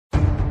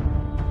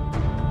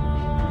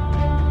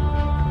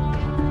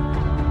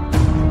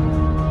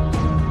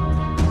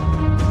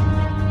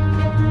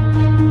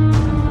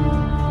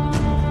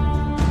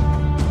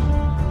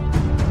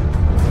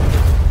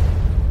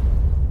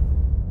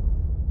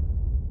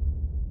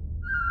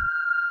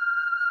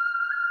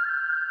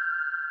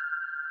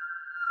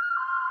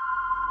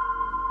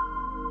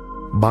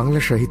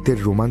বাংলা সাহিত্যের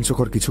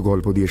রোমাঞ্চকর কিছু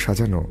গল্প দিয়ে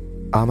সাজানো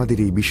আমাদের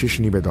এই বিশেষ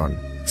নিবেদন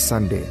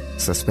সানডে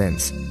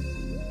সাসপেন্স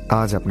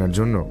আজ আপনার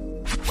জন্য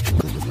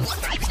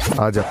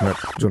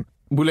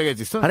ভুলে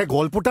গেছিস তো? আরে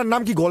গল্পটার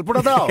নাম কি?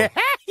 গল্পটা দাও।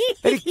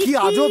 কি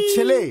আজব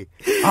ছেলে,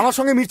 আমার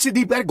সঙ্গে মির্চি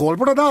দ্বীপ, আর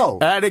গল্পটা দাও।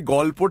 আরে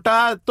গল্পটা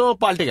তো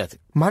পাল্টে গেছে।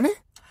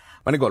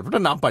 মানে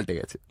গল্পটার নাম পাল্টে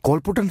গেছে।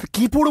 গল্পটা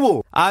কি পড়বো?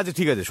 আচ্ছা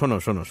ঠিক আছে, শোনো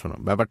শোনো শোনো,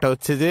 ব্যাপারটা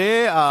হচ্ছে যে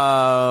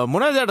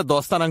মনে হয় যে একটা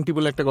দস্তান আংটি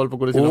বলে একটা গল্প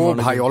করেছিল। ও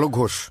ভাই, অলোক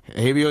ঘোষ।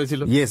 হেভি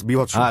হয়েছিল। ইয়েস,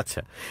 বিভৎস।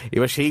 আচ্ছা,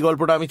 এবার সেই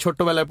গল্পটা আমি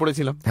ছোট্টবেলায়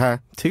পড়েছিলাম। হ্যাঁ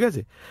ঠিক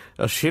আছে,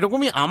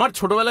 সেরকমই আমার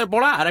ছোটবেলায়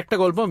পড়া আর একটা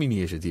গল্প আমি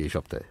নিয়ে এসেছি এই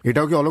সপ্তাহে।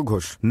 এটাও কি অলোক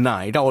ঘোষ? না,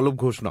 এটা অলোক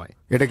ঘোষ নয়।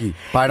 এটা কি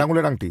পায়ের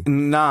আঙুলের আংটি?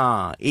 না,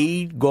 এই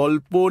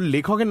গল্প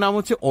লেখকের নাম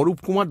হচ্ছে অরূপ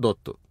কুমার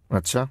দত্ত।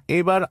 আচ্ছা,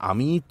 এবার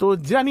আমি তো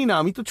জানি না,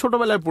 আমি তো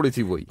ছোটবেলায়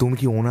পড়েছি বই। তুমি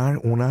কি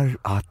ওনার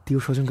আত্মীয়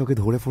স্বজন কাউকে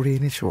ধরে পড়ে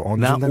এনেছো?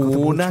 না,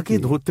 ওনাকে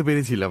ধরতে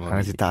পেরেছিলাম,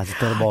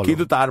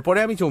 কিন্তু তারপরে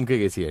আমি চমকে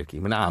গেছি আর কি।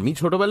 মানে আমি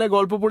ছোটবেলায়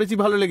গল্প পড়েছি,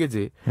 ভালো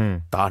লেগেছে,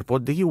 তারপর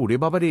দেখি ওরে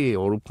বাবারে,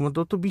 অরূপ কুমার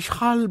দত্ত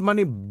বিশাল,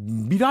 মানে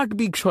বিরাট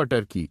বিগ শট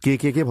আর কি। কে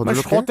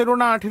 17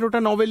 না 18টা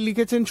নভেল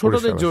লিখেছেন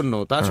ছোটদের জন্য,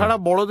 তাছাড়া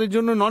বড়দের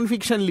জন্য নন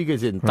ফিকশন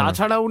লিখেছেন।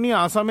 তাছাড়া উনি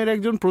আসামের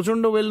একজন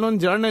প্রচন্ড ওয়েল নন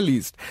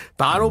জার্নালিস্ট,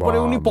 তার উপরে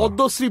উনি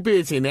পদ্মশ্রী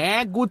পেয়েছেন,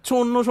 এক গুচ্ছ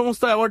অন্য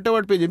সমস্ত অ্যাওয়ার্ড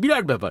ট্যাওয়ার্ড পেয়েছে,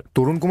 বিরাট ব্যাপার।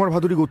 তরুণ কুমার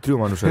ভাদুরী গোত্রীয়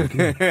মানুষ আর কি।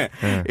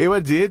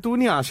 এবার যেহেতু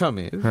উনি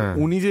আসামের,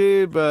 উনি যে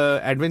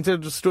অ্যাডভেঞ্চার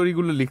স্টোরি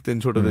গুলো লিখতেন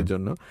ছোটদের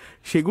জন্য,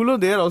 সেগুলো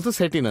they are also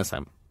set in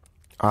Assam.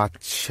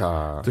 আচ্ছা,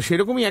 তো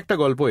সেরকমই একটা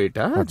গল্প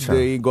এটা।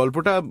 এই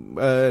গল্পটা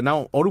now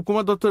Arup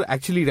Kumar Dutta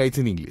actually writes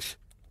in English.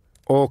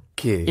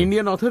 Okay,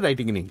 Indian author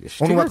writing in English,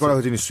 অনুবাদ করা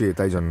হয়েছে নিশ্চয়ই,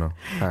 তাই জন্য।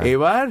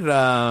 এবার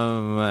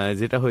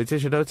যেটা হয়েছে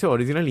সেটা হচ্ছে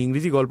অরিজিনাল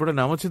ইংরেজি গল্পটার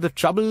নাম হচ্ছে the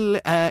trouble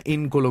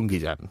in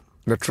কোলঙ্গিজান।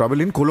 The trouble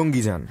in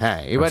কোলঙ্গিজান।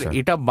 হ্যাঁ, এবার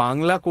এটা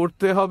বাংলা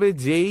করতে হবে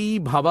যেই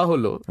ভাবা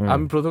হলো,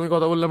 আমি প্রথমে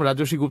কথা বললাম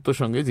রাজস্বী গুপ্তর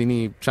সঙ্গে, যিনি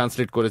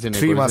ট্রান্সলেট করেছেন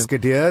three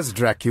Musketeers,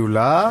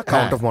 Dracula,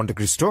 count of Monte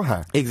Christo.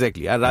 হ্যাঁ,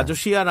 এক্স্যাক্টলি। আর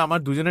রাজস্বী আর আমার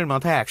দুজনের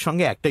মাথায়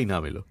একসঙ্গে একটাই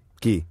নাম এলো,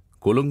 কি?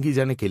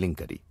 কোলঙ্গিজানে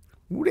কেলেঙ্কারি।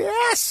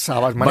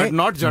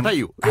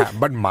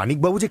 বাট মানিক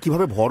বাবু যে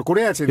কিভাবে ভর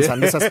করে আছেন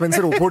সানডে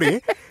সাসপেন্সের উপরে,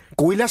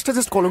 কৈলাসটা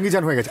জাস্ট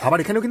কলঙ্গিজান হয়ে গেছে। আবার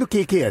এখানেও কিন্তু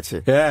কে আছে,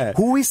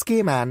 হু ইজ কে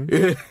ম্যান।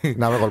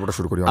 না, আমরা গল্পটা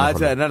শুরু করি।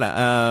 আচ্ছা, না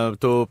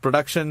তো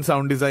প্রোডাকশন,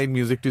 সাউন্ড ডিজাইন,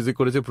 মিউজিক টিউজিক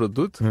করেছে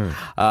প্রদ্যুৎ,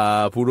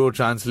 পুরো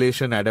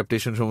ট্রান্সলেশন,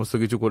 অ্যাডাপ্টেশন সমস্ত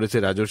কিছু করেছে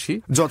রাজস্বী,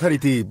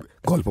 যথারীতি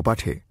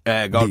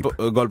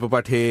গল্প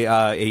পাঠে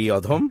এই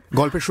অধম,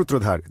 গল্পের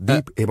সূত্রধার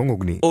দীপ এবং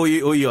অগ্নি,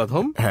 ওই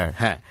অধম।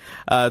 হ্যাঁ,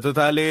 তো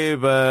তাহলে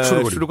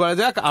শুরু করা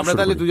যাক। আমরা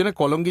তাহলে দুজনে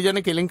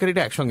কলঙ্গিজানে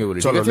কেলেঙ্কারিটা একসঙ্গে বলি।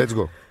 চলো, লেটস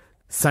গো।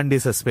 সানডে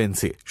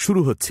সাসপেন্সে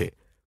শুরু হচ্ছে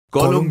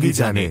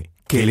কলঙ্গিজানে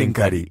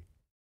কেলেঙ্কারি।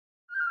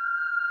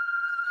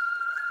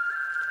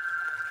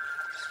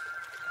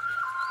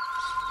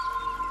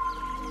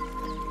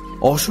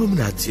 অসম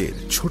রাজ্যের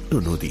ছোট্ট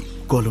নদী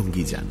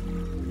কলঙ্গিজান,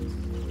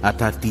 আর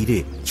তার তীরে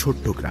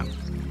ছোট্ট গ্রাম।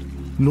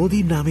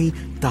 নদীর নামেই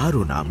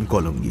তারও নাম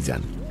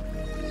কলঙ্গিজান।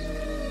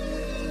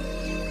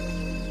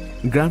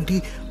 গ্রামটি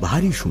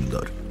ভারী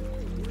সুন্দর।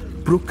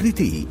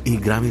 প্রকৃতি এই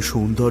গ্রামের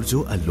সৌন্দর্য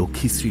আর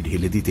লক্ষ্মীশ্রী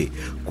ঢেলে দিতে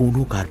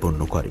কোনো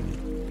কার্পণ্য করেনি।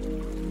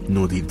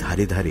 নদীর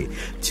ধারে ধারে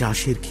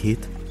চাষের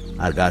ক্ষেত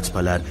আর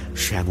গাছপালার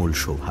শ্যামল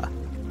শোভা।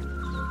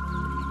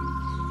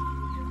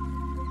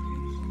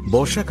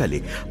 বর্ষাকালে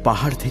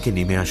পাহাড় থেকে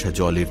নেমে আসা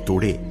জলের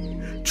তোড়ে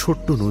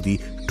ছোট্ট নদী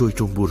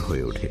টইটম্বুর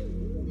হয়ে ওঠে।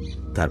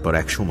 তারপর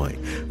এক সময়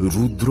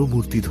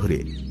রুদ্রমূর্তি ধরে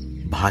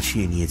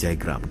ভাসিয়ে নিয়ে যায়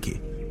গ্রামকে।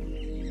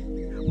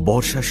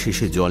 বর্ষার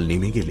শেষে জল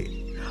নেমে গেলে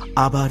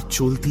আবার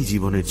চলতি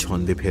জীবনের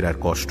ছন্দে ফেরার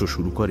কষ্ট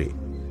শুরু করে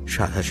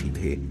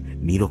সাধাসিধে,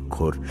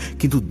 নিরক্ষর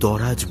কিন্তু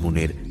দরাজ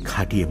মনের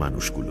খাটিয়ে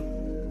মানুষগুলো।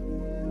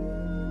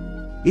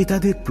 এ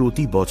তাদের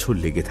প্রতি বছর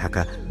লেগে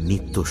থাকা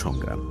নিত্য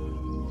সংগ্রাম।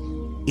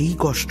 এই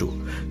কষ্ট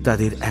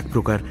তাদের এক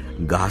প্রকার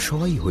গা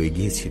সওয়াই হয়ে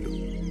গিয়েছিল,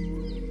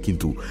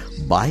 কিন্তু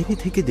বাইরে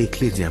থেকে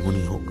দেখলে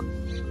যেমনই হোক,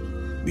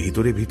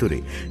 ভিতরে ভিতরে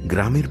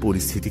গ্রামের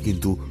পরিস্থিতি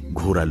কিন্তু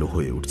ঘোরালো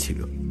হয়ে উঠছিল।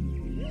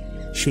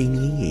 সেই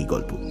নিয়েই এই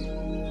গল্প।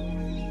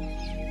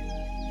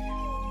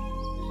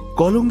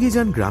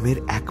 কলঙ্গিজান গ্রামের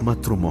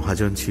একমাত্র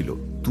মহাজন ছিল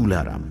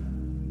তুলারাম।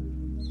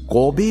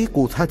 কবে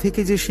কোথা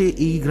থেকে যে সে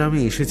এই গ্রামে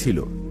এসেছিল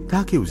তা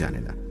কেউ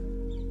জানে না।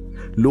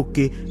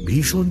 লোককে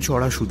ভীষণ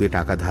চড়া সুদে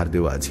টাকা ধার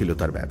দেওয়া ছিল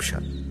তার ব্যবসা,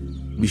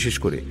 বিশেষ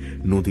করে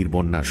নদীর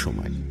বন্যার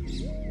সময়।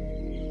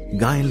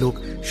 গাঁয়ের লোক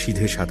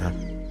সিধে সাদা।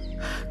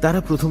 তারা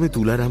প্রথমে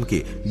তুলারামকে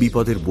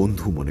বিপদের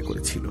বন্ধু মনে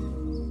করেছিল।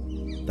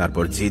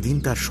 তারপর যেদিন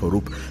তার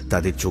স্বরূপ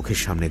তাদের চোখের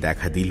সামনে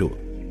দেখা দিল,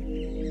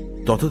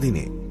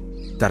 ততদিনে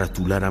তারা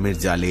তুলারামের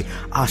জালে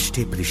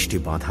আষ্টে পৃষ্ঠে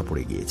বাঁধা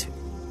পড়ে গিয়েছে।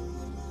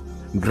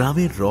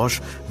 গ্রামের রস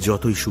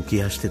যতই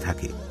শুকিয়ে আসতে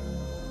থাকে,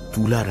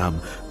 তুলারাম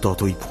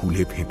ততই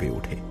ফুলে ফেঁপে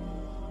ওঠে।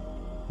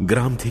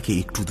 গ্রাম থেকে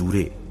একটু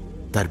দূরে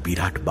তার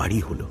বিরাট বাড়ি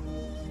হলো।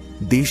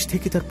 দেশ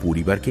থেকে তার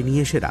পরিবারকে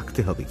নিয়ে এসে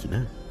রাখতে হবে কিনা,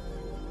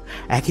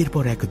 একের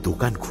পর এক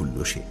দোকান খুলল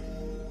সে।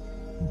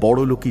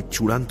 বড় লোকের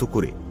চূড়ান্ত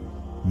করে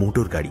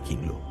মোটর গাড়ি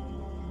কিনল।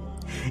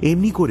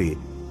 এমনি করে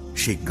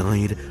সে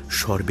গাঁয়ের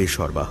সর্বে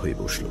সর্বা হয়ে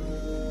বসল।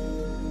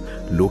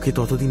 লোকে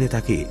ততদিনে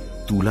তাকে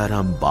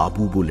তুলারাম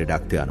বাবু বলে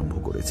ডাকতে আরম্ভ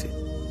করেছে।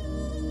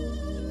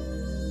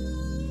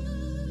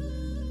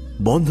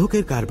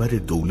 বন্ধকের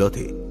কারবারের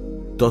দৌলতে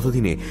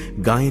ততদিনে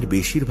গাঁয়ের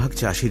বেশিরভাগ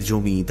চাষের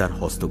জমি তার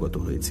হস্তগত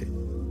হয়েছে।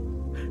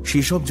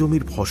 সেসব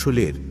জমির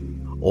ফসলের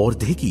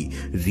অর্ধেকই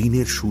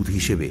ঋণের সুদ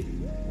হিসেবে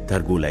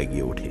তার গোলায়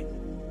গিয়ে ওঠে।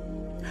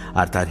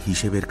 আর তার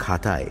হিসেবের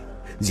খাতায়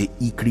যে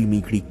ইকড়ি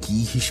মিকড়ি কি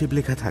হিসেব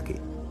লেখা থাকে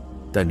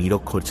তা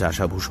নিরক্ষর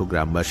চাষাভূষো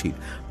গ্রামবাসীর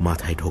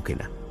মাথায় ঢোকে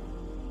না।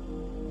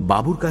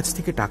 বাবুর কাছ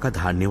থেকে টাকা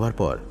ধার নেওয়ার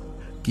পর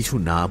কিছু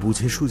না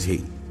বুঝে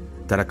সুঝেই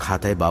তারা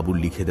খাতায় বাবুর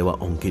লিখে দেওয়া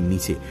অঙ্কের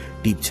নিচে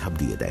টিপছাপ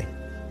দিয়ে দেয়।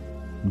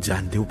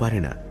 জানতেও পারে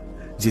না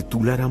যে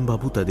তুলারাম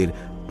বাবু তাদের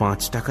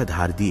 5 টাকা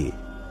ধার দিয়ে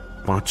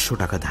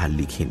 500 টাকা ধার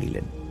লিখিয়ে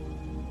নিলেন।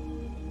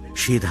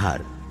 সে ধার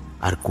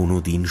আর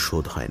কোনোদিন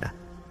শোধ হয় না।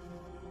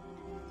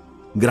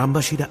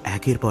 গ্রামবাসীরা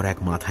একের পর এক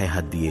মাথায়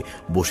হাত দিয়ে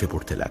বসে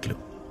পড়তে লাগলো।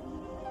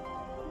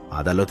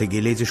 আদালতে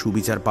গেলে যে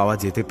সুবিচার পাওয়া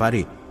যেতে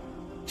পারে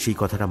সেই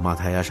কথাটা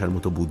মাথায় আসার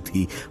মতো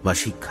বুদ্ধি বা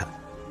শিক্ষা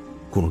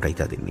কোনোটাই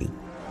তাদের নেই।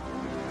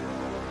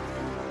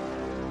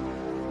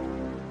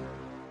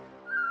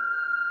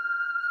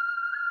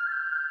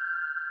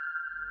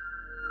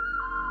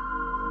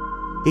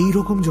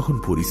 এইরকম যখন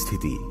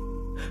পরিস্থিতি,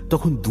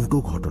 তখন দুটো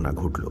ঘটনা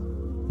ঘটল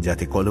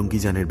যাতে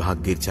কলঙ্কিজানের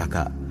ভাগ্যের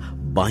চাকা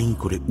বাঁই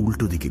করে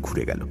উল্টো দিকে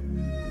ঘুরে গেল।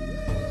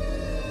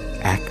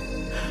 এক,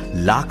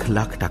 লাখ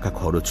লাখ টাকা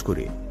খরচ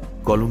করে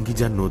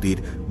কলঙ্কিজান নদীর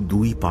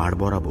 2 পাড়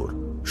বরাবর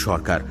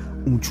সরকার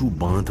উঁচু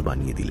বাঁধ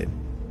বানিয়ে দিলেন।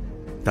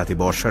 তাতে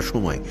বর্ষার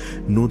সময়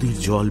নদীর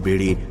জল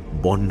বেড়ে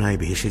বন্যায়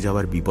ভেসে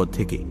যাওয়ার বিপদ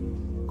থেকে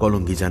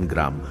কলঙ্কিজান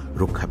গ্রাম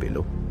রক্ষা পেল।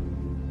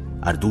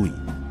 আর 2,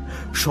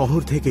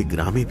 শহর থেকে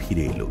গ্রামে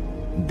ফিরে এলো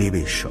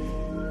দেবেশ্বর।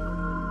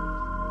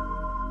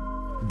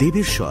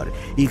 দেবেশ্বর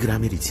এই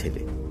গ্রামেরই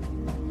ছেলে,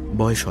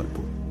 বয়স অল্প।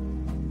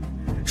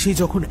 সে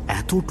যখন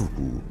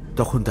এতটুকু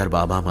তখন তার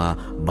বাবা মা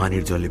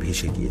বানের জলে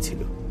ভেসে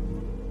গিয়েছিল।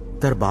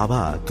 তার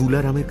বাবা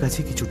তুলারামের কাছে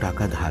কিছু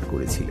টাকা ধার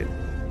করেছিলেন,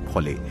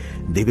 ফলে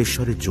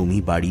দেবেশ্বরের জমি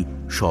বাড়ি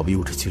সবই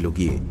উঠেছিল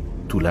গিয়ে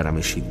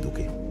তুলারামের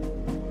সিন্ধুকে।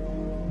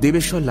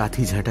 দেবেশ্বর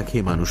লাঠি ঝাঁটা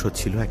খেয়ে মানুষ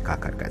হচ্ছিল এক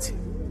কাকার কাছে।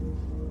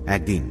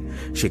 একদিন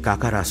সে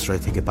কাকার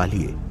আশ্রয় থেকে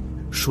পালিয়ে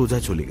সোজা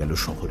চলে গেল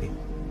শহরে।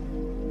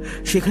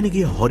 সেখানে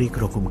গিয়ে হরেক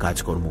রকম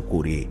কাজকর্ম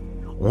করে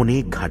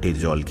অনেক ঘাটের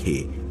জল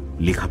খেয়ে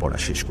লেখাপড়া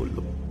শেষ করল।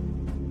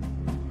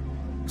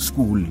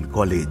 স্কুল,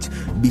 কলেজ,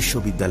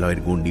 বিশ্ববিদ্যালয়ের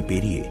গণ্ডি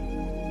পেরিয়ে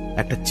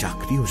একটা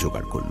চাকরিও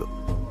জোগাড় করল।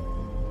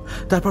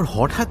 তারপর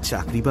হঠাৎ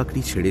চাকরি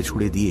বাকরি ছেড়ে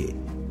ছুড়ে দিয়ে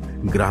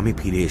গ্রামে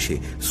ফিরে এসে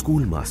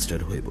স্কুল মাস্টার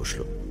হয়ে বসল।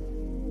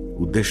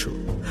 উদ্দেশ্য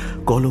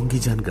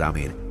কলঙ্কিজান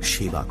গ্রামের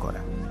সেবা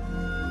করা।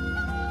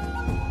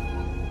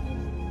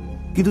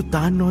 কিন্তু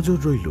তার নজর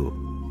রইল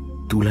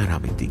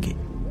তুলারামের দিকে,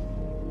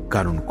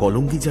 কারণ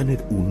কলঙ্কিজানের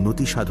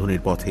উন্নতি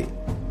সাধনের পথে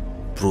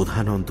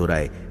প্রধান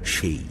অন্তরায়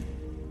সেই।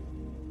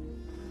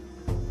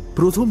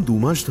 প্রথম 2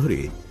 মাস ধরে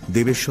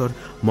দেবেশ্বর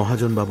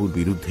মহাজনবাবুর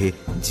বিরুদ্ধে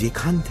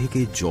যেখান থেকে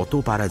যত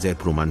পারা যায়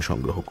প্রমাণ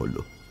সংগ্রহ করল।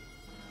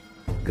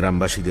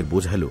 গ্রামবাসীদের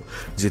বোঝালো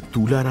যে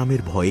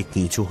তুলারামের ভয়ে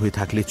কেঁচো হয়ে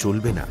থাকলে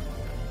চলবে না,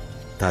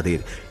 তাদের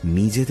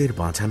নিজেদের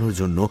বাঁচানোর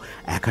জন্য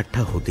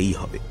একাট্টা হতেই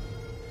হবে।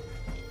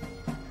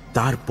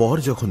 তারপর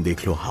যখন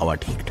দেখল হাওয়া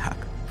ঠিকঠাক,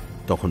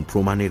 তখন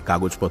প্রমাণের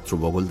কাগজপত্র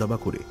বগলদাবা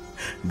করে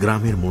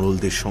গ্রামের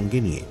মোড়লদের সঙ্গে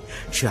নিয়ে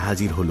সে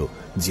হাজির হল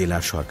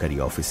জেলার সরকারি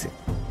অফিসে।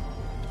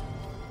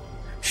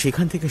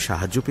 সেখান থেকে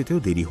সাহায্য পেতেও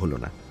দেরি হল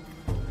না।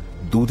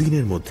 2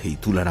 দিনের মধ্যেই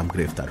তুলারাম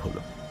গ্রেফতার হল,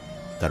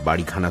 তার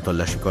বাড়ি খানা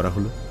তল্লাশি করা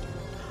হলো,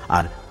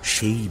 আর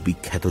সেই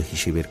বিখ্যাত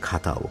হিসেবের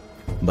খাতাও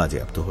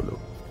বাজেয়াপ্ত হল।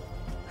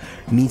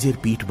 নিজের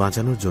পিঠ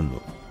বাঁচানোর জন্য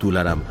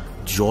তুলারাম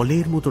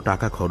জলের মতো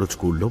টাকা খরচ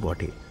করল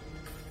বটে,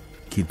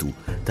 কিন্তু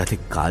তাতে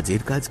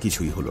কাজের কাজ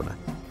কিছুই হল না।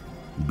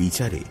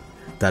 বিচারে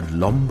তার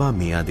লম্বা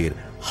মেয়াদের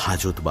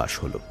হাজতবাস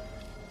হল।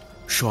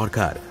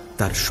 সরকার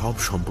তার সব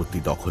সম্পত্তি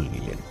দখল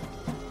নিলেন।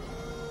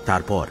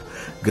 তারপর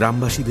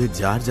গ্রামবাসীদের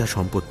যার যা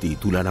সম্পত্তি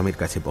তুলারামের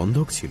কাছে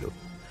বন্ধক ছিল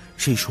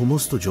সেই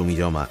সমস্ত জমি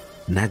জমা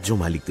ন্যায্য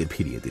মালিকদের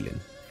ফিরিয়ে দিলেন।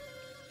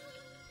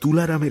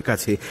 তুলারামের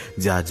কাছে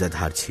যার যা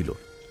ধার ছিল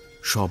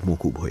সব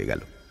মকুব হয়ে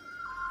গেল।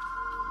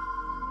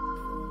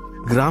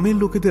 গ্রামের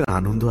লোকেদের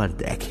আনন্দ আর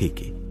দেখে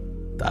কে?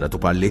 তারা তো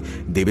পারলে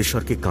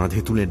দেবেশ্বরকে কাঁধে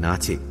তুলে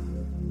নাচে।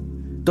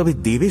 তবে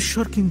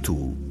দেবেশ্বর কিন্তু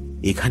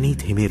এখানেই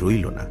থেমে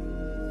রইল না।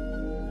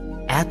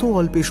 এত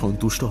অল্পে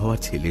সন্তুষ্ট হওয়ার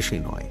ছেলে সে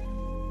নয়।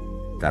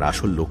 তার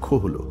আসল লক্ষ্য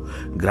হল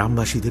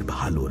গ্রামবাসীদের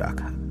ভালো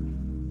রাখা।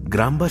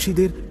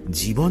 গ্রামবাসীদের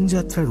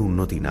জীবনযাত্রার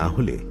উন্নতি না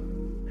হলে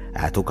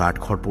এত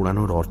কাঠখড়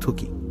পোড়ানোর অর্থ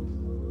কি?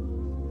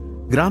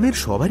 গ্রামের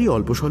সবারই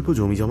অল্প স্বল্প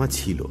জমি জমা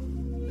ছিল,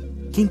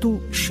 কিন্তু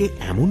সে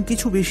এমন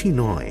কিছু বেশি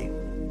নয়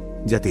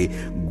যাতে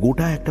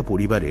গোটা একটা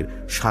পরিবারের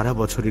সারা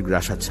বছরের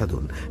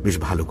গ্রাসাচ্ছাদন বেশ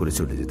ভালো করে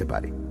চলে যেতে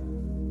পারে।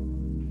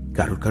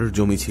 কারোর কারোর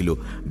জমি ছিল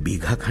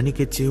বিঘা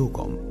খানিকের চেয়েও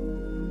কম।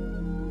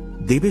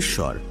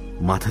 দেবেশ্বর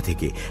মাথা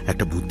থেকে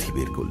একটা বুদ্ধি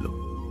বের করল।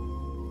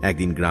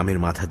 একদিন গ্রামের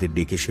মাথাদের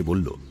ডেকে সে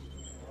বলল,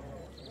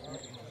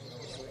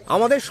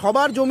 আমাদের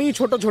সবার জমি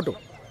ছোট ছোট,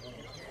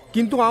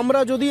 কিন্তু আমরা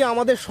যদি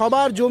আমাদের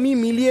সবার জমি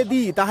মিলিয়ে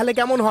দিই তাহলে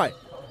কেমন হয়?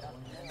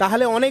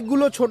 তাহলে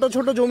অনেকগুলো ছোট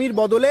ছোট জমির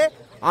বদলে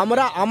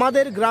আমরা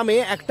আমাদের গ্রামে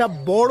একটা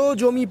বড়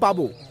জমি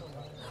পাবো।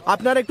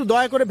 আপনারা একটু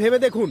দয়া করে ভেবে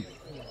দেখুন।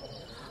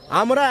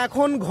 আমরা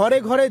এখন ঘরে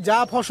ঘরে যা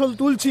ফসল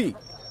তুলছি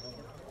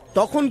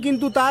তখন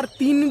কিন্তু তার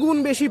 3 গুণ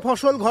বেশি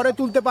ফসল ঘরে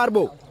তুলতে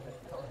পারবো।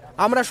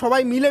 আমরা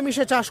সবাই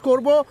মিলেমিশে চাষ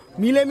করব,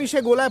 মিলেমিশে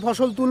গোলায়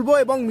ফসল তুলব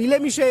এবং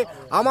মিলেমিশে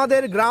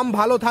আমাদের গ্রাম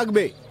ভালো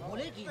থাকবে।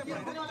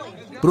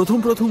 প্রথম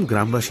প্রথম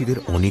গ্রামবাসীদের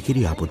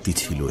অনেকেরই আপত্তি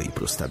ছিল এই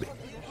প্রস্তাবে,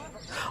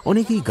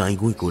 অনেকেই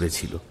গাঁইগুঁই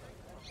করেছিল,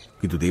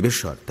 কিন্তু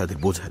দেবেশ্বর তাদের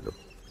বোঝালো,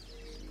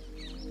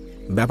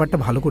 ব্যাপারটা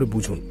ভালো করে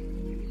বুঝুন।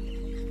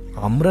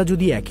 আমরা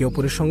যদি একে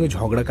অপরের সঙ্গে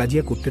ঝগড়া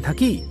কাজিয়া করতে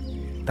থাকি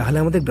তাহলে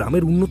আমাদের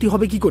গ্রামের উন্নতি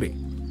হবে কি করে?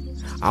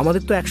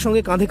 আমাদের তো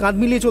একসঙ্গে কাঁধে কাঁধ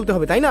মিলিয়ে চলতে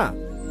হবে, তাই না?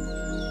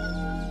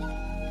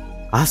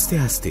 আস্তে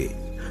আস্তে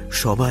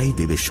সবাই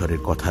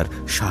দেবেশ্বরের কথার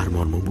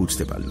সারমর্ম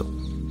বুঝতে পারল।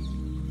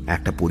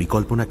 একটা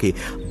পরিকল্পনাকে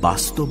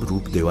বাস্তব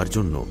রূপ দেওয়ার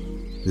জন্য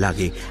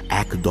লাগে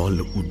এক দল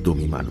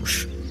উদ্যমী মানুষ।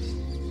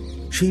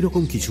 সেই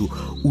রকম কিছু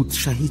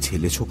উৎসাহী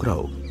ছেলে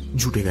ছোকরাও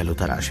জুটে গেল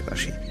তার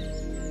আশেপাশে।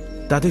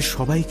 তাদের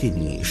সবাইকে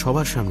নিয়ে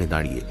সবার সামনে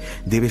দাঁড়িয়ে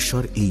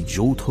দেবেশ্বর এই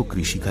যৌথ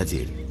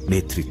কৃষিকাজের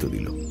নেতৃত্ব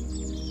দিল,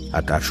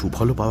 আর তার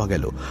সুফলও পাওয়া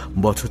গেল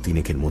বছর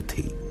 3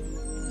 মধ্যেই।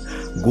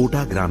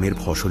 গোটা গ্রামের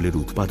ফসলের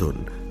উৎপাদন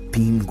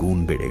 3 গুণ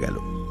বেড়ে গেল।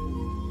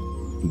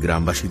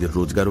 গ্রামবাসীদের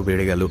রোজগারও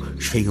বেড়ে গেল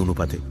সেই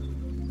অনুপাতে।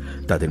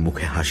 তাদের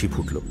মুখে হাসি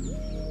ফুটল,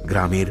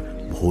 গ্রামের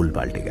ভোল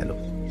পাল্টে গেল।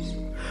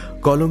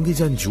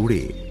 কলঙ্গিজান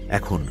জুড়ে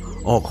এখন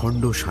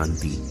অখণ্ড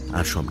শান্তি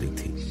আর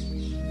সমৃদ্ধি।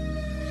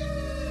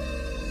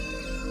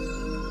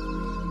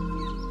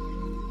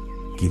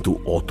 কিন্তু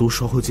অত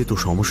সহজে তো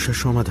সমস্যার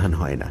সমাধান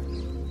হয় না।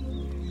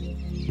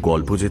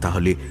 গল্প যে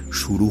তাহলে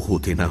শুরু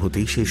হতে না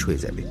হতেই শেষ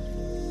হয়ে যাবে।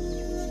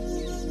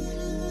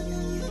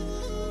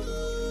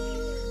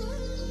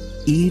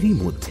 এরই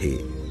মধ্যে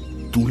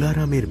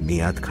তুলারামের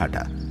মেয়াদ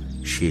খাটা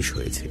শেষ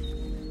হয়েছে।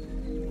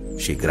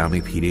 সে গ্রামে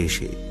ফিরে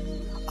এসে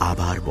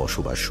আবার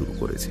বসবাস শুরু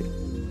করেছে।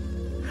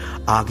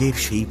 আগের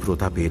সেই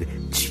প্রতাপের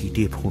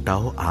ছিটে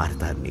ফোঁটাও আর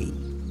তার নেই।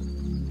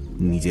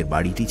 নিজের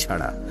বাড়িটি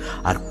ছাড়া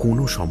আর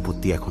কোনো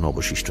সম্পত্তি এখন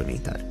অবশিষ্ট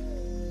নেই তার।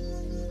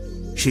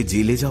 সে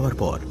জেলে যাওয়ার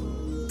পর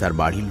তার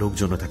বাড়ির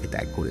লোকজন তাকে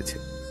ত্যাগ করেছে।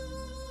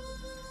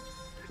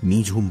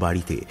 নিঝুম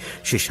বাড়িতে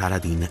সে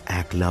সারাদিন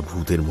একলা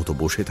ভূতের মতো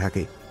বসে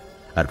থাকে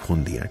আর ফোন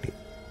দিয়ে আটে।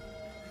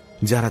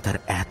 যারা তার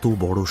এত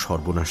বড়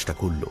সর্বনাশটা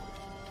করল,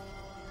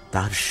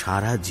 তার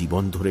সারা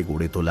জীবন ধরে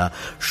গড়ে তোলা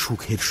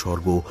সুখের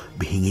স্বর্গ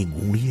ভেঙে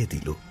গুঁড়িয়ে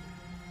দিল,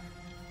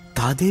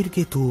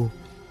 তাদেরকে তো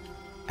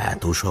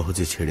এত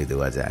সহজে ছেড়ে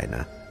দেওয়া যায়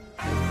না।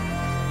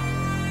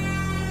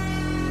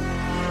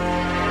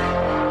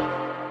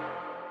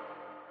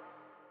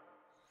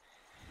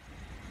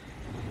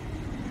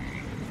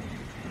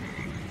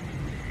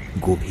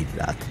 গভীর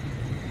রাত,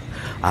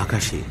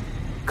 আকাশে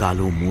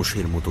কালো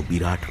মোষের মতো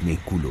বিরাট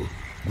মেঘগুলো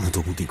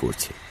গুঁতোগুঁতি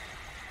করছে।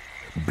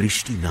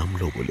 বৃষ্টি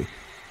নামলো বলে।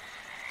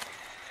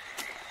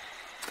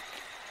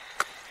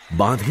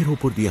 বাঁধের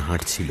ওপর দিয়ে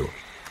হাঁটছিল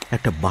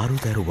একটা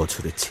 12-13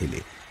 বছরের ছেলে।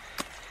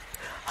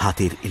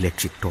 হাতের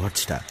ইলেকট্রিক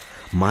টর্চটা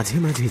মাঝে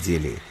মাঝে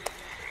জেলে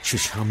সে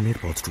সামনের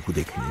পথটুকু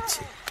দেখে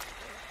নিচ্ছে।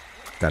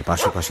 তার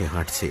পাশে পাশে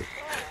হাঁটছে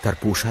তার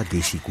পোষা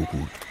দেশি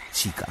কুকুর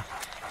চিকা।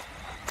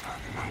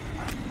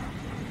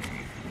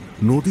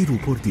 নদীর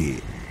উপর দিয়ে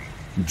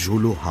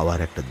ঝোলো হাওয়ার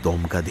একটা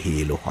দমকা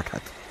ধেয়ে এলো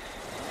হঠাৎ।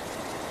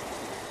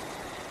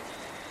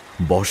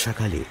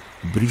 বর্ষাকালে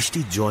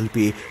বৃষ্টির জল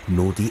পেয়ে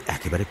নদী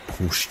একেবারে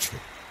ফুঁসছে।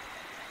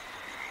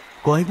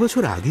 কয়েক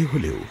বছর আগে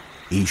হলেও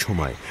এই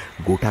সময়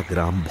গোটা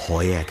গ্রাম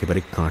ভয়ে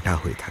একেবারে কাঁটা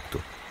হয়ে থাকত,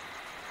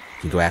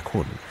 কিন্তু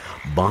এখন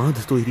বাঁধ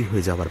তৈরি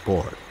হয়ে যাওয়ার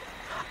পর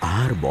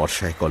আর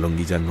বর্ষায়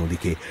কলঙ্গিজান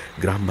নদীকে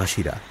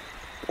গ্রামবাসীরা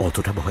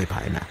অতটা ভয়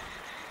পায় না।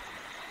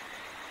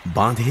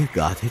 বাঁধের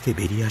গা থেকে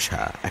বেরিয়ে আসা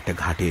একটা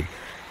ঘাটের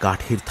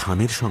কাঠের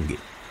থামের সঙ্গে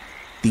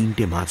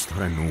 3টে মাছ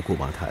ধরার নৌকো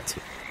বাঁধা আছে।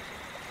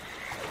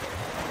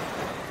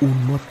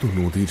 উন্মত্ত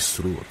নদীর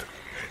স্রোত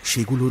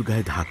সেগুলোর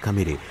গায়ে ধাক্কা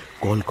মেরে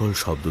কলকল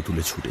শব্দ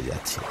তুলে ছুটে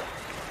যাচ্ছে।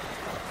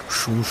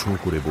 শোঁ শোঁ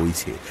করে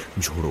বইছে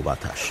ঝোড়ো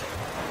বাতাস।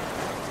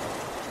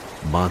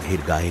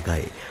 বাঁধের গায়ে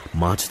গায়ে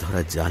মাছ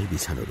ধরার জাল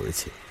বিছানো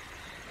রয়েছে।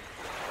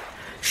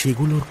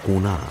 সেগুলোর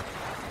কোনা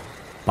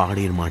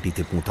পাড়ের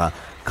মাটিতে পোঁতা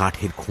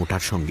কাঠের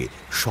খোঁটার সঙ্গে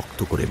শক্ত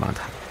করে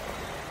বাঁধা,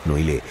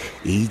 নইলে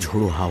এই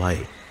ঝোড়ো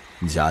হাওয়ায়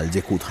জাল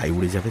যে কোথায়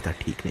উড়ে যাবে তা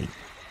ঠিক নেই।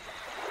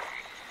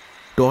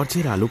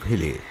 টর্চের আলো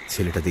ফেলে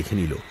ছেলেটা দেখে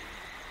নিল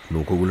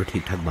নৌকোগুলো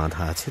ঠিকঠাক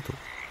বাঁধা আছে তো।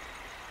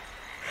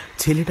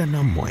 ছেলেটার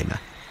নাম ময়না।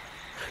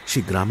 সে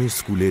গ্রামের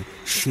স্কুলের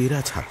সেরা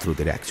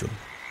ছাত্রদের একজন।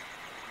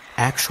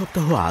 1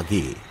 সপ্তাহ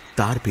আগে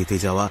তার পেতে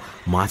যাওয়া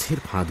মাছের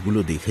ফাঁদগুলো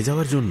দেখে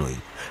যাওয়ার জন্যই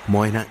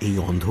ময়না এই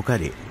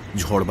অন্ধকারে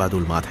ঝড়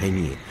বাদল মাথায়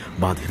নিয়ে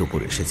বাঁধের ওপর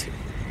এসেছে।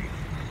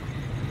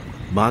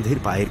 বাঁধের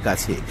পায়ের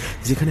কাছে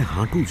যেখানে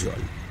হাঁটু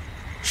জল,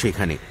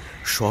 সেখানে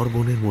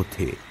সরবনের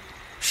মধ্যে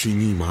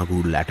শিঙি,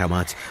 মাগুর, ল্যাটা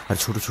মাছ আর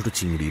ছোট ছোট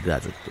চিংড়ির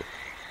রাজত্ব।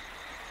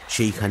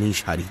 সেইখানেই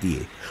সারি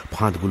দিয়ে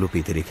ফাঁদগুলো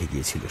পেতে রেখে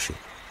গিয়েছিল সে।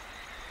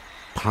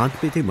 ফাঁদ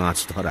পেতে মাছ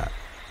ধরা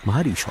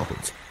ভারী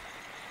সহজ।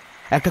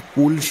 একটা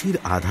কলসির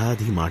আধা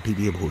আধি মাটি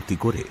দিয়ে ভর্তি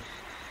করে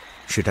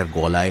সেটার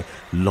গলায়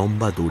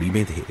লম্বা দড়ি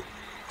বেঁধে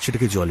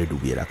সেটাকে জলে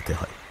ডুবিয়ে রাখতে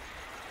হয়।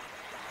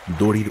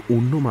 দড়ির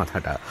অন্য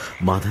মাথাটা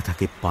বাঁধা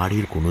থাকে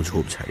পাড়ের কোনো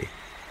ঝোপঝাড়ে।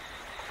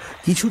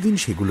 কিছুদিন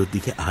সেগুলোর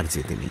দিকে আর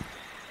যেতে নেই।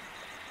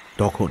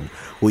 তখন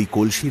ওই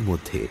কলসির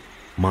মধ্যে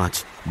মাছ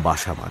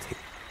বাসা বাঁধে।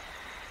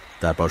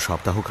 তারপর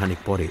সপ্তাহখানেক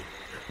পরে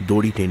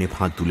দড়ি টেনে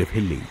ফাঁদ তুলে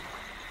ফেললেই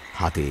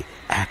হাতে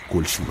এক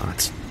কলসি মাছ।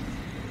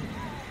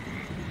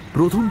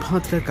 প্রথম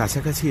ফাঁদটার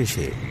কাছাকাছি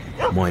এসে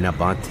ময়না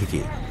বাঁধ থেকে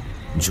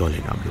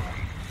জলে নামল।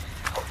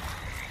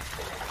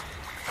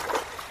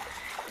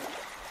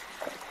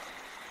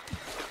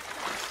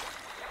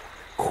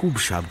 খুব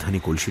সাবধানে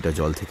কলসিটা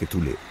জল থেকে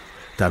তুলে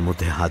তার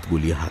মধ্যে হাত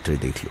বুলিয়ে হাতড়ে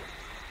দেখল।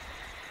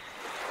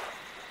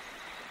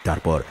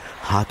 তারপর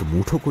হাত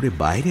মুঠো করে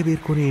বাইরে বের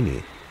করে এনে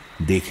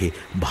দেখে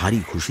ভারী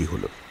খুশি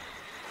হল।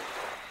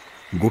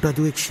 গোটা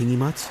দুয়েক শিঙি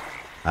মাছ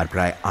আর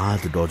প্রায়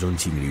 8 ডজন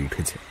চিংড়ি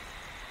উঠেছে।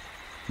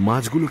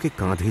 মাছগুলোকে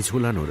কাঁধে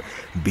ঝোলানোর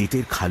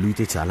বেতের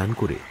খালুইতে চালান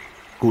করে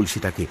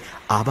কলসিটাকে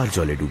আবার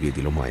জলে ডুবিয়ে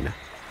দিল ময়না।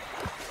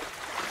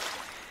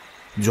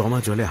 জমা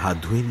জলে হাত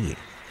ধুয়ে নিয়ে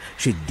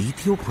সে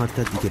দ্বিতীয়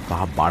ফাঁদটার দিকে পা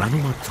বাড়ানো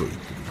মাত্রই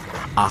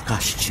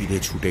আকাশ চিরে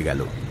ছুটে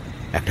গেল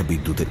একটা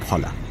বিদ্যুতের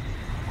ফলা।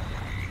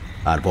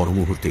 আর বড়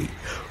মুহূর্তেই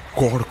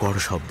কড় কড়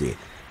শব্দে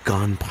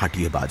কান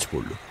ফাটিয়ে বাজ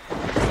পড়ল।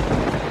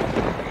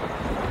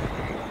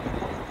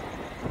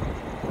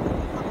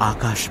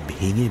 আকাশ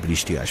ভেঙে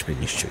বৃষ্টি আসবে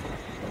নিশ্চয়।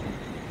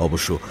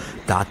 অবশ্য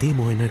তাতে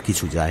ময়নার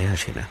কিছু যায়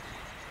আসে না।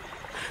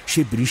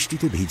 সে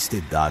বৃষ্টিতে ভিজতে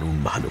দারুণ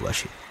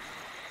ভালোবাসে।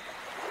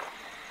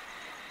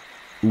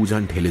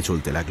 উজান ঠেলে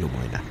চলতে লাগলো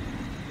ময়না।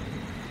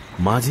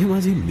 মাঝে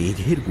মাঝে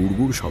মেঘের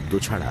গুড়গুড় শব্দ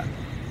ছাড়া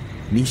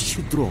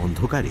নিশ্চিদ্র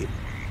অন্ধকারে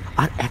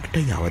আর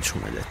একটাই আওয়াজ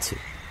শোনা যাচ্ছে,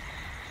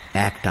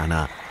 এক টানা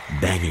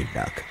ব্যাঙের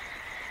ডাক।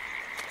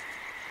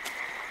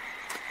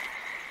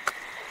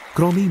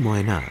 ক্রমেই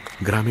ময়না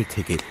গ্রামের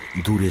থেকে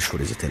দূরে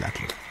সরে যেতে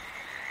লাগল।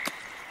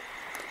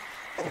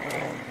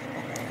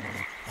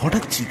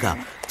 হঠাৎ চিকা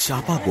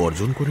চাপা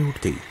গর্জন করে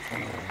উঠতেই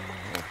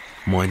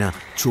ময়না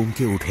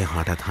চমকে উঠে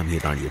হাঁটা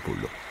থামিয়ে দাঁড়িয়ে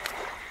পড়ল।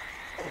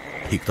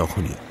 ঠিক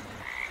তখনই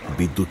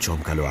বিদ্যুৎ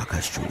চমকালো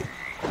আকাশ জুড়ে।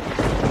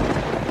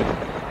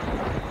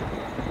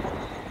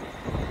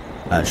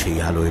 আর সেই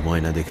আলোয়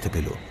ময়না দেখতে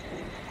পেল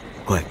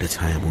কয়েকটা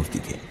ছায়া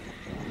মূর্তিকে।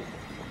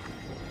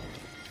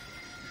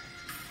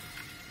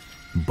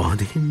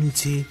 বাঁধের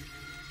নিচে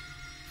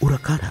ওরা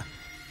কারা,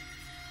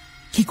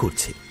 কি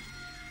করছে?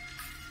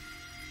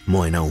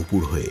 ময়না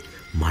উপুড় হয়ে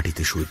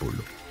মাটিতে শুয়ে পড়ল।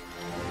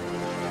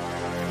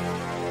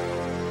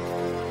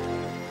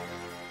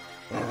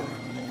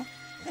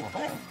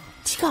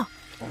 চিকা,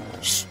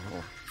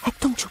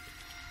 একদম চুপ,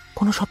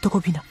 কোনো শব্দ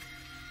করবি না,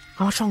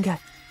 আমার সঙ্গে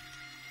আয়।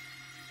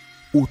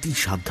 অতি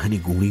সাবধানে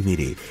গুঁড়ি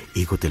মেরে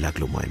এগোতে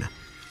লাগলো ময়না।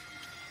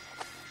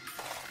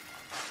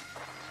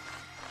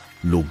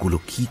 লোকগুলো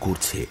কি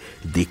করছে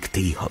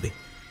দেখতেই হবে।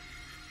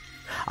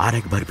 আর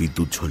একবার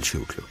বিদ্যুৎ ঝলসে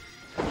উঠল।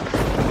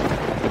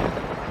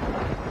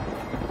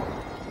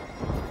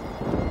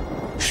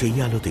 সেই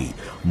আলোতেই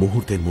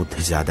মুহূর্তের মধ্যে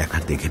যা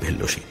দেখার দেখে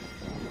ফেলল সে।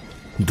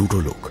 দুটো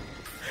লোক,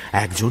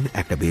 একজন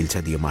একটা বেলচা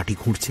দিয়ে মাটি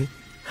খুঁড়ছে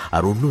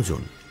আর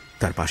অন্যজন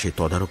তার পাশে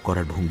তদারক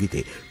করার ভঙ্গিতে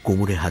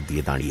কোমরে হাত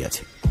দিয়ে দাঁড়িয়ে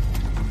আছে।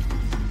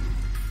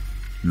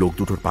 লোক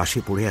দুটোর পাশে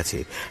পড়ে আছে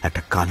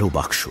একটা কালো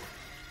বাক্স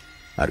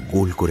আর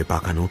গোল করে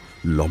পাকানো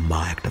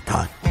লম্বা একটা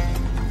তার।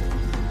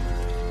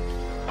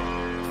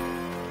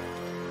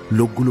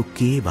 লোকগুলো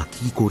কে বা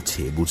কি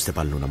করছে বুঝতে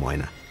পারল না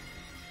ময়না,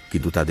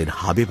 কিন্তু তাদের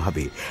হাবে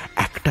ভাবে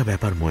একটা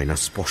ব্যাপার ময়না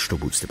স্পষ্ট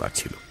বুঝতে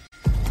পারছিল,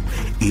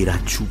 এরা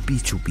চুপি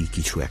চুপি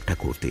কিছু একটা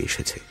করতে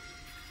এসেছে।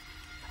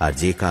 আর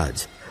যে কাজ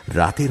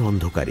রাতের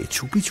অন্ধকারে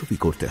চুপি চুপি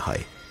করতে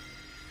হয়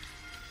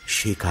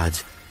সে কাজ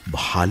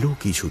ভালো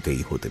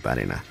কিছুতেই হতে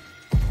পারে না।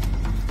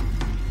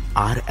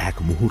 আর এক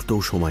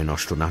মুহূর্তও সময়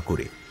নষ্ট না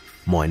করে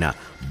ময়না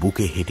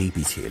বুকে হেঁটেই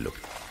পিছিয়ে এলো।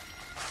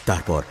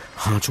 তারপর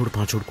হাঁচড়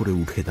পাঁচড় করে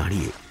উঠে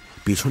দাঁড়িয়ে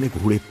পেছনে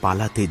ঘুরে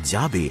পালাতে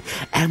যাবে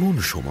এমন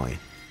সময়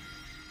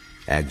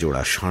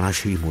একজোড়া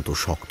সাঁড়াশির মতো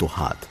শক্ত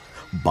হাত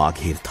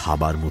বাঘের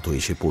থাবার মতো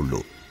এসে পড়ল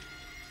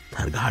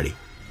তার ঘাড়ে।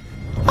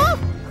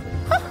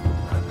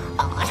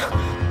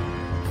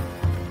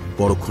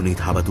 পরক্ষণেই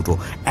থাবা দুটো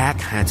এক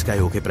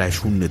হ্যাঁচকায় ওকে প্রায়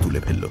শূন্যে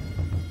তুলে ফেলল।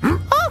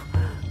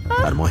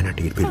 আর ময়না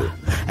টের পেল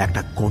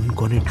একটা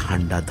কনকনে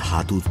ঠান্ডা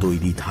ধাতুর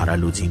তৈরি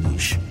ধারালো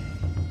জিনিস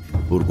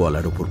ওর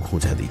গলার ওপর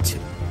খোঁজা দিচ্ছে।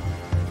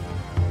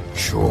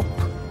 চুপ,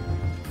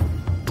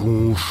 টু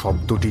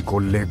শব্দটি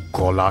করলে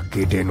গলা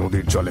কেটে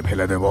নদীর জলে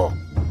ফেলে দেব।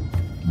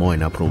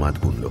 ময়না প্রমাদ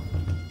গুনল।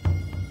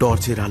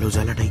 টর্চের আলো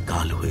জ্বালাটাই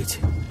কাল হয়েছে।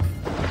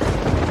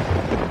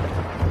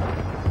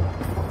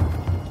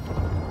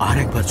 আর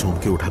একবার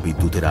চমকে ওঠা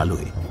বিদ্যুতের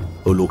আলোয়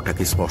ও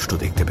লোকটাকে স্পষ্ট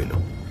দেখতে পেল।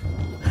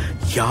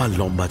 ইয়া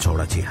লম্বা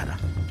চওড়া চেহারা,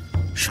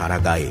 সারা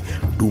গায়ে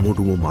ডুমো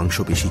ডুমো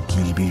মাংসপেশি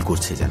কিলবিল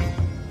করছে যেন,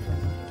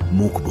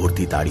 মুখ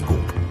ভর্তি দাড়ি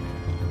গোঁফ।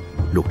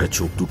 লোকটা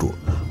চোখ দুটো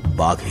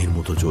বাঘের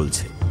মতো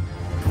জ্বলছে।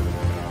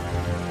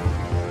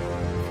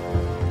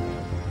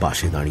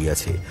 পাশে দাঁড়িয়ে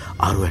আছে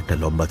আরো একটা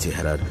লম্বা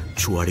চেহারার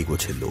চুয়াড়ি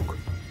গোছের লোক।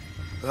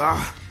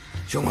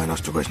 সময়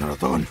নষ্ট করিস না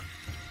রতন,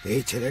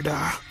 এই ছেলেটা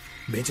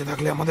বেঁচে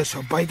থাকলে আমাদের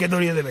সবাইকে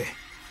দড়িয়ে দেবে।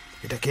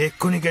 এটাকে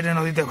এক্ষুনি কেটে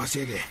নদীতে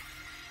ভাসিয়ে দে।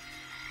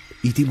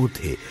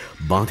 ইতিমধ্যে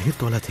বাঁধের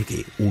তলা থেকে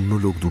অন্য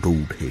লোক দুটো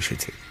উঠে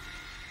এসেছে।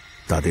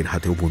 তাদের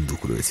হাতেও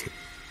বন্দুক রয়েছে।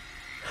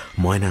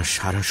 ময়নার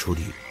সারা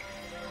শরীর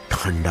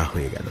ঠান্ডা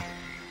হয়ে গেল।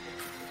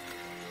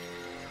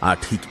 আর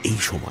ঠিক এই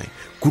সময়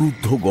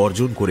ক্রুদ্ধ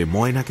গর্জন করে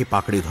ময়নাকে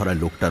পাকড়ে ধরা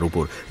লোকটার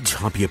উপর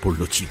ঝাঁপিয়ে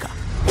পড়ল চিকা।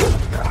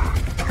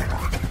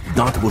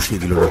 দাঁত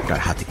বসিয়ে দিল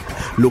লোকটার হাতে।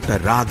 লোকটা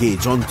রাগে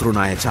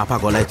যন্ত্রণায় চাপা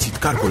গলায়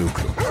চিৎকার করে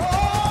উঠল।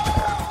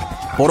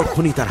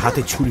 পরক্ষণই তার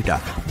হাতে ছুরিটা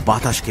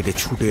বাতাস কেটে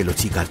ছুটে এলো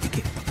চিকার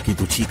দিকে,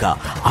 কিন্তু চিকা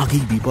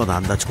আগেই বিপদ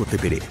আন্দাজ করতে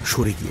পেরে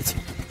সরে গিয়েছে।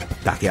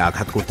 তাকে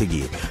আঘাত করতে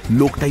গিয়ে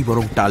লোকটাই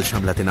বরং টাল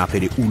সামলাতে না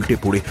পেরে উল্টে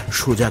পড়ে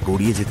সোজা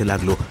গড়িয়ে যেতে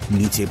লাগলো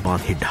নিচে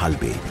বাঁধের ঢাল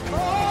বেয়ে।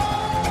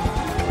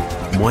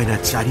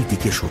 ময়নার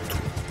চারিদিকে শত্রু।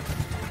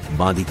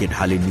 বাঁদিকে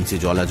ঢালের নিচে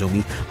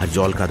জলাজমি আর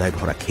জলকাদায়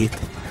ভরা ক্ষেত,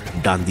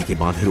 ডান দিকে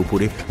বাঁধের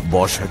উপরে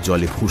বর্ষার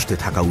জলে ফুঁসতে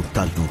থাকা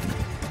উত্তাল নদী।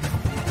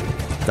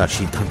 তার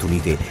সিদ্ধান্ত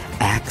নিতে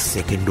 1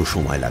 সেকেন্ডও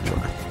সময় লাগলো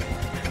না।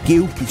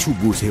 কেউ কিছু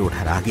বুঝে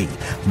ওঠার আগেই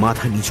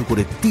মাথা নিচু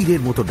করে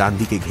তীরের মতো ডান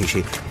দিকে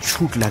ঘেঁষে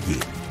ছুট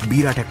লাগিয়ে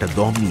বিরাট একটা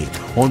দম নিয়ে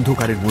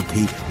অন্ধকারের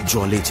মধ্যেই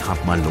জলে ঝাঁপ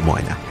মারল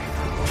ময়না।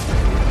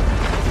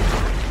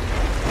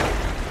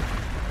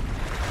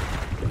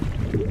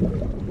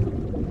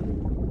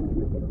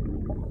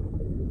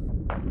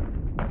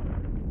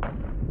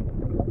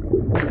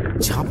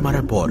 ঝাঁপ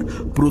মারার পর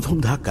প্রথম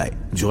ধাক্কায়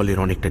জলের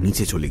অনেকটা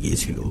নিচে চলে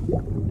গিয়েছিল,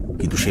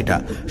 কিন্তু সেটা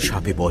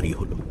সাপে পরই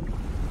হলো।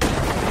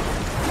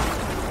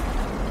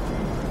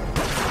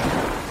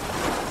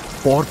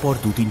 পরপর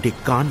 2-3টে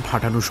কান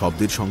ফাটানো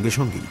শব্দের সঙ্গে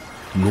সঙ্গেই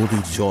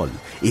নদীর জল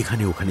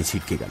এখানে ওখানে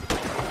ছিটকে গেল।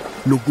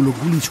 লোকগুলো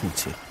গুলি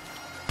ছুঁড়ছে,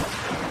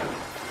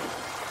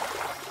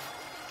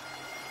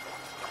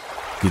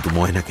 কিন্তু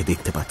ময়নাকে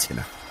দেখতে পাচ্ছে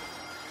না।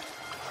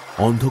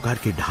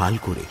 অন্ধকারকে ঢাল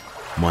করে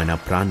ময়না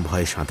প্রাণ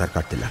ভয়ে সাঁতার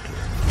কাটতে লাগলো।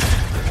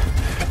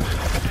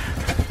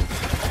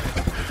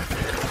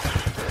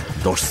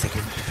 10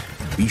 সেকেন্ড,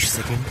 20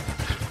 সেকেন্ড,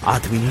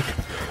 আধ মিনিট,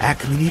 1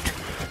 মিনিট।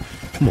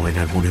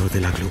 ময়নার মনে হতে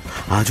লাগলো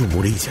আজও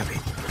মরেই যাবে,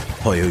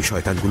 হয় ওই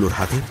শয়তানগুলোর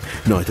হাতে,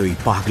 নয়তো ওই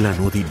পাগলা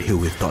নদীর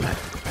ঢেউয়ের তলায়।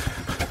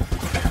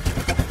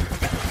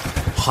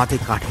 হাতে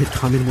কাঠের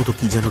থামের মতো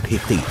কি যেন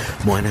ঠেকতেই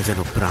ময়না যেন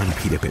প্রাণ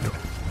ফিরে পেল।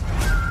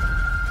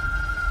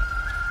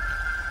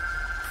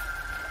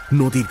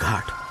 নদীর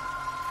ঘাট,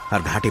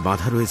 আর ঘাটে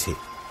বাঁধা রয়েছে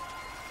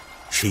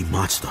সেই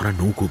মাছ ধরা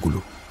নৌকোগুলো।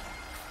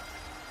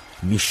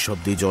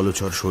 নিঃশব্দে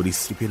জলচর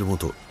সরীসৃপের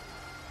মতো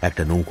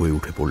একটা নৌকোয়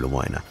উঠে পড়ল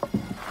ময়না।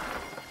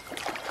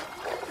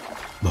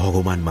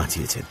 ভগবান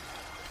বাঁচিয়েছেন,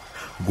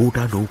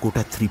 গোটা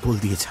নৌকোটা ত্রিপল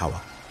দিয়ে ছাওয়া।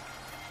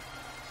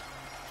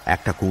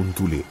 একটা কোণ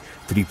তুলে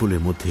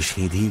ত্রিপলের মধ্যে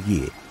সেঁধিয়ে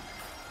গিয়ে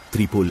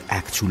ত্রিপল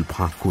এক চুল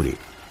ফাঁক করে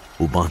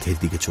ও বাঁধের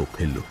দিকে চোখ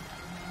ফেলল।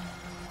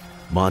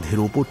 বাঁধের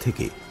ওপর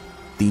থেকে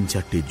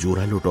 3-4টে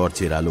জোরালো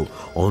টর্চের আলো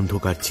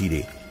অন্ধকার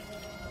চিরে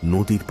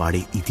নদীর পাড়ে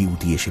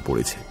ইতিউতি এসে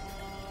পড়েছে।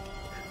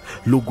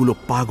 লোকগুলো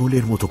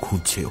পাগলের মতো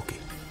খুঁজছে ওকে।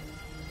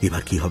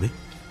 এবার কি হবে?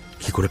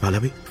 কি করে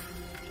পালাবে?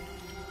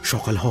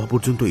 সকাল হওয়া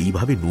পর্যন্ত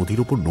এইভাবে নদীর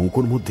ওপর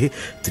নৌকোর মধ্যে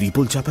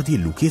ত্রিপল চাপা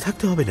দিয়ে লুকিয়ে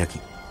থাকতে হবে নাকি?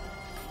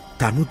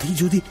 তার মধ্যেই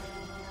যদি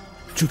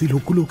যদি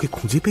লোকগুলো ওকে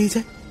খুঁজে পেয়ে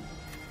যায়।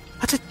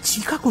 আচ্ছা,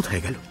 চিকা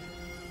কোথায় গেল?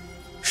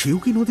 সেও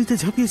কি নদীতে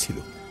ঝাঁপিয়েছিল?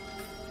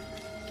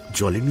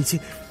 জলের নিচে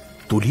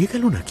তলিয়ে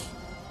গেল নাকি?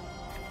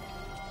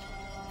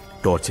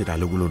 টর্চের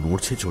আলোগুলো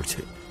নড়ছে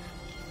চড়ছে,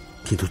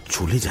 কিন্তু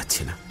চলে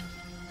যাচ্ছে না।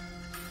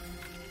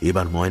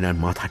 এবার ময়নার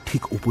মাথা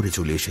ঠিক উপরে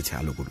চলে এসেছে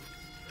আলোগুলো।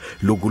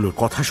 লোকগুলোর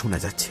কথা শোনা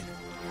যাচ্ছে।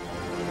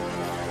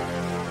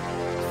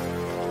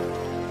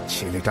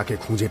 ছেলেটাকে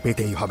খুঁজে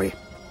পেতেই হবে।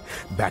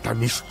 ব্যাটা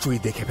নিশ্চয়ই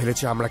দেখে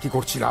ফেলেছে আমরা কি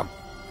করছিলাম।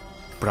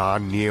 প্রাণ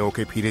নিয়ে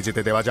ওকে ফিরে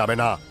যেতে দেওয়া যাবে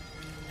না।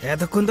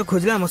 এতক্ষণ তো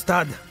খুঁজলাম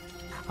ওস্তাদ,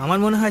 আমার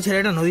মনে হয়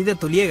ছেলেটা নদীতে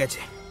তলিয়ে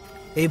গেছে।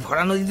 এই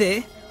ভরা নদীতে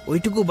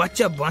ওইটুকু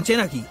বাচ্চা বাঁচে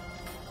নাকি?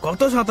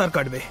 কত সাঁতার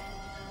কাটবে?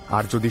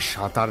 আর যদি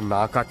সাঁতার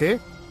না কাটে,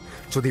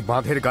 যদি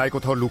বাঁধের গায়ে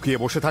কোথাও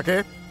লুকিয়ে বসে থাকে?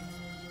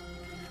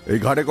 এই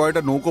ঘাটে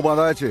কয়টা নৌকো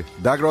বাঁধা আছে,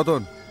 দেখ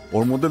রতন,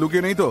 ওর মধ্যে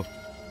লুকিয়ে নেই তো?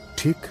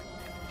 ঠিক,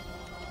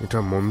 এটা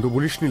মন্দ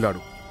বলিসনি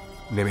লাড়ু।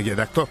 নেমে গিয়ে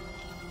দেখতো।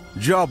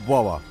 যা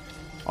বাবা,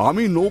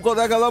 আমি নৌকা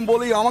দেখালাম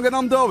বলেই আমাকে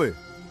নামতে হবে?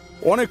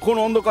 অনেকক্ষণ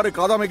অন্ধকারে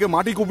কাদা মেখে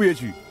মাটি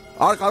কুপিয়েছি,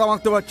 আর কাদা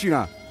মাখতে পারছি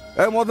না।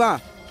 মদনা,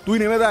 তুই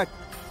নেমে দেখ।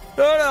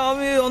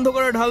 আমি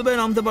অন্ধকারে ঢাল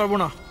বেয়ে নামতে পারবো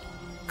না।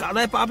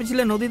 কাদায় পা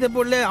পিছলে নদীতে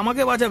পড়লে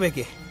আমাকে বাঁচাবে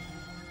কে?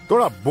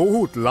 তোরা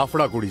বহুত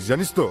লাফড়া করিস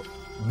জানিস তো,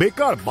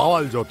 বেকার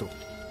বাওয়াল যত,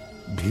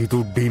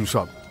 ভিতুর ডিম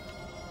সব।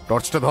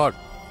 টর্চটা ধর,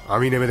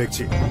 আমি নেমে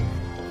দেখছি।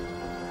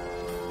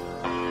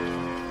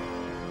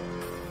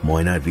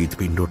 ময়নার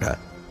হৃৎপিণ্ডটা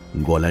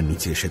গলার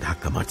নিচে এসে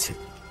ধাক্কা মারছে।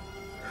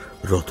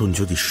 রতন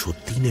যদি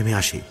সত্যি নেমে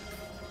আসে।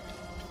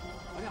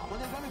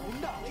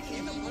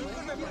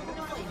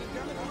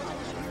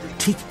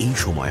 ঠিক এই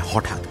সময়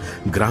হঠাৎ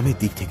গ্রামের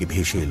দিক থেকে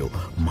ভেসে এলো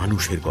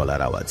মানুষের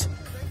গলার আওয়াজ।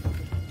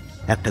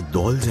 একটা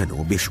দল যেন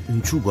বেশ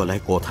উঁচু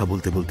গলায় কথা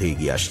বলতে বলতে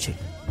এগিয়ে আসছে।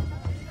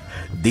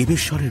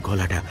 দেবেশ্বরের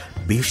গলাটা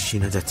বেশ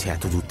চেনা যাচ্ছে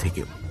এত দূর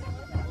থেকেও।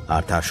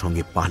 আর তার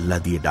সঙ্গে পাল্লা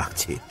দিয়ে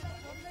ডাকছে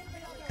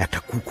একটা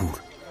কুকুর,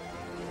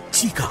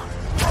 চিকা।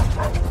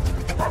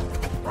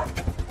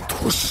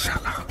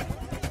 শালা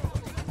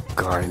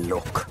গায়ের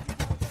লোক,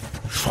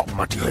 সব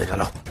মাটি হয়ে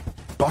গেল।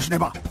 টস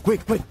নেবা,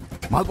 কুইক কুইক,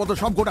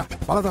 মালপত্র সব গোটা,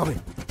 পালাতে হবে।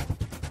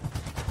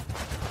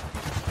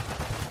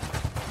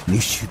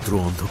 নিশ্চিদ্র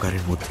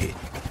অন্ধকারের মধ্যে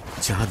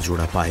 4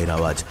 জোড়া পায়ের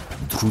আওয়াজ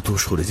দ্রুত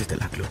সরে যেতে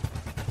লাগলো।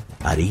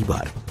 আর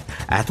এইবার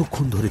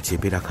এতক্ষণ ধরে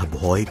চেপে রাখা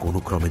ভয় কোনো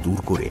ক্রমে দূর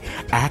করে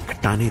এক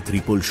টানে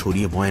ত্রিপল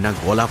সরিয়ে ময়না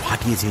গলা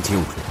ফাটিয়ে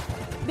চেঁচিয়ে উঠল,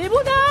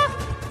 দেবুদা,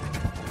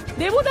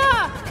 দেবুদা,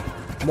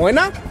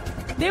 ময়না,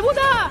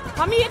 দেবুদা,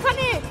 আমি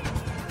এখানে,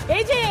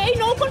 এই যে এই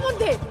নৌকোর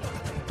মধ্যে।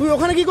 তুই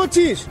ওখানে কি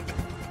করছিস?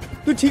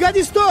 তুই ঠিক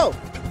আছিস তো?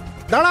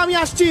 দাঁড়া, আমি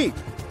আসছি।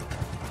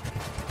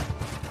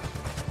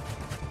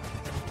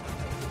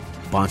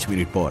 5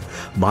 মিনিট পর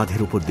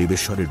বাঁধের উপর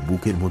দেবেশ্বরের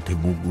বুকের মধ্যে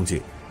মুখ গুঁজে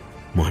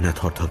ময়না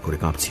থরথর করে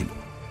কাঁপছিল।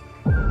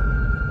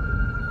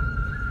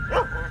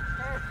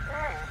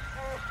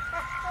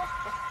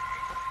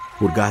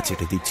 ওর গা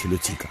চেটে দিচ্ছিল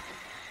চিকা।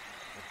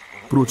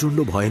 প্রচন্ড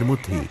ভয়ের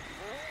মধ্যেই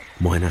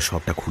ময়না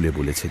সবটা খুলে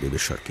বলেছে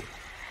দেবেশ্বরকে।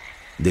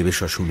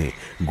 দেবেশ্বর শুনে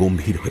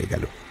গম্ভীর হয়ে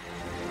গেল।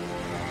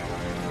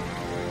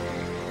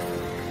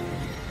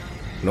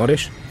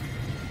 নরেশ,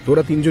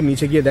 তোরা 3 জন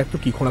নিচে গিয়ে দেখ তো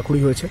কি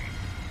খোঁড়াখুড়ি হয়েছে।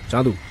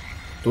 চাঁদু,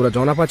 তোরা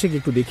জনা পাচেক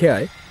একটু দেখে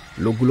আয়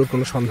লোকগুলোর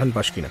কোনো সন্ধান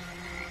পাস কিনা।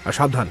 আর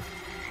সাবধান,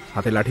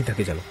 হাতে লাঠি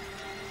থাকে যেন।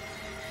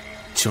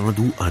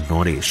 চাঁদু আর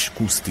নরেশ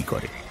কুস্তি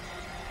করে।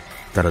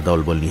 তারা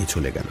দলবল নিয়ে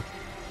চলে গেল।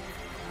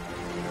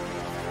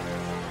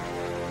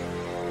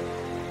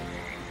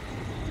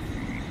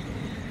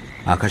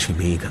 আকাশে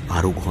মেঘ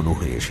আরো ঘন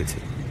হয়ে এসেছে।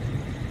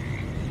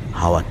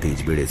 হাওয়ার তেজ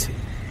বেড়েছে।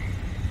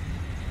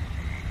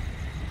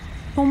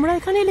 তোমরা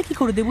এখানে এলে কি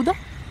করে দেবুদা?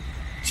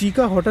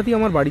 চিকা হঠাৎই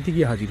আমার বাড়িতে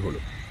গিয়ে হাজির হলো।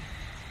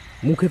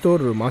 মুখে তোর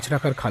মাছ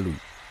রাখার খালুই।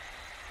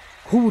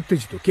 খুব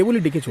উত্তেজিত,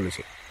 কেবলই ডেকে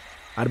চলেছে।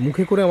 আর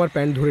মুখে করে আমার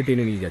প্যান্ট ধরে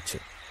টেনে নিয়ে যাচ্ছে।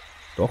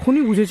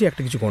 তখনই বুঝেছি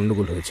একটা কিছু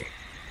গন্ডগোল হয়েছে।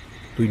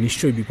 তুই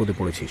নিশ্চয়ই বিপদে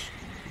পড়েছিস।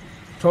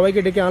 সবাইকে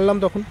ডেকে আনলাম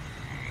তখন।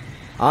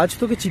 আজ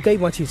তোকে চিকাই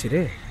বাঁচিয়েছে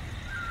রে।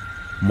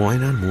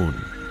 ময়নার মন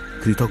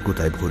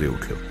কৃতজ্ঞতায় ভরে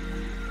উঠল।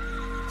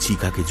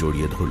 চিকাকে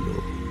জড়িয়ে ধরল।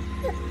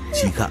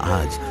 চিকা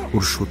আজ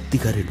ওর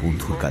সত্যিকারের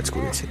বন্ধুর কাজ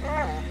করেছে।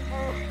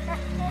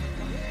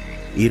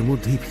 এর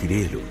মধ্যেই ফিরে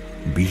এলো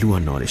বিলু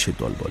আর নরেশের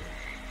দলবল।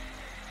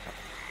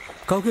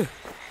 কাউকে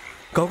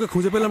কাউকে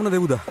খুঁজে পেলাম না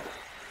দেবুদা।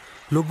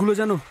 লোকগুলো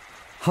যেন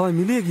হাওয়ায়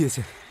মিলিয়ে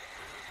গিয়েছে।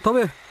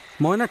 তবে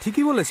ময়না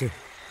ঠিকই বলেছে,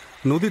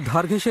 নদীর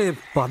ধার ঘেঁষে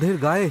বাঁধের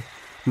গায়ে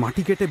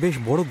মাটি কেটে বেশ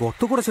বড়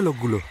গর্ত করেছে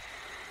লোকগুলো।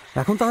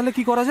 এখন তাহলে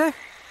কি করা যায়?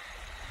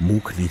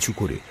 মুখ নিচু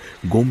করে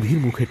গম্ভীর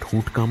মুখে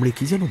ঠোঁট কামড়ে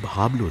কি যেন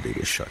ভাবল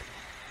দেবেশ্বর।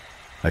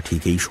 আর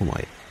ঠিক এই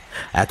সময়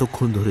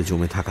এতক্ষণ ধরে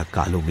জমে থাকা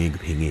কালো মেঘ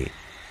ভেঙে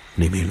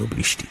নেমে এলো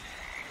বৃষ্টি।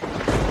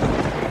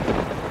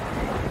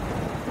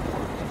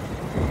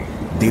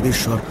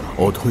 দেবেশ্বর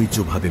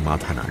অধৈর্যভাবে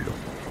মাথা নাড়ল।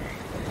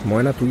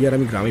 ময়না, তুই আর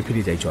আমি গ্রামে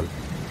ফিরে যাই, চল।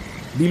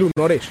 বিলু,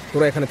 নরেশ,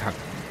 তোরা এখানে থাক।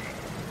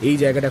 এই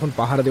জায়গাটা এখন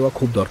পাহারা দেওয়া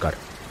খুব দরকার।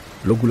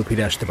 লোকগুলো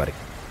ফিরে আসতে পারে।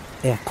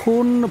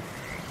 এখন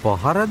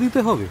পাহারা দিতে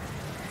হবে?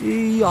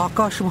 এই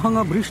আকাশ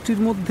ভাঙা বৃষ্টির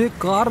মধ্যে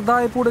কার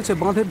দায় পড়েছে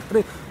বাঁধের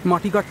ধারে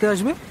মাটি কাটতে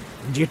আসবে?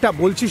 যেটা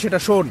বলছি সেটা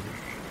শোন।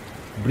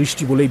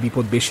 বৃষ্টি বলেই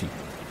বিপদ বেশি।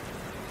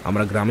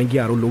 আমরা গ্রামে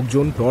গিয়ে আরো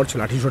লোকজন, টর্চ,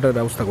 লাঠিসোঁটার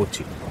ব্যবস্থা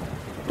করছি।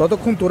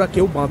 ততক্ষণ তোরা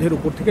কেউ বাঁধের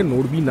উপর থেকে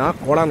নড়বি না,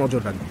 কড়া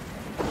নজর রাখবি।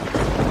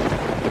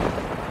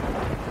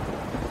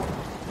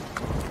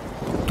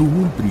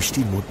 তুমুল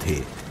বৃষ্টির মধ্যে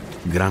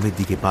গ্রামের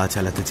দিকে পা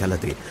চালাতে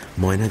চালাতে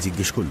ময়না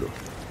জিজ্ঞেস করল,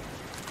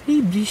 এই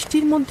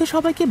বৃষ্টির মধ্যে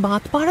সবাইকে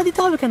বাঁধ পাহারা দিতে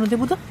হবে কেন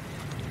দেবুদা?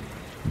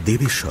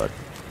 দেবেশ্বর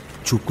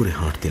চুপ করে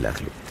হাঁটতে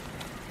লাগল।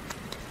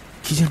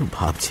 কি যেন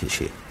ভাবছে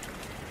সে।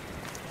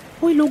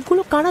 ওই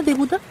লোকগুলো কারা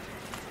দেবুদা?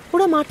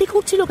 ওরা মাটি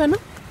খুঁড়ছিল কেন?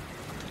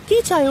 কি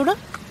চায় ওরা?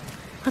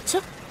 আচ্ছা,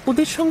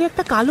 ওদের সঙ্গে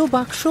একটা কালো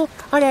বাক্স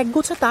আর এক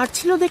গোছা তার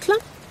ছিল দেখলাম।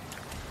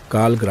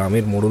 কাল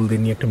গ্রামের মোড়লদের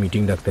নিয়ে একটা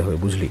মিটিং ডাকতে হবে,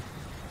 বুঝলি?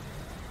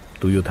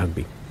 তুইও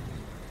থাকবি।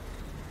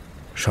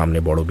 সামনে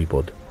বড়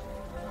বিপদ।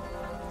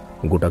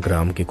 গোটা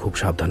গ্রামকে খুব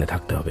সাবধানে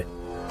থাকতে হবে।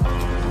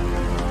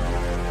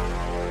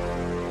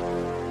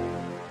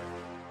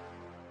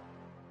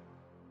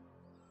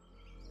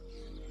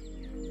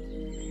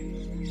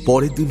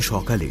 পরের দিন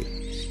সকালে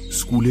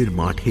স্কুলের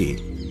মাঠে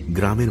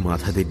গ্রামের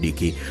মাথাদের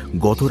ডেকে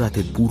গত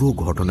রাতের পুরো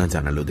ঘটনা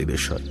জানালো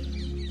দেবেশ্বর।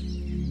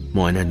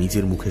 ময়না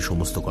নিজের মুখে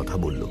সমস্ত কথা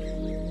বলল।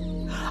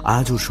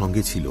 আজ ওর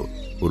সঙ্গে ছিল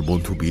ওর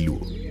বন্ধু বিলু।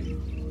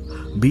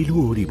 বিলু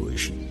ওরই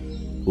বয়সী।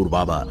 ওর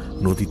বাবা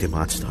নদীতে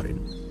মাছ ধরেন।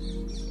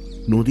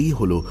 নদী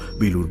হলো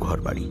বিলুর ঘর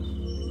বাড়ি।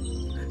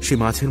 সে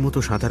মাছের মতো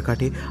সাঁতার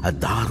কাটে আর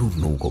দারুণ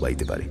নৌকো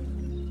বাইতে পারে।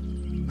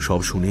 সব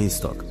শুনে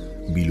স্তক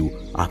বিলু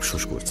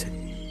আফসোস করছে।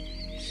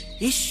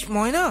 ইস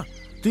ময়না,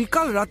 তুই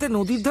কাল রাতে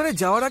নদীর ধারে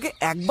যাওয়ার আগে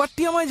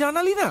একবারটি আমায়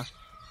জানালি না।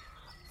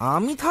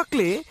 আমি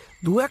থাকলে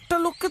 2-1টা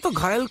লোককে তো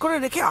ঘায়েল করে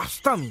রেখে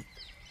আসতামই।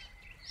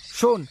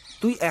 শোন,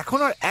 তুই এখন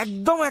আর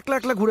একদম একলা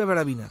একলা ঘুরে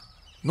বেড়াবি না।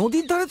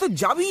 নদীর ধারে তো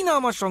যাবিই না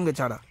আমার সঙ্গে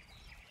ছাড়া।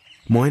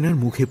 ময়নার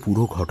মুখে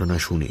পুরো ঘটনা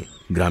শুনে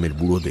গ্রামের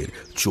বুড়োদের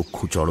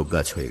চক্ষু চড়ক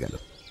গাছ হয়ে গেল।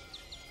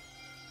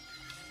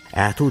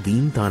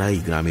 এতদিন তাঁরা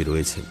এই গ্রামে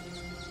রয়েছেন,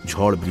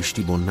 ঝড়,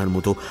 বৃষ্টি, বন্যার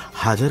মতো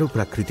হাজারো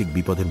প্রাকৃতিক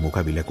বিপদের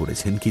মোকাবিলা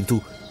করেছেন, কিন্তু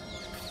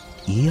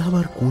এ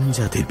আবার কোন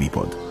জাতের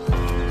বিপদ?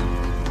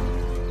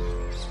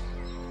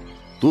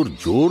 তোর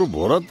জোর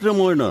বরাত্রে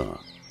ময়না।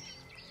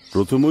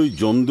 প্রথমে ওই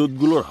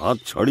জমদূতগুলোর হাত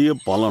ছাড়িয়ে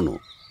পালানো,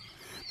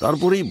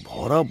 তারপরে এই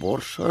ভরা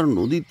বর্ষার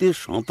নদীতে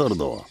সাঁতার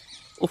দেওয়া,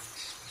 উফ,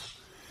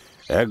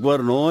 একবার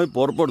নয়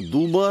পরপর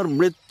দুবার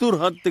মৃত্যুর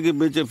হাত থেকে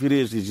বেঁচে ফিরে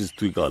এসেছিস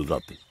তুই কাল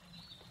রাতে।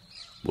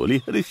 বলি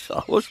আরে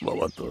সাহস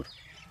বাবা তোর।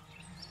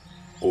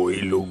 ওই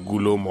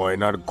লোকগুলো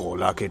ময়নার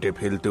গলা কেটে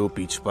ফেলতেও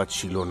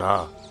পিছপাচ্ছিল না,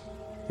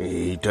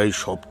 এইটাই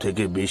সব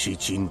থেকে বেশি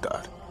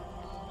চিন্তার।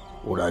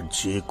 ওরা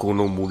যে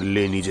কোনো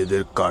মূল্যে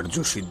নিজেদের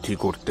কার্যসিদ্ধি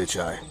করতে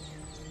চায়।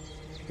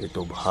 এ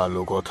তো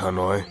ভালো কথা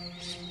নয়।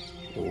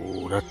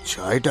 ওরা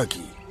চায়টা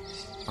কি?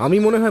 আমি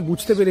মনে হয়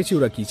বুঝতে পেরেছি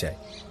ওরা কি চায়।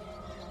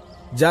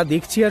 যা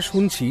দেখছি আর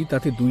শুনছি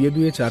তাতে দুয়ে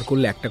দুয়ে চার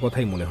করলে একটা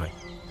কথাই মনে হয়,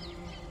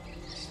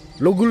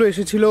 লোকগুলো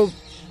এসেছিল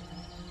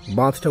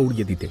বাঁধটা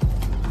উড়িয়ে দিতে।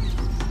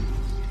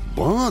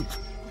 বাঁধ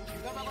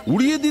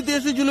উড়িয়ে দিতে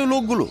এসেছিল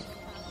লোকগুলো?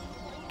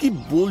 কি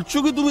বলছো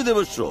কি তুমি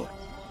দেবেশ্বর?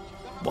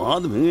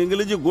 বাঁধ ভেঙে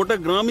গেলে যে গোটা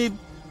গ্রামই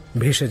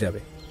ভেসে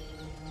যাবে,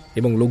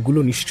 এবং লোকগুলো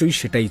নিশ্চয়ই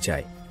সেটাই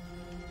চায়।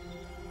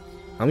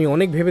 আমি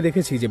অনেক ভেবে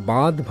দেখেছি যে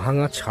বাঁধ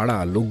ভাঙা ছাড়া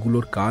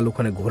লোকগুলোর কাল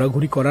ওখানে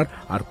ঘোরাঘুরি করার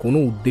আর কোনো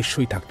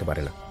উদ্দেশ্যই থাকতে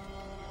পারে না।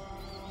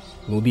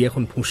 নদী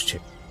এখন ফুঁসছে,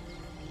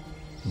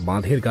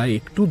 বাঁধের গায়ে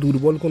একটু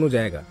দুর্বল কোনো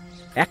জায়গা,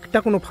 একটা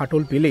কোনো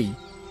ফাটল পেলেই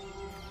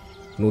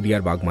নদী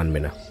আর বাগ মানবে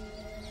না।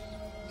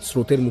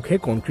 স্রোতের মুখে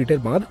কনক্রিটের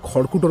বাঁধ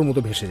খড়কুটোর মতো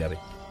ভেসে যাবে।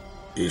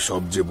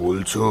 এসব যে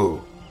বলছো,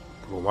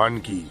 প্রমাণ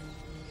কি?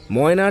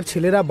 ময়নার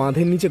ছেলেরা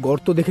বাঁধের নিচে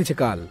গর্ত দেখেছে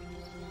কাল।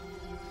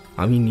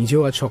 আমি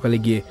নিজেও আজ সকালে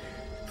গিয়ে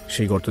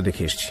সেই গর্ত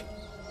দেখে এসেছি।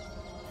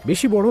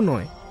 বেশি বড়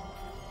নয়।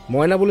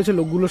 ময়না বলেছে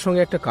লোকগুলোর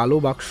সঙ্গে একটা কালো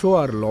বাক্স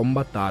আর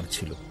লম্বা তার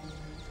ছিল।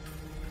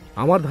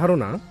 আমার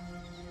ধারণা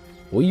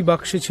ওই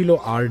বাক্সে ছিল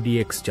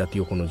RDX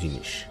জাতীয় কোনো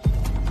জিনিস।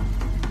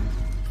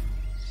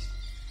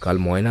 কাল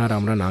ময়না আর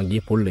আমরা না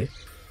গিয়ে পড়লে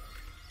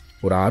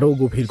ওরা আরও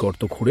গভীর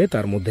গর্ত খুঁড়ে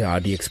তার মধ্যে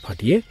RDX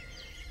ফাটিয়ে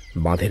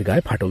বাঁধের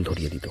গায়ে ফাটল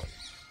ধরিয়ে দিত।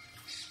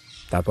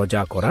 তারপর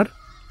যা করার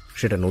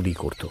সেটা নদী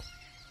করত।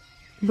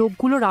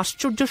 লোকগুলোর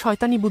আশ্চর্য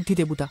শয়তানি বুদ্ধি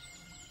দেবুদা।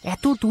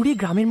 এত দূরে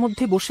গ্রামের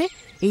মধ্যে বসে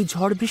এই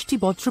ঝড় বৃষ্টি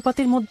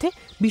বজ্রপাতের মধ্যে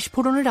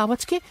বিস্ফোরণের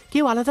আওয়াজকে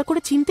কেউ আলাদা করে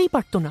চিনতেই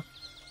পারত না।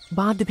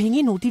 বাঁধ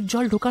ভেঙে নদীর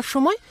জল ঢোকার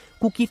সময়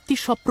কুকীর্তির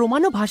সব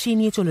প্রমাণও ভাসিয়ে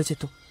নিয়ে চলে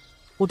যেত।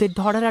 ওদের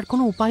ধরার আর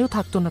কোনো উপায়ও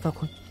থাকতো না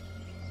তখন।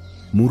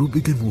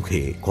 মুরব্বীদের মুখে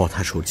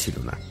কথা সরছিল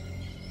না।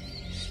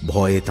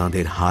 ভয়ে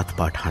তাঁদের হাত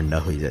পা ঠান্ডা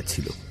হয়ে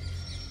যাচ্ছিল।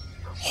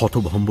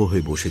 হতভম্ব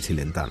হয়ে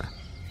বসেছিলেন তারা।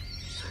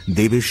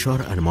 দেবেশ্বর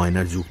আর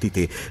ময়নার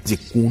যুক্তিতে যে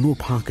কোনো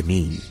ফাঁক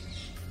নেই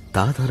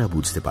তা তারা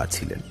বুঝতে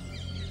পারছিলেন।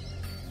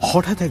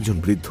 হঠাৎ একজন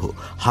বৃদ্ধ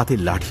হাতে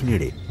লাঠি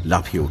নেড়ে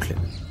লাফিয়ে উঠলেন।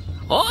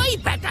 ওই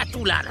বেটা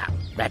তুলারাম,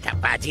 বেটা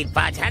বাজির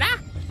বাজারা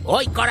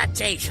ওই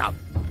করাচ্ছে এইসব।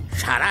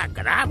 সারা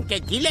গ্রামকে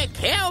গিলে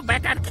খেয়েও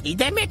বেটার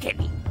খিদে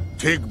মেটেনি।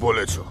 ঠিক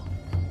বলেছ,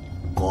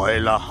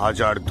 কয়লা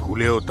হাজার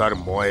ধুলেও তার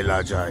ময়লা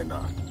যায়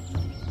না।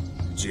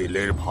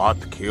 জেলের ভাত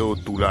খেয়েও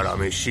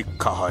তুলারামের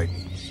শিক্ষা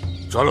হয়নি।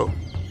 চলো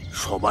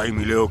সবাই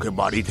মিলে ওকে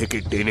বাড়ি থেকে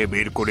টেনে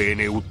বের করে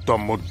এনে উত্তম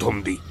মধ্যম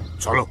দিই।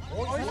 চলো।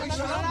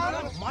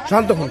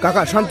 শান্ত হন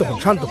কাকা, শান্ত হন,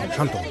 শান্ত হন,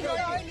 শান্ত হন।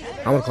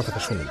 আমার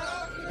কথাটা শুনুন।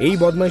 এই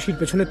বদমাইশির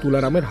পেছনে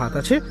তুলারামের হাত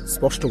আছে,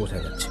 স্পষ্ট বোঝা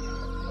যাচ্ছে।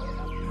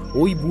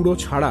 ওই বুড়ো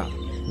ছাড়া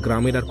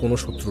গ্রামের আর কোনো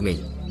শত্রু নেই।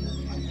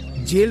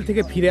 জেল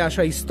থেকে ফিরে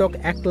আসা ইস্তক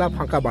একলা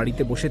ফাঁকা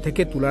বাড়িতে বসে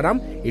থেকে তুলারাম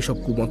এসব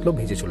কুমতলব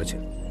ভেজে চলেছে।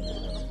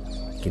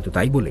 কিন্তু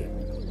তাই বলে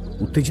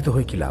উত্তেজিত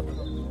হয়ে কি লাভ?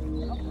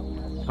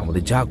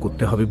 আমাদের যা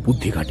করতে হবে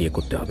বুদ্ধি খাটিয়ে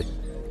করতে হবে।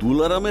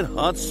 তুলারামের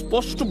হাত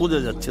স্পষ্ট বোঝা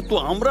যাচ্ছে, তো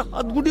আমরা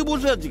হাত গুটিয়ে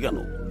বসে আছি কেন?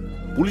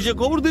 পুলিশে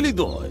খবর দিলেই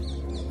তো হয়।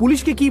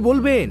 পুলিশকে কি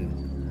বলবেন?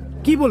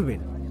 কি বলবেন?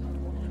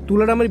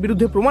 তুলারামের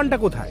বিরুদ্ধে প্রমাণটা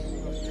কোথায়?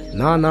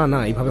 না না না,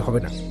 এইভাবে হবে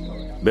না।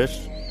 বেশ,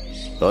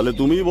 তাহলে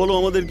তুমিই বলো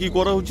আমাদের কি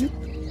করা উচিত।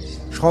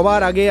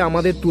 সবার আগে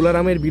আমাদের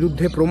তুলারামের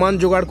বিরুদ্ধে প্রমাণ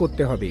জোগাড়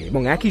করতে হবে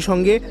এবং একই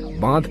সঙ্গে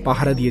বাঁধ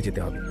পাহারা দিয়ে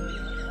যেতে হবে।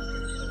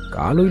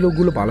 কাল ওই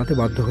লোকগুলো পালাতে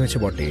বাধ্য হয়েছে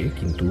বটে,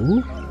 কিন্তু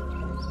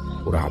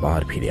ওরা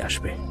আবার ফিরে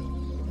আসবে।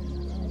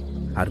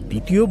 আর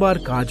দ্বিতীয়বার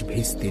কাজ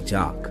ভেস্তে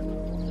যাক,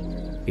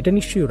 এটা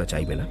নিশ্চয়ই ওরা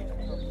চাইবে না।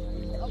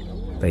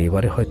 তাই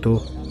এবারে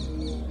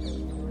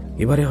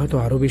হয়তো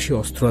আরো বেশি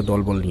অস্ত্র আর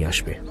দলবল নিয়ে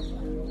আসবে।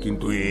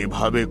 কিন্তু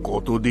এভাবে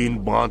কতদিন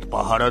বাঁধ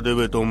পাহারা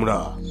দেবে তোমরা?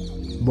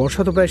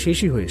 বর্ষা তো প্রায়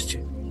শেষই হয়ে এসছে।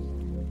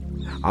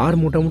 আর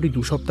মোটামুটি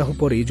 2 সপ্তাহ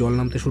পরে জল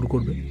নামতে শুরু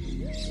করবে।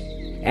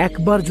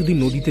 একবার যদি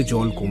নদীতে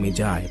জল কমে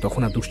যায়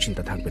তখন আর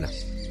দুশ্চিন্তা থাকবে না।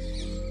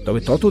 তবে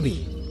ততদিন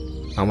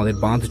আমাদের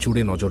বাঁধ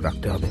জুড়ে নজর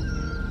রাখতে হবে।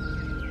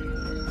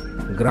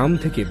 গ্রাম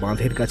থেকে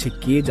বাঁধের কাছে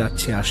কে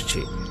যাচ্ছে আসছে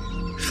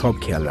সব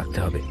খেয়াল রাখতে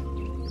হবে।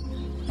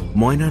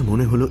 ময়নার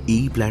মনে হলো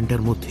এই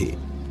প্ল্যানটার মধ্যে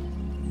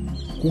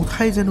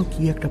কোথায় যেন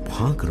কি একটা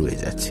ফাঁক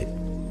রয়ে যাচ্ছে,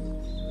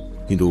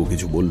 কিন্তু ও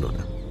কিছু বলল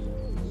না।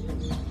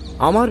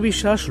 আমার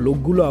বিশ্বাস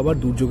লোকগুলো আবার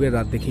দুর্যোগের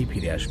রাত দেখেই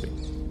ফিরে আসবে।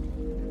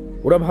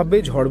 ওরা ভাববে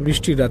ঝড়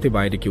বৃষ্টির রাতে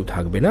বাইরে কেউ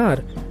থাকবে না, আর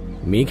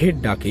মেঘের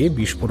ডাকে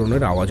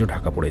বিস্ফোরণের আওয়াজও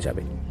ঢাকা পড়ে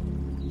যাবে।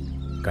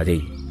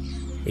 কাজেই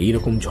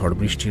এইরকম ঝড়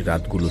বৃষ্টির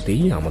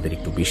রাতগুলোতেই আমাদের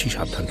একটু বেশি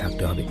সাবধান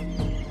থাকতে হবে।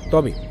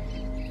 তবে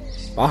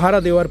পাহারা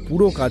দেওয়ার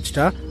পুরো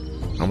কাজটা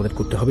আমাদের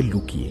করতে হবে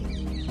লুকিয়ে,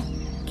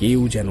 কেউ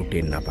যেন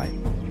টের না পায়।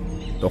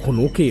 তখন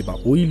ওকে বা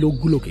ওই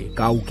লোকগুলোকে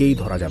কাউকেই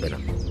ধরা যাবে না।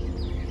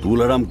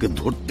 তুলারামকে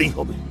ধরতেই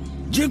হবে,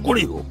 যে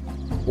করেই হোক।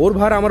 ওর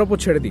ভার আমার ওপর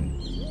ছেড়ে দিন,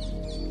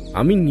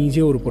 আমি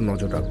নিজে ওর উপর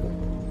নজর রাখবো।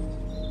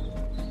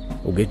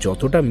 ওকে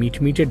যতটা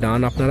মিটমিটে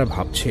ডান আপনারা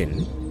ভাবছেন,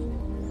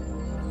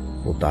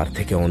 ও তার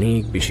থেকে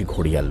অনেক বেশি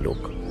ঘড়িয়াল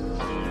লোক,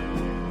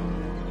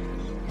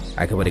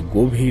 একেবারে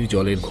গভীর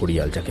জলের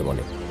ঘড়িয়াল যাকে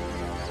বলে।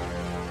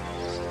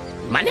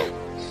 মানে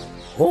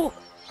ও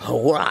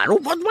আরো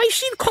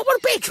বদমাইশির খবর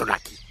পেয়েছো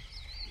নাকি?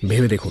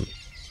 ভেবে দেখুন,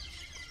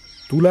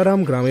 তুলারাম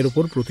গ্রামের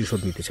উপর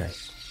প্রতিশোধ নিতে চায়,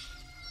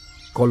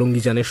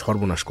 কলঙ্গিজানের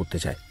সর্বনাশ করতে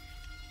চায়,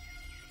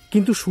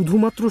 কিন্তু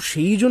শুধুমাত্র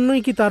সেই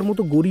জন্যই কি তার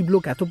মতো গরিব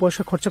লোক এত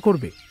পয়সা খরচা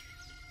করবে?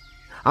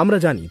 আমরা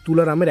জানি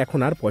তুলারামের এখন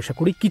আর পয়সা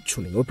কড়ি কিচ্ছু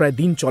নেই, ওর প্রায়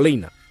দিন চলেই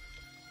না।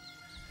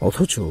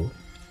 অথচ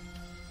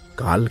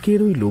কালকের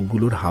ওই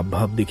লোকগুলোর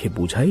হাবভাব দেখে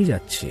বোঝাই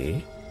যাচ্ছে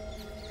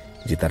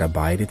যে তারা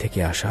বাইরে থেকে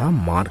আসা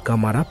মার্কা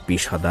মারা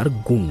পেশাদার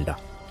গুন্ডা।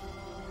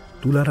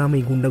 তুলারাম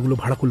এই গুন্ডাগুলো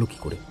ভাড়া করলো কি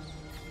করে?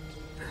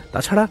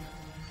 তাছাড়া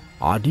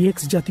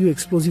আরডিএক্স জাতীয়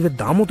এক্সপ্লোজিভের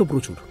দামও তো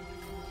প্রচুর।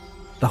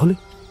 তাহলে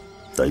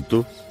তাই তো,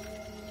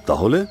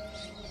 তাহলে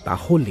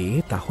তাহলে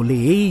তাহলে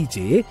এই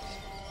যে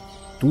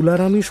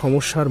তুলারামই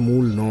সমস্যার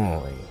মূল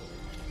নয়,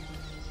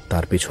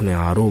 তার পেছনে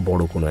আরো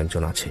বড় কোনো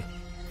একজন আছে,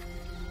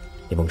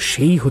 এবং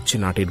সেই হচ্ছে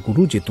নাটের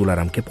গুরু যে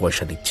তুলারামকে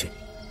পয়সা দিচ্ছে,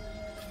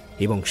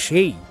 এবং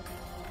সেই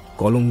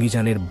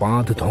কলঙ্গিজানের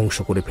বাঁধ ধ্বংস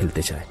করে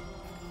ফেলতে চায়।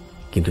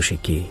 কিন্তু সে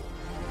কে?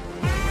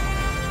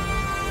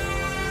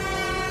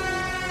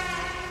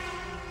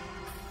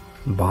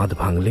 বাঁধ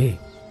ভাঙলে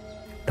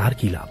তার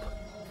কি লাভ?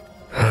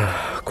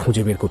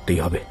 খুঁজে বের করতেই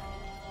হবে।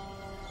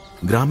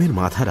 গ্রামের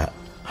মাথারা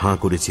হাঁ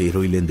করে চেয়ে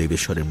রইলেন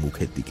দেবেশ্বরের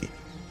মুখের দিকে।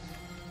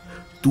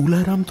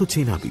 তুলারাম তো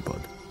চেনা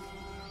বিপদ,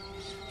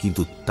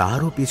 কিন্তু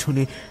তারও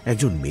পেছনে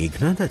একজন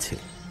মেঘনাদ আছে।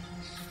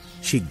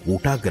 সে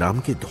গোটা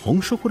গ্রামকে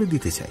ধ্বংস করে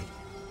দিতে চায়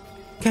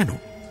কেন?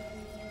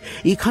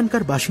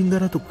 এখানকার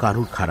বাসিন্দারা তো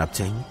কারোর খারাপ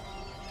চায়নি,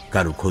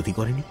 কারোর ক্ষতি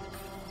করেনি।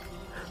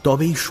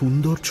 তবে এই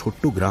সুন্দর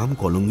ছোট্ট গ্রাম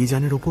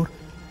কলঙ্গিজানের ওপর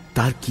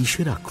তার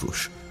কিসের আক্রোশ?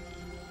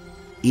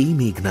 এই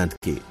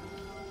মেঘনাদকে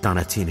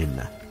তাঁরা চেনেন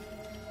না।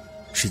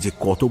 সে যে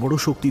কত বড়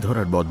শক্তি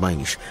ধরার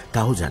বদমাইশ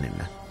তাও জানেন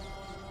না।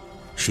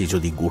 সে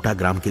যদি গোটা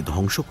গ্রামকে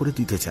ধ্বংস করে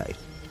দিতে চায়,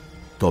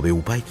 তবে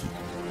উপায় কি?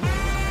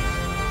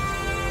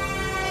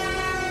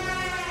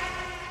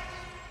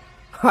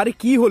 আরে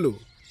কি হলো?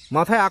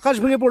 মাথায় আকাশ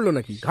ভেঙে পড়লো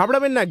নাকি?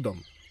 ঘাবড়াবেন না একদম,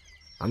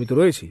 আমি তো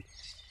রয়েছি।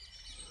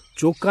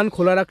 চোখ কান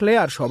খোলা রাখলে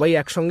আর সবাই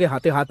একসঙ্গে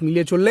হাতে হাত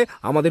মিলিয়ে চললে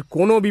আমাদের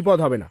কোনো বিপদ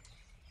হবে না।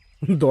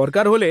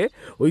 দরকার হলে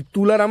ওই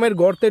তুলারামের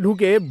গর্তে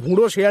ঢুকে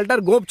ভুঁড়ো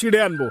শেয়ালটার গোপ ছিঁড়ে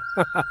আনবো।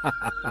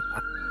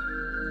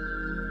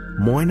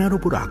 ময়নার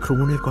ওপর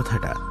আক্রমণের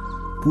কথাটা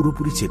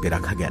পুরোপুরি চেপে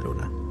রাখা গেল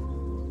না।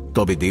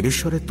 তবে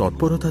দেবেশ্বরের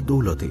তৎপরতার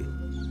দৌলতে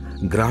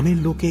গ্রামের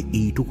লোকে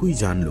এইটুকুই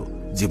জানল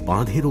যে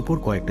বাঁধের ওপর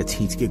কয়েকটা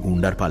ছিঁচকে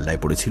গুন্ডার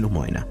পাল্লায় পড়েছিল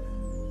ময়না।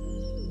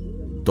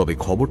 তবে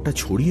খবরটা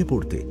ছড়িয়ে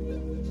পড়তে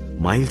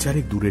মাইল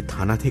চারেক দূরের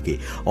থানা থেকে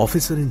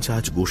অফিসার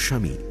ইনচার্জ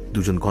গোস্বামী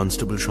দুজন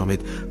কনস্টেবল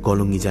সমেত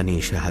কলঙ্গিজানে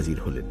এসে হাজির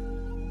হলেন।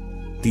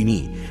 তিনি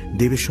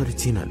দেবেশ্বরের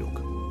চেনা লোক,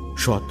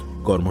 সৎ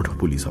কর্মঠ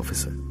পুলিশ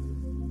অফিসার।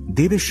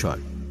 দেবেশ্বর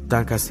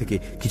তার কাছ থেকে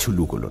কিছু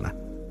লুকোল না।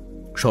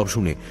 সব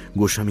শুনে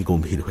গোস্বামী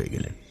গম্ভীর হয়ে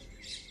গেলেন।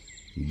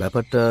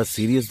 ব্যাপারটা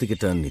সিরিয়াস দিকে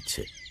টার্ন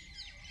নিচ্ছে।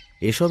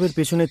 এসবের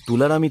পেছনে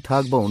তুলারামই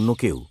থাক বা অন্য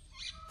কেউ,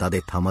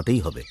 তাদের থামাতেই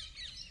হবে।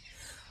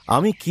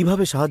 আমি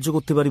কিভাবে সাহায্য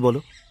করতে পারি বলো?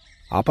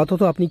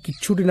 আপাতত আপনি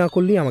কিচ্ছুটি না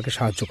করলেই আমাকে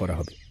সাহায্য করা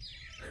হবে।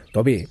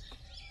 তবে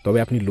তবে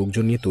আপনি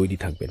লোকজন নিয়ে তৈরি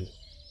থাকবেন।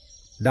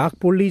 ডাক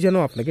পড়লেই যেন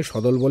আপনাকে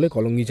সদল বলে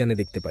কলঙ্গিজানে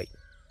দেখতে পাই।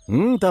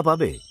 তা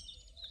পাবে।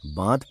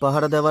 বাঁধ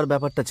পাহারা দেওয়ার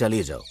ব্যাপারটা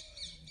চালিয়ে যাও।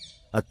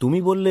 আর তুমি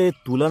বললে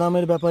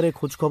তুলারামের ব্যাপারে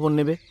খোঁজ খবর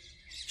নেবে,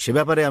 সে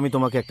ব্যাপারে আমি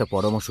তোমাকে একটা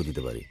পরামর্শ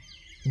দিতে পারি।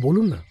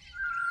 বলুন না।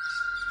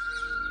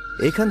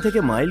 এখান থেকে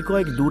মাইল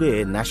কয়েক দূরে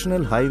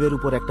ন্যাশনাল হাইওয়ের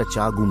উপর একটা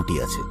চা গুমটি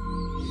আছে।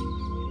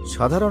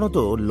 সাধারণত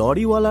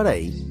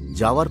লরিওয়ালারাই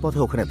যাওয়ার পথে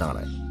ওখানে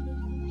দাঁড়ায়।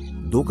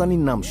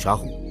 দোকানির নাম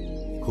শাহু,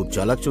 খুব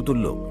চালাক চতুর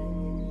লোক।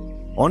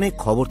 অনেক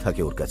খবর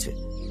থাকে ওর কাছে।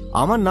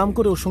 আমার নাম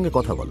করে ওর সঙ্গে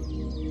কথা বলো।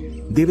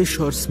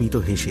 দেবেশ্বর স্মিত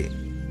হেসে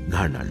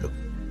ঘাড় নাড়ল।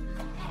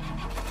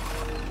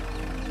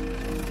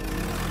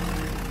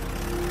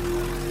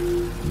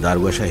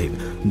 দারোগা সাহেব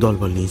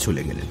দলবল নিয়ে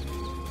চলে গেলেন।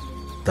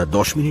 তার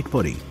 10 মিনিট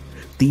পরেই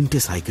 3টে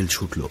সাইকেল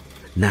ছুটল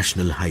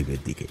ন্যাশনাল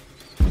হাইওয়ের দিকে।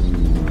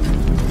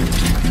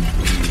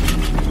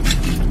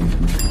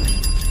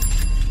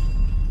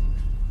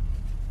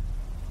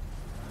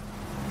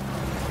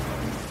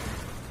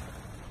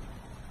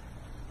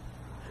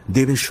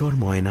 দেবেশ্বর,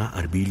 ময়না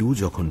আর বিলু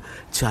যখন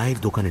চায়ের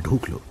দোকানে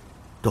ঢুকল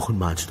তখন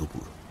মাঝ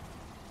দুপুর।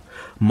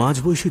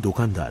 মাঝবয়সী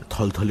দোকানদার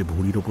থলথলে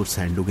ভুঁড়ির ওপর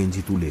স্যান্ডো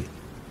গেঞ্জি তুলে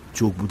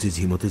চোখ বুজে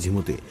ঝিমোতে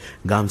ঝিমোতে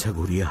গামছা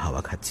ঘুরিয়ে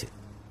হাওয়া খাচ্ছে।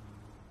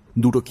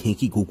 দুটো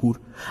খেঁকি কুকুর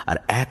আর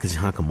এক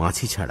ঝাঁক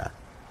মাছি ছাড়া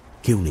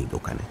কেউ নেই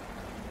দোকানে।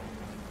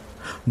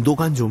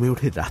 দোকান জমে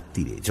ওঠে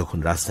রাত্রিরে, যখন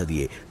রাস্তা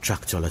দিয়ে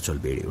ট্রাক চলাচল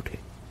বেড়ে ওঠে।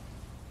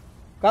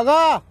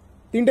 কাকা,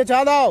 3টে চা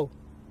দাও।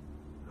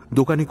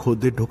 দোকানে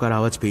খদ্দের ঢোকার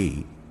আওয়াজ পেয়েই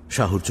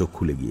শাহুর চোখ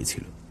খুলে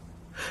গিয়েছিল।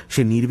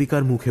 সে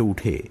নির্বিকার মুখে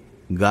উঠে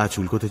গা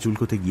চুলকোতে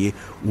চুলকোতে গিয়ে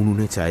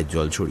উনুনে চায়ের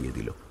জল ছড়িয়ে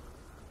দিল।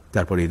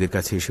 তারপর এদের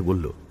কাছে এসে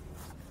বলল,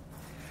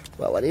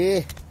 বাবারে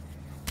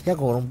যা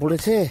গরম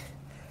পড়েছে,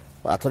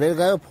 পাথরের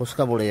গায়ে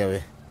ফোসকা পড়ে যাবে।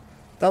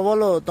 তা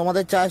বলো,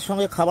 তোমাদের চায়ের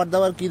সঙ্গে খাবার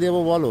দাবার কি দেবো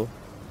বলো?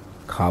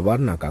 খাবার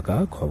না কাকা,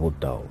 খবর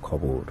দাও,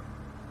 খবর।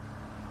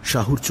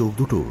 শাহুর চোখ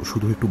দুটো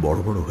শুধু একটু বড়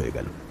বড় হয়ে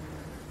গেল,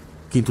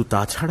 কিন্তু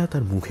তাছাড়া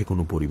তার মুখে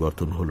কোনো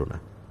পরিবর্তন হলো না।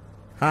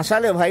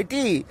 হাসালে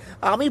ভাইটি,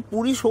 আমি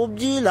পুরি,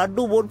 সবজি,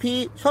 লাড্ডু, বরফি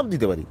সব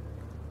দিতে পারি,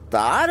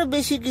 তার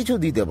বেশি কিছু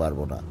দিতে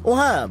পারবো না। ও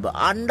হ্যাঁ,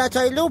 আন্ডা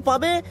চাইলেও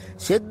পাবে,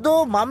 সেদ্ধ,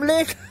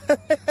 মামলেট,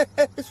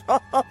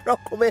 সব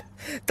রকমের।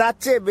 তার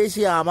চেয়ে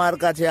বেশি আমার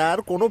কাছে আর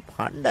কোনো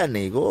ফান্ডা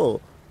নেই গো।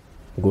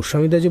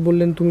 গোস্বামীদা যে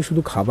বললেন তুমি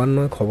শুধু খাবার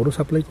নয় খবরও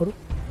সাপ্লাই করো।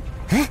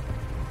 হ্যাঁ,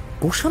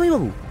 গোস্বামী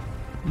বাবু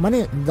মানে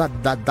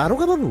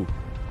দারোগা বাবু?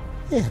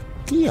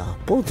 কি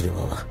আপদ রে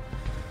বাবা।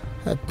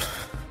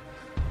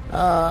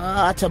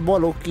 আচ্ছা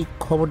বলো, কি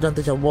খবর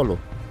জানতে চাও বলো।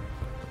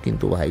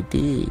 কিন্তু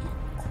ভাইটি,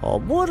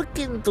 খবর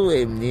কিন্তু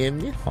এমনি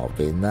এমনি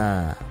হবে না।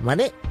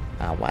 মানে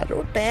আমারও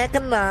ট্যাগ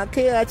না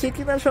খেয়ে আছে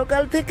কিনা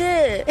সকাল থেকে,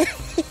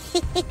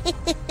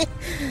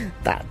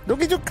 তার তো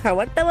কিছু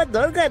খাবার টাবার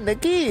দরকার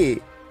নাকি?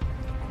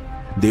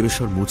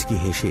 দেবেশ্বর মুচকি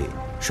হেসে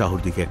শাহুর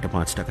দিকে একটা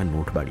 5 টাকার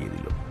নোট বাড়িয়ে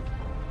দিল।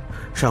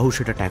 শাহু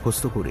সেটা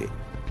ট্যাকস্থ করে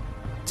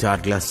 4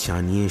 গ্লাস চা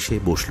নিয়ে এসে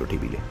বসলো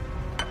টেবিলে।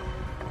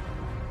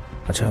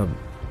 আচ্ছা,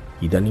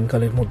 ইদানিং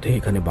কালের মধ্যে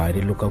এখানে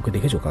বাইরের লোক কাউকে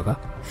দেখেছো কাকা?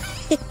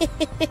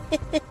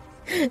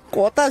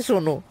 কথা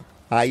শোনো,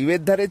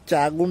 হাইওয়ের ধারে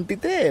চা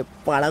গুমটিতে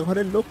পাড়া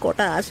ঘরের লোক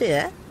কটা আসে?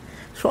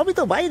 সবই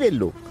তো বাইরের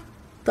লোক।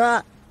 তা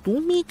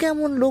তুমি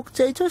কেমন লোক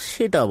চাইছো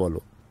সেটা বলো,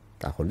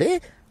 তাহলে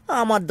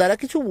আমার দ্বারা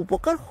কিছু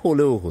উপকার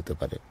হলেও হতে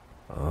পারে।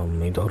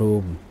 আমি ধরো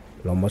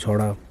লম্বা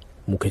ছড়া,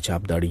 মুখে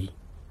চাপ দাড়ি,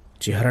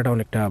 চেহারাটা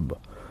অনেকটা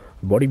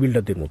বডি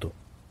বিল্ডারদের মতো।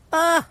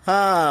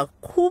 আহা,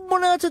 খুব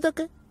মনে আছে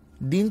তাকে।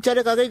 দিন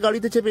 4 আগেই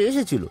গাড়িতে চেপে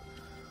এসেছিল।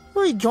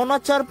 ওই জনা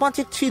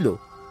 4-5 ছিল।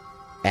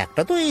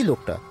 একটা তো এই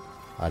লোকটা,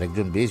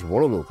 আরেকজন বেশ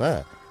বড় লোক,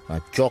 হ্যাঁ,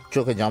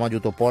 চকচকে জামা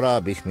জুতো পরা,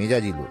 বেশ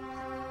মেজাজি লোক,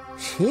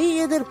 সেই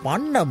এদের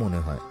পান্ডা মনে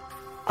হয়।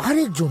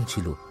 আরেকজন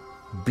ছিল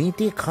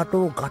বেঁটে খাটো,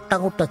 গাট্টা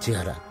গোট্টা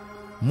চেহারা,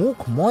 মুখ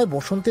ময়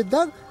বসন্তের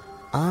দাগ,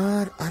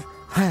 আর আর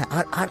হ্যাঁ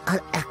আর আর আর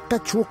একটা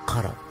চোখ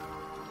খারাপ।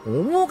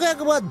 অমুক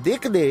একবার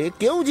দেখলে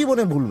কেউ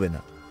জীবনে ভুলবে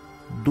না।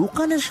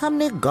 দোকানের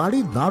সামনে গাড়ি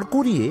দাঁড়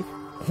করিয়ে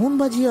ফোন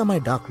বাজিয়ে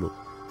আমায় ডাকলো।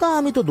 তা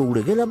আমি তো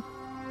দৌড়ে গেলাম।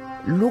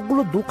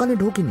 লোকগুলো দোকানে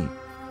ঢোকেনি,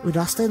 ওই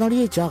রাস্তায়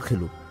দাঁড়িয়ে চা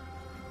খেলো।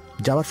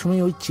 যাওয়ার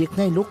সময় ওই চেক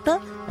নাই লোকটা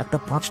একটা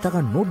 5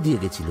 টাকার নোট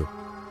দিয়ে গেছিল,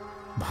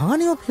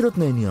 ভাঙানিও ফেরত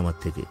নেয়নি আমার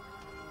থেকে।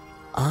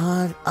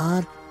 আর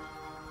আর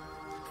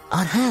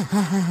আর হ্যাঁ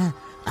হ্যাঁ হ্যাঁ হ্যাঁ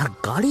আর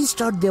গাড়ি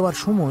স্টার্ট দেওয়ার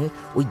সময়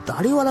ওই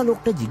দাড়িওয়ালা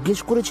লোকটা জিজ্ঞেস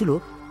করেছিল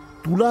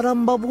তুলারাম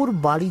বাবুর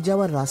বাড়ি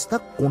যাওয়ার রাস্তা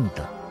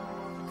কোনটা।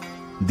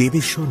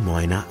 দেবেশ্বর,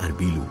 ময়না আর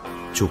বিলু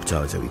চোখ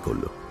চাওয়াচাওয়ি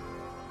করল,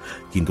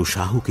 কিন্তু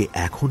শাহুকে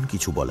এখন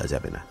কিছু বলা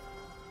যাবে না।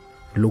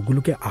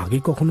 লোকগুলোকে আগে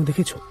কখনো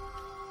দেখেছো?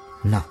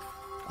 না,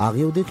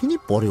 আগেও দেখিনি,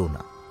 পরেও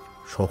না।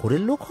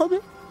 শহরের লোক হবে,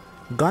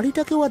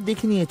 গাড়িটাকেও আর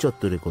দেখিনি এ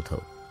চত্বরে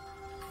কোথাও।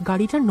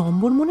 গাড়িটার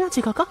নম্বর মনে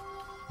আছে কাকা?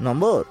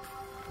 নম্বর?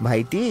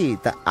 ভাইটি,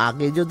 তা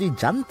আগে যদি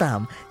জানতাম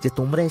যে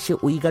তোমরা এসে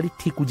ওই গাড়ির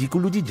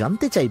ঠিকুজিকুলুজি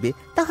জানতে চাইবে,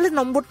 তাহলে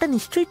নম্বরটা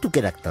নিশ্চয়ই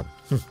টুকে রাখতাম।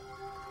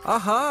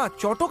 আহা,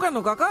 চটো কেন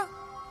কাকা?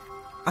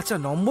 আচ্ছা,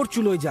 নম্বর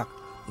চুলোয় যাক,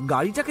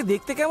 গাড়িটাকে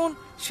দেখতে কেমন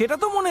সেটা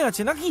তো মনে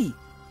আছে নাকি?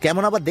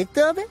 কেমন আবার দেখতে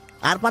হবে?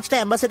 আর 5টা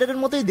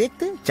অ্যাম্বাসেডারের মতোই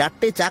দেখতে।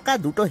 4টে চাকা,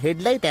 2টো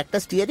হেডলাইট, একটা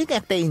স্টিয়ারিং,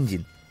 একটা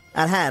ইঞ্জিন,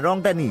 আর হ্যাঁ,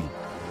 রংটা নীল।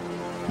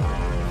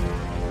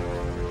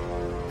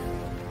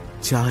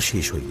 চা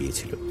শেষ হয়ে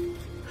গিয়েছিল।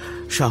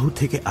 শাহুর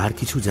থেকে আর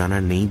কিছু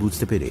জানার নেই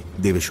বুঝতে পেরে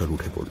দেবেশ্বর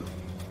উঠে পড়ল।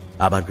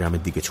 আবার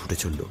গ্রামের দিকে ছুটে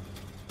চলল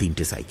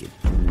 3টে সাইকেল।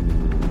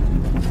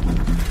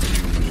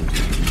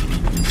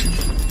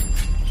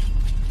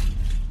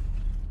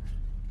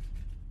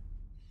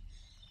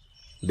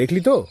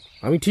 দেখলি তো,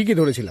 আমি ঠিকই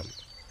ধরেছিলাম,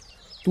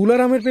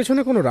 তুলারামের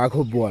পেছনে কোনো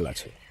রাঘব বোয়াল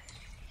আছে।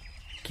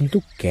 কিন্তু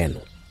কেন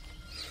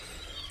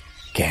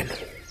কেন?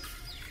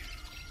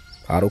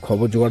 আরো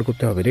খবর জোগাড়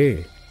করতে হবে রে।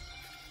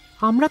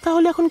 আমরা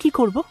তাহলে এখন কি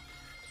করব?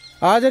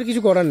 আজ আর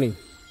কিছু করার নেই,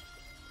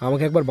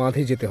 আমাকে একবার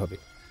বাঁধে যেতে হবে।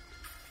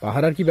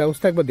 পাহারার কি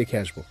ব্যবস্থা একবার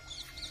দেখে আসবো।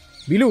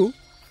 বিলু,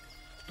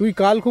 তুই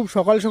কাল খুব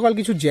সকাল সকাল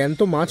কিছু জ্যান্ত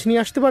মাছ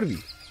নিয়ে আসতে পারবি?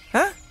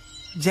 হ্যাঁ,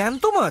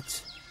 জ্যান্ত মাছ?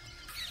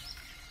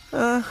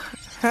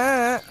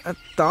 হ্যাঁ,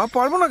 তা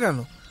পারবো না কেন?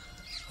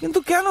 কিন্তু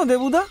কেন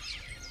দেবুদা?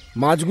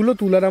 মাছগুলো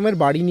তুলারামের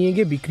বাড়ি নিয়ে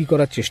গিয়ে বিক্রি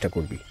করার চেষ্টা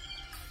করবি।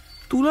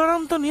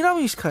 তুলারাম তো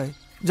নিরামিষ খায়,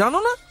 জানো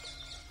না?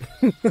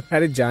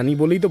 আরে জানি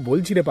বলেই তো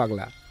বলছি রে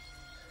পাগলা।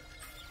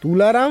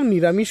 তুলারাম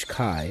নিরামিষ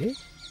খায়,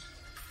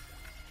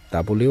 তা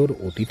বলে ওর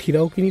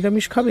অতিথিরাও কি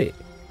নিরামিষ খাবে?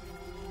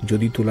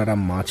 যদি তুলারাম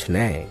মাছ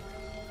নেয়,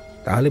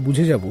 তাহলে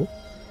বুঝে যাব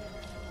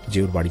যে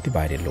ওর বাড়িতে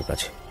বাইরের লোক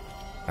আছে।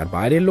 আর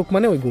বাইরের লোক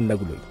মানে ওই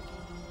গুন্ডাগুলোই।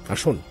 আর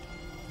শোন,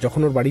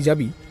 যখন ওর বাড়ি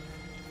যাবি,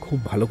 খুব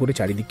ভালো করে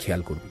চারিদিক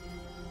খেয়াল করবি।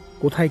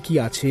 কোথায় কি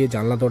আছে,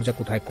 জানলা দরজা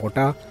কোথায়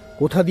কটা,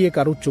 কোথা দিয়ে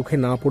কারোর চোখে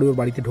না পড়ে ওর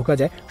বাড়িতে ঢোকা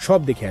যায়, সব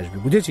দেখে আসবি,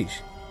 বুঝেছিস?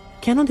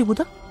 কেন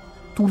দেবুদা,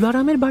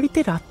 তুলারামের বাড়িতে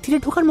রাত্রিরে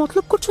ঢোকার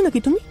মতলব করছো নাকি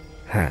তুমি?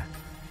 হ্যাঁ,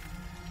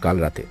 কাল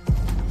রাতে।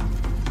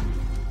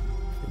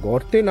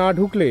 গর্তে না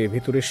ঢুকলে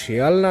ভেতরে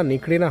শেয়াল না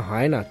নেকড়ে না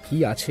হায় না কি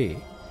আছে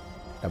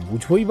তা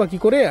বুঝবই বা কি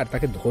করে, আর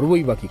তাকে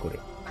ধরবই বা কি করে?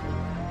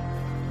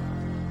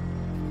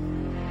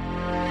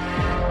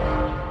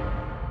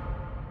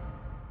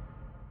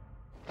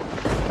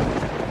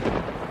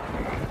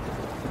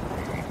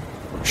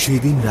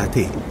 সেদিন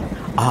রাতে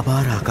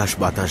আবার আকাশ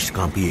বাতাস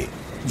কাঁপিয়ে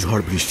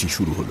ঝড় বৃষ্টি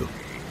শুরু হলো।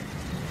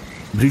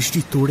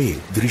 বৃষ্টির তোড়ে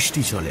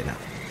দৃষ্টি চলে না।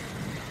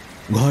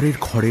 ঘরের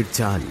খড়ের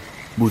চাল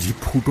বুঝি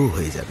ফুটো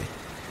হয়ে যাবে।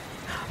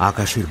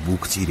 আকাশের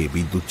বুক চিরে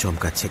বিদ্যুৎ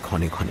চমকাচ্ছে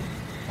ক্ষণে ক্ষণে।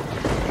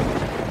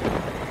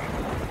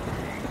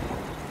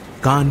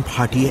 কান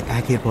ফাটিয়ে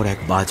একের পর এক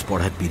বাজ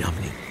পড়ার বিরাম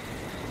নেই।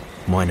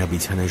 ময়না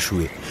বিছানায়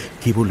শুয়ে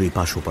কেবল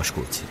এপাশ ওপাশ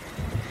করছে।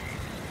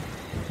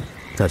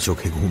 তার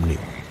চোখে ঘুম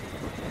নেই।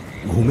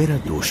 ঘুমের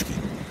আর দোষ কি?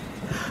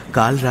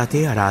 কাল রাতে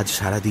আর আজ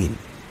সারাদিন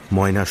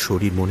ময়নার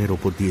শরীর মনের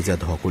ওপর দিয়ে যা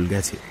ধকল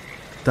গেছে,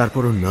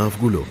 তারপরও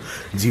নার্ভগুলো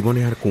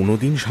জীবনে আর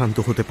কোনোদিন শান্ত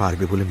হতে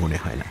পারবে বলে মনে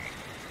হয় না।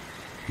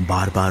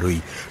 বারবার ওই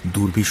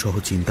দুর্বিষহ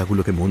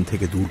চিন্তাগুলোকে মন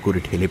থেকে দূর করে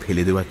ঠেলে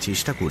ফেলে দেওয়ার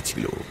চেষ্টা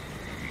করছিল,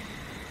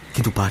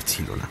 কিন্তু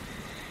পারছিল না।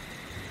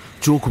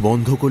 চোখ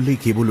বন্ধ করলেই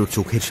কেবল ওর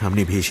চোখের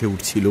সামনে ভেসে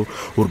উঠছিল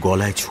ওর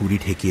গলায় ছুরি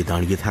ঠেকিয়ে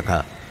দাঁড়িয়ে থাকা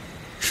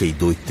সেই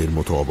দৈত্যের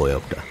মতো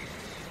অবয়বটা।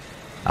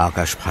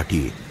 আকাশ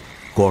ফাটিয়ে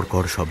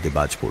কড়কড় শব্দে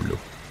বাজ পড়ল।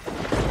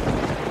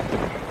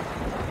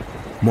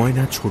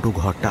 ময়নার ছোট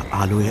ঘরটা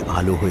আলোয়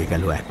আলো হয়ে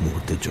গেল এক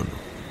মুহূর্তের জন্য।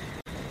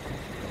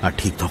 আর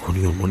ঠিক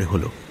তখনই ওর মনে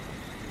হলো,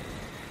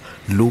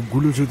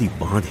 লোকগুলো যদি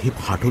বাঁধে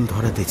ফাটল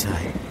ধরাতে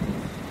চায়,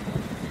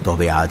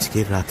 তবে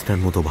আজকের রাতটার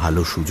মতো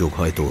ভালো সুযোগ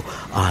হয়তো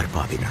আর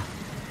পাবে না।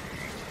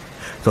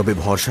 তবে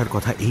ভরসার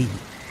কথা এই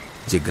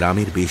যে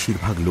গ্রামের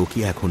বেশিরভাগ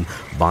লোকই এখন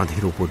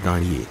বাঁধের ওপর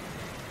দাঁড়িয়ে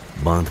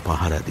বাঁধ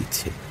পাহারা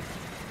দিচ্ছে।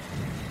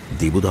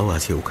 দেবুদাও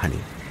আছে ওখানে।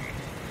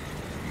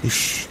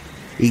 ইস,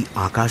 এই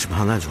আকাশ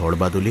ভাঙা ঝড়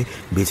বাদলে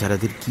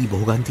বেচারাদের কি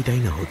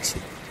ভোগান্তিটাই না হচ্ছে।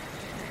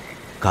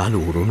 কাল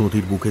ওরও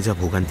নদীর বুকে যা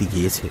ভোগান্তি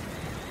গিয়েছে,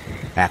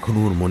 এখনো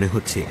ওর মনে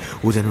হচ্ছে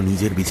ও যেন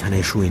নিজের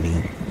বিছানায় শুয়ে নেই,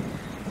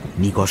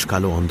 নিকশ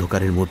কালো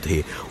অন্ধকারের মধ্যে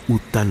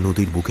উত্তাল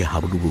নদীর বুকে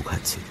হাবুডুবু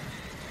খাচ্ছে।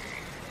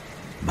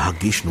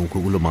 ভাগ্যিস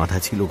নৌকোগুলো বাঁধা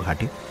ছিল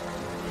ঘাটে।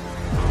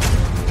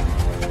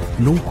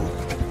 নৌকো,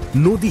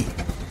 নদী।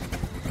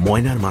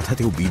 ময়নার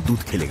মাথাতেও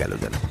বিদ্যুৎ খেলে গেল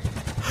যেন।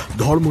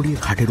 ধড়মড়িয়ে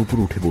খাটের উপর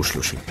উঠে বসল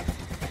সে।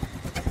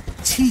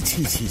 ছি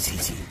ছি ছি ছি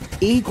ছি,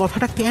 এই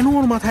কথাটা কেন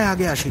ওর মাথায়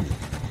আগে আসেনি?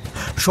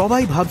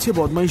 সবাই ভাবছে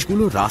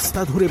বদমাইশগুলো রাস্তা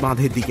ধরে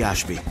বাঁধের দিকে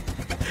আসবে।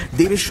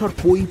 দেবেশ্বর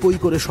পই পই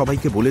করে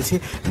সবাইকে বলেছে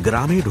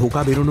গ্রামে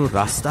ঢোকা বেরোনোর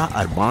রাস্তা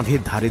আর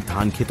বাঁধের ধারের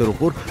ধান ক্ষেতের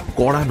ওপর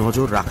কড়া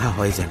নজর রাখা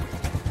হয় যেন।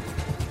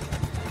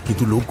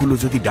 কিন্তু লোকগুলো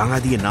যদি ডাঙা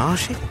দিয়ে না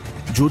আসে,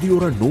 যদি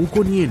ওরা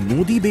নৌকো নিয়ে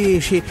নদী বেয়ে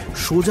এসে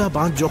সোজা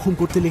বাঁধ জখম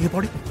করতে লেগে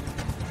পড়ে,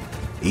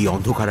 এই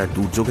অন্ধকার আর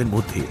দুর্যোগের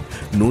মধ্যে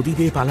নদী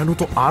বেয়ে পালানো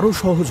তো আরো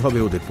সহজ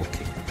হবে ওদের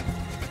পক্ষে।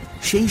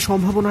 সেই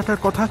সম্ভাবনাটার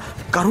কথা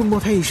কারোর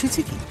মাথায়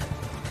এসেছে কি?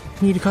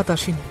 নির্ঘাত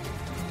আসেনি।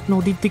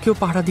 নদীর দিকেও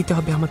পাহারা দিতে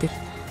হবে আমাদের।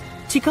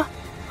 চিকা,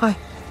 আয়,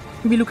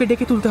 বিলুকে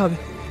ডেকে তুলতে হবে।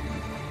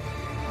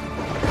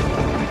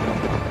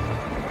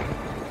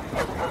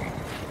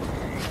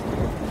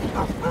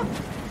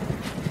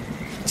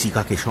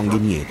 চিকাকে সঙ্গে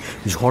নিয়ে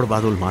ঝড়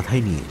বাদল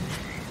মাথায় নিয়ে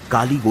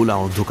কালি গোলা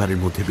অন্ধকারের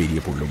মধ্যে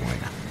বেরিয়ে পড়ল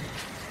ময়না।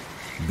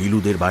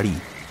 বিলুদের বাড়ি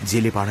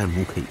জেলে পাড়ার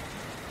মুখেই।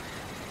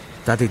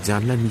 তাদের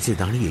জানলার নিচে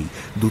দাঁড়িয়েই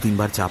দু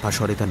তিনবার চাপা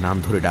স্বরে তার নাম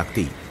ধরে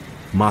ডাকতেই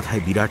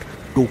মাথায় বিরাট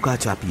টোকা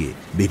চাপিয়ে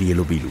বেরিয়ে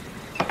এলো বিলু।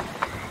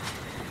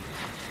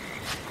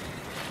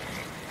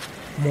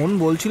 মন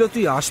বলছিল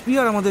তুই আসবি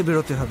আর আমাদের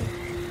বেরোতে হবে।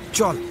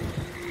 চল,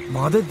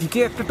 বাঁধের দিকে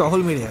একটা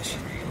টহল মেরে আসি।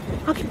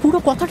 আগে পুরো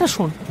কথাটা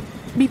শোন।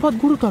 বিপদ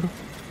গুরুতর।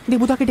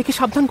 দেবুদাকে ডেকে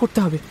সাবধান করতে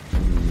হবে।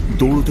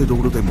 দৌড়তে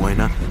দৌড়তে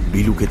ময়না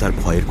বিলুকে তার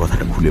ভয়ের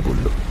কথাটা খুলে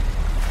বলল।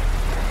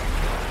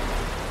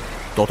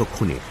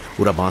 ততক্ষণে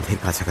ওরা বাঁধের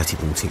কাছাকাছি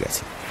পৌঁছে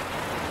গেছে।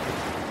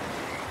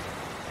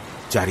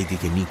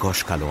 চারিদিকে নিকশ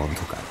কালো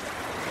অন্ধকার।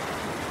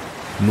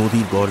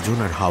 নদীর গর্জন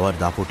আর হাওয়ার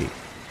দাপটে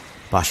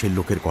পাশের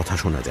লোকের কথা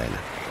শোনা যায়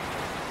না।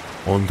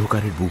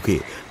 অন্ধকারের বুকে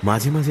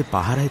মাঝে মাঝে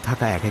পাহারায়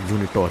থাকা এক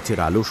একজনের টর্চের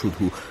আলো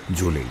শুধু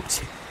জ্বলে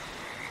উঠছে।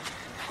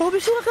 ও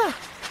বিশু কাকা,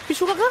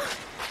 বিশু কাকা,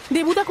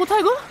 দেবুদা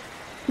কোথায় গো?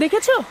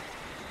 দেখেছো?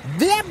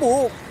 দেবু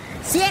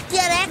সে কি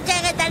আর এক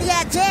জায়গায় দাঁড়িয়ে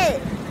আছে?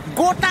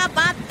 গোটা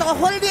বাদ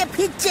টহল দিয়ে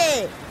ফিরছে।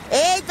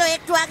 এই তো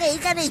একটু আগে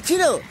এইখানেই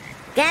ছিল।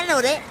 কেন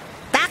রে,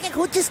 তাকে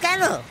খুঁজছিস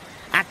কেন?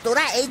 আর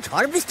তোরা এই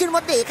ঝড় বৃষ্টির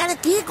মধ্যে এখানে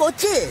কি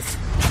করছিস?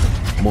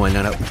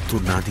 ময়নারা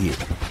উত্তর না দিয়ে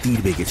তীর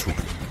বেগে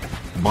ছুটল।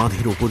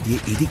 বাঁধের ওপর দিয়ে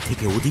এদিক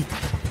থেকে ওদিক।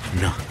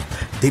 না,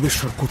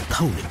 দেবেশ্বর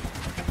কোথাও নেই।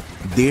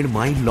 1.5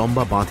 মাইল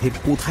লম্বা বাঁধের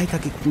কোথায়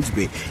তাকে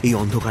খুঁজবে এই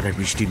অন্ধকার আর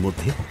বৃষ্টির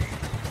মধ্যে?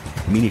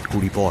 মিনিট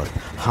 20 পর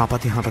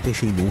হাঁপাতে হাঁপাতে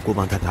সেই নৌকো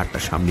বাঁধা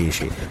ঘাটটার সামনে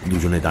এসে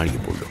দুজনে দাঁড়িয়ে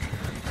পড়ল।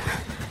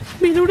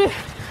 বিলুরে,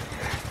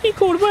 কি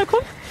করবো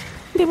এখন?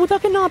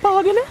 দেবুদাকে না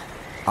পাওয়া গেলে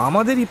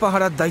আমাদেরই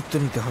পাহারার দায়িত্ব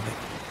নিতে হবে।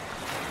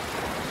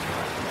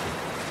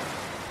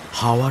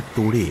 হাওয়ার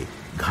তোড়ে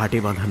ঘাটে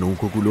বাঁধা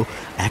নৌকোগুলো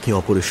একে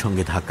অপরের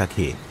সঙ্গে ধাক্কা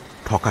খেয়ে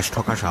ঠকাস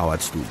ঠকাস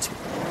আওয়াজ তুলছে।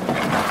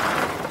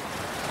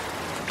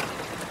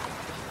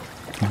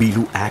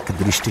 বিলু এক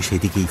দৃষ্টে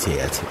সেদিকেই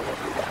চেয়ে আছে।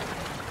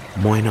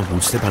 ময়না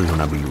বুঝতে পারল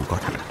না বিলুর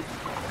কথাটা।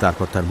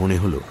 তারপর তার মনে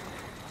হলো,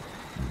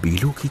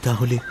 বিলু কি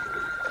তাহলে?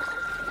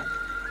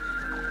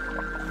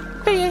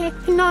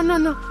 না না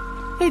না,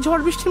 এই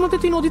ঝড় বৃষ্টির মধ্যে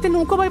তুই নদীতে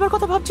নৌকা বাইবার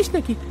কথা ভাবছিস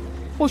নাকি?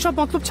 ওসব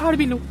মতলব ছাড়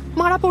বিলু,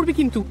 মারা পড়বি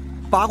কিন্তু।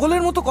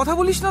 পাগলের মতো কথা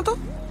বলিস না তো।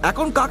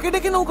 এখন কাকে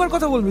ডেকে নৌকার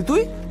কথা বলবি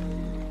তুই?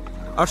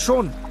 আর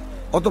শোন,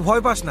 অত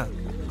ভয় পাস না,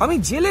 আমি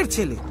জেলের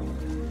ছেলে।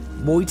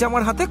 বইটা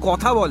আমার হাতে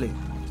কথা বলে।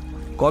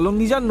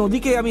 কলঙ্গিজান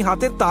নদীকে আমি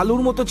হাতের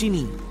তালুর মতো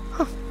চিনি।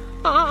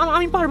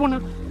 আমি পারবো না,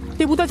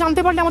 দেবুদা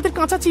জানতে পারলে আমাদের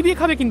কাঁচা চিবিয়ে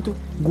খাবে। কিন্তু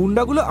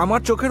গুন্ডাগুলো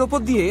আমার চোখের ওপর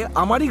দিয়ে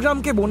আমারই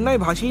গ্রামকে বন্যায়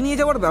ভাসিয়ে নিয়ে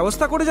যাওয়ার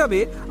ব্যবস্থা করে যাবে,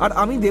 আর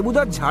আমি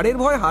দেবুদার ঝাড়ের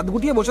ভয়ে হাত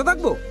গুটিয়ে বসে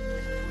থাকবো?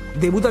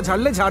 দেবুদা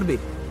ঝাড়লে ঝাড়বে,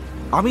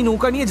 আমি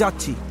নৌকা নিয়ে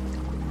যাচ্ছি।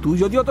 তুই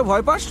যদি অত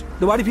ভয় পাস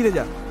তো বাড়ি ফিরে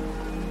যা।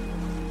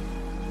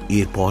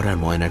 এরপর আর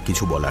ময়নার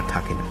কিছু বলার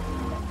থাকে না।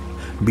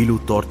 বিলু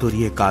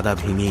তরতরিয়ে কাদা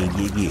ভেঙে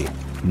এগিয়ে গিয়ে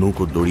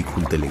নৌকোর দড়ি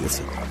খুলতে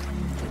লেগেছে।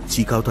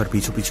 চিকাও তার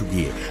পিছু পিছু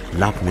গিয়ে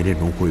লাফ মেরে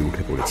নৌকোয়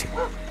উঠে পড়েছে।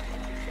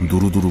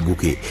 দুরু দুরু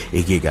বুকে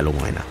এগিয়ে গেল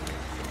ময়না।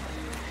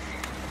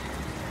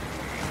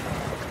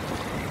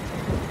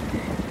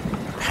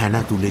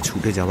 ফেনা তুলে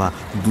ছুটে যাওয়া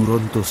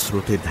দুরন্ত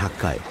স্রোতের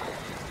ধাক্কায়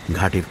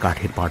ঘাটের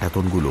কাঠের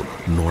পাটাতনগুলো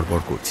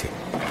নড়বড় করছে।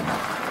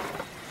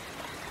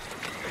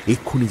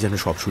 এক্ষুনি যেন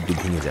সব শুদ্ধ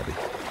ভেঙে যাবে।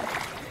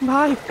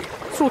 ভাই,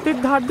 স্রোতের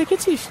ধার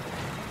দেখেছিস?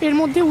 এর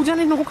মধ্যে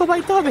উজানে নৌকা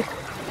বাইতে হবে,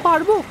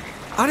 পারবো?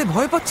 আরে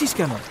ভয় পাচ্ছিস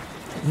কেন?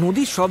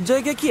 নদীর সব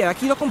জায়গায় কি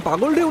একই রকম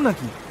পাগল ঢেউ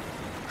নাকি?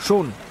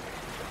 শোন,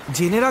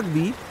 জেনে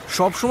রাখবি,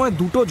 সবসময়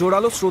দুটো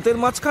জোরালো স্রোতের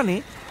মাঝখানে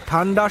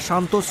ঠান্ডা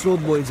শান্ত স্রোত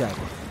বয়ে যায়।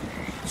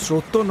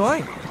 স্রোত তো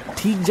নয়,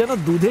 ঠিক যেন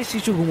দুধের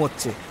শিশু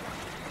ঘুমোচ্ছে।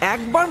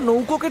 একবার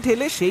নৌকোকে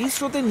ঠেলে সেই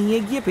স্রোতে নিয়ে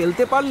গিয়ে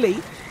ফেলতে পারলেই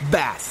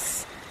ব্যাস,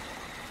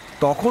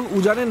 তখন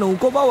উজানে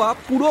নৌকো বাওয়া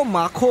পুরো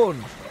মাখন।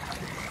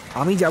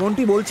 আমি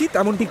যেমনটি বলছি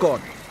তেমনটি কর।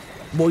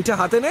 বইটা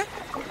হাতে নে,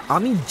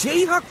 আমি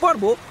যেই হাঁক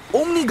পারবো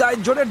অমনি গায়ের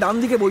জোরে ডান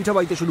দিকে বইটা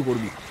বাইতে শুরু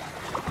করবি।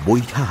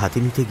 বইটা হাতে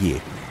নিতে গিয়ে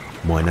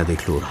ময়না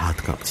দেখলো ওর হাত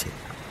কাঁপছে।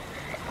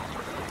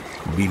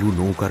 বিলু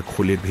নৌকার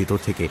খোলের ভেতর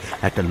থেকে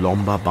একটা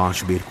লম্বা বাঁশ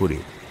বের করে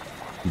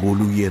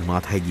গলুইয়ের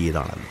মাথায় গিয়ে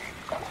দাঁড়ালো।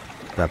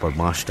 তারপর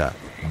বাঁশটা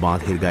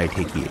বাঁধের গায়ে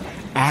ঠেকিয়ে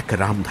এক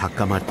রাম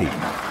ধাক্কা মারতে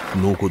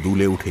নৌকো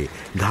দুলে উঠে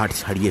ঘাট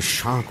ছাড়িয়ে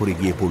সাঁ করে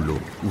গিয়ে পড়ল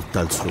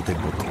উত্তাল স্রোতের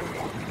মধ্যে।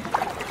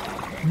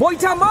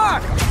 বইটা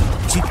মার!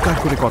 চিৎকার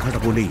করে কথাটা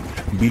বলেই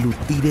বিলু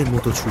তীরের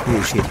মতো ছুটে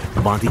এসে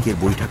বাঁদিকের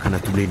বৈঠাখানা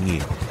তুলে নিয়ে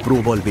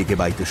প্রবল বেগে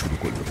বাইতে শুরু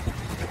করল।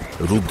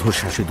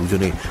 রুদ্ধশ্বাসে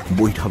দুজনে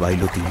বৈঠা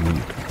বাইল 3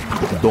 মিনিট।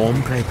 দম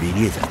প্রায়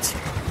বেরিয়ে যাচ্ছে।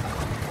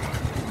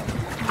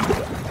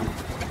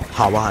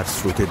 হাওয়া আর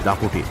স্রোতের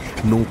দাপটে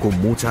নৌকো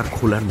মোচার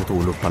খোলার মতো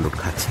ওলটপালট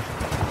খাচ্ছে।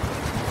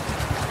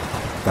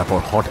 তারপর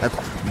হঠাৎ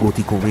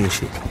গতি কমে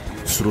এসে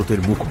স্রোতের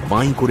মুখ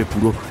বাঁই করে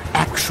পুরো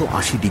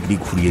 180 ডিগ্রি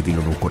ঘুরিয়ে দিল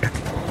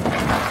নৌকোটাকে।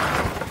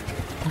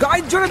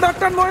 গায়ের জোরে দাঁড়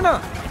টান নয় না,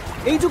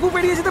 এইটুকু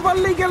পেরিয়ে যেতে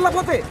পারলেই গেল্লা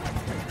পথে।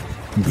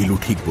 বিলু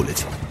ঠিক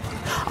বলেছে।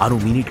 আরো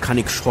মিনিট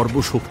খানেক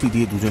সর্বশক্তি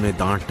দিয়ে দুজনে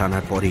দাঁড়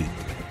টানার পরেই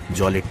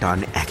জলের টান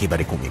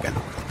একেবারে কমে গেল।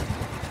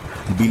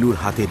 বিলুর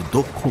হাতের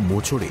দক্ষ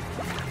মোচড়ে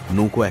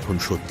নৌকো এখন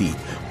সত্যি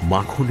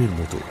মাখনের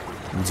মতো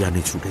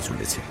উজানে ছুটে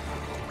চলেছে।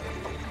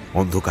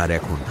 অন্ধকার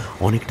এখন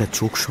অনেকটা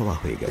চোখ সওয়া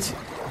হয়ে গেছে,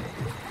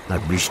 আর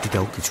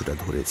বৃষ্টিটাও কিছুটা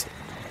ধরেছে।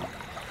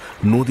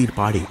 নদীর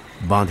পাড়ে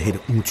বাঁধের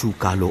উঁচু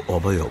কালো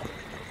অবয়ব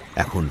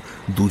এখন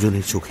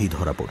দুজনের চোখেই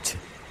ধরা পড়ছে।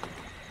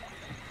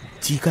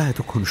 চিকা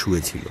এতক্ষণ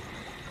শুয়েছিল,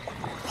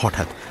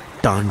 হঠাৎ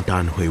টান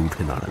টান হয়ে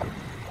উঠে দাঁড়াল।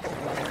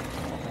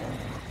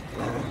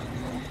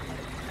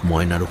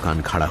 ময়নারও কান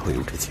খাড়া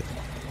হয়ে উঠেছে।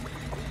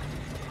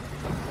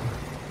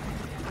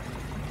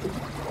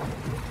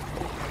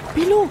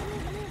 বিলু,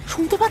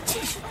 শুনতে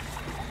পাচ্ছিস?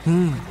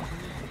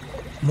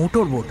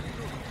 Motor boat.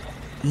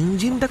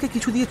 ইঞ্জিনটাকে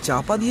কিছু দিয়ে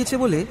চাপা দিয়েছে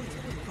বলে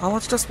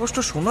আওয়াজটা স্পষ্ট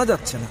শোনা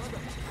যাচ্ছে না।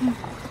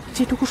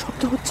 যেটুকু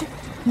শব্দ হচ্ছে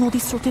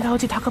নদীর স্রোতের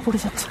আওয়াজে ঢাকা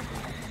পড়ে যাচ্ছে।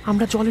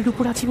 আমরা জলের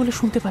উপর আছি বলে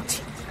শুনতে পাচ্ছি,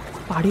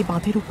 পাড়ে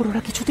বাঁধের উপর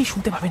ওরা কিছুতেই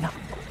শুনতে পাবে না।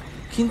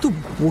 কিন্তু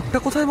বোটটা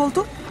কোথায়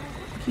বলতো?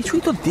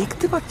 কিছুই তো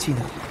দেখতে পাচ্ছি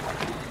না।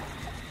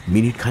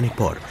 মিনিট খানেক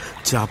পর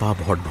চাপা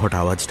ভটভট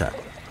আওয়াজটা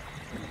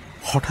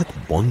হঠাৎ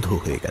বন্ধ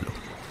হয়ে গেল।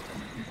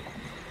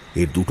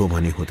 এর দুটো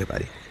মানে হতে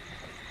পারে,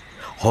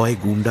 হয়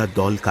গুন্ডার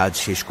দল কাজ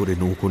শেষ করে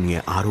নৌকো নিয়ে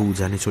আরো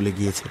উজানে চলে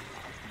গিয়েছে,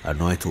 আর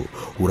নয়তো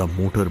ওরা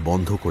মোটর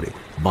বন্ধ করে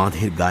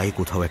বাঁধের গায়ে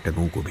কোথাও একটা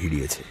নৌকো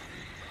ভিড়িয়েছে।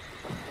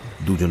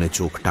 দুজনে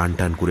চোখ টান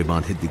টান করে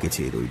বাঁধের দিকে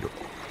চেয়ে রইল।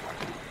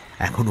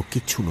 এখনো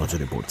কিচ্ছু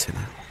নজরে পড়ছে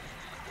না।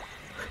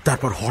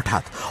 তারপর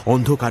হঠাৎ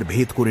অন্ধকার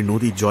ভেদ করে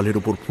নদীর জলের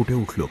উপর ফুটে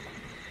উঠল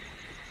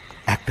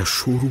একটা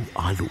সরু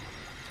আলো।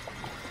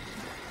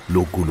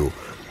 লোকগুলো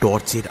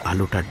টর্চের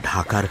আলোটা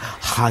ঢাকার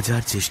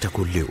হাজার চেষ্টা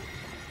করলেও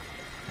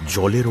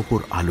জলের ওপর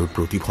আলোর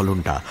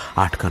প্রতিফলনটা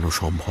আটকানো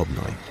সম্ভব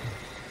নয়,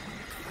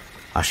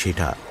 আর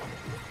সেটা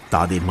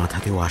তাদের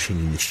মাথাতেও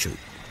আসেনি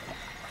নিশ্চয়ই।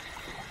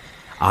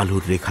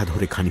 আলোর রেখা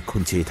ধরে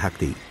খানিকক্ষণ চেয়ে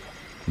থাকতেই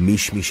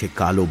মিশমিশে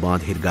কালো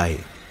বাঁধের গায়ে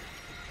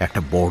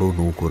একটা বড়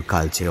নৌকোর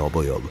কালচে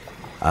অবয়ব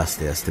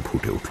আস্তে আস্তে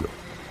ফুটে উঠল।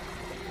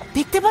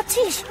 দেখতে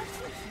পাচ্ছিস?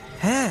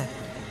 হ্যাঁ,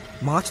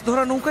 মাছ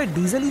ধরা নৌকায়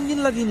ডিজেল ইঞ্জিন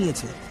লাগিয়ে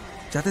নিয়েছে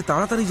যাতে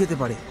তাড়াতাড়ি যেতে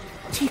পারে।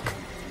 ঠিক,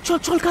 চল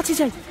চল কাছে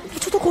যাই,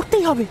 কিছু তো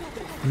করতেই হবে।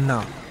 না,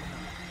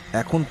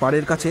 এখন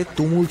পাড়ের কাছে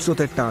তুমুল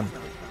স্রোতের টান,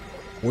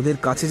 ওদের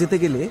কাছে যেতে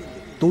গেলে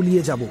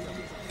তলিয়ে যাব।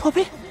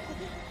 তবে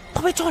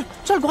তবে চল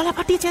চল, গলা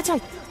ফাটিয়ে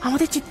চেঁচাই।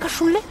 আমাদের চিৎকার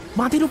শুনলে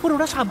বাঁধের উপর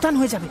ওরা সাবধান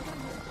হয়ে যাবে।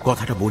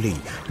 কথাটা বলেই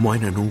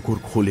ময়না নৌকোর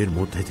খোলের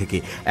মধ্যে থেকে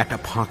একটা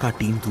ফাঁকা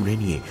টিন তুলে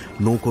নিয়ে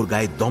নৌকোর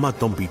গায়ে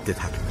দমাদম পিটতে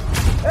থাকে।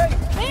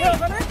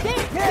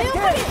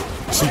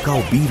 চিকাও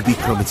বীর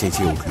বিক্রমে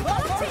চেঁচিয়ে উঠল।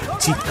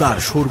 চিৎকার,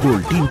 শোরগোল,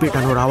 টিন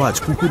পেটানোর আওয়াজ,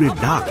 কুকুরের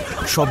ডাক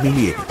সব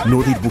মিলিয়ে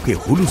নদীর বুকে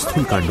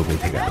হুলুস্থুল কাণ্ড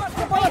বেঁধে গেল।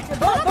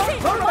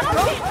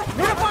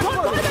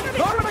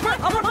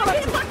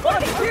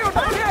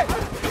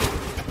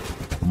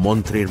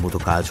 মন্ত্রের মতো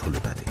কাজ হলো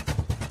তাদের।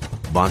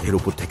 বাঁধের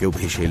ওপর থেকেও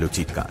ভেসে এলো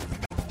চিৎকার।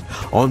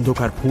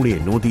 অন্ধকার ফুঁড়ে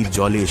নদীর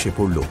জলে এসে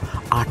পড়ল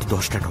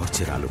 ৮-১০টা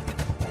টর্চের আলো।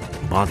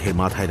 বাঁধের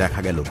মাথায়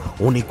দেখা গেল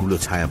অনেকগুলো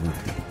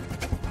ছায়ামূর্তি।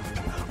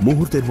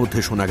 মুহূর্তের মধ্যে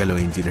শোনা গেল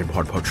ইঞ্জিনের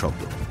ভটভট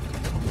শব্দ।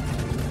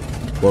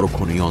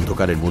 পরক্ষণেই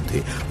অন্ধকারের মধ্যে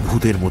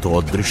ভূতের মতো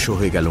অদৃশ্য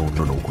হয়ে গেল অন্য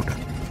নৌকোটা।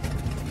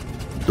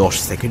 10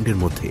 সেকেন্ডের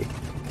মধ্যে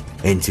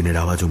ইঞ্জিনের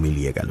আওয়াজও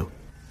মিলিয়ে গেল।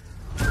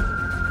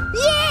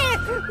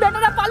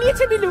 বেটারা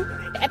পালিয়েছে দিলু।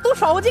 এত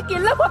সহজে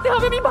কেল্লা করতে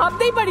হবে আমি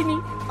ভাবতেই পারিনি।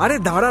 আরে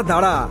দাঁড়া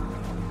দাঁড়া,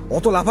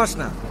 অত লাফাস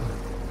না।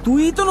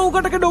 তুই তো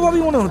নৌকাটাকে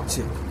ডোবাবি মনে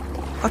হচ্ছে।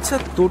 আচ্ছা,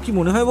 তোর কি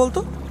মনে হয় বলতো,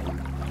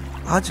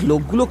 আজ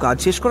লোকগুলো কাজ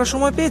শেষ করার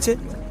সময় পেয়েছে?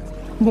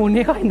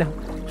 মনে হয় না,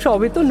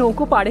 সবে তো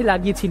নৌকো পাড়ে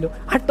লাগিয়েছিল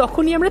আর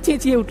তখনই আমরা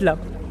চেঁচিয়ে উঠলাম।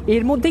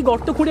 এর মধ্যেই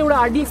গর্ত খুঁড়ে ওরা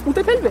আরডিএক্স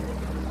পুঁতে ফেলবে।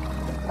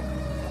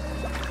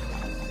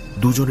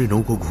 দুজনে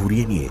নৌকো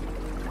ঘুরিয়ে নিয়ে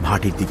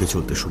ভাটির দিকে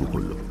চলতে শুরু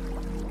করলো।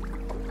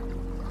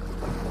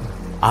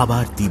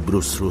 আবার তীব্র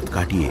স্রোত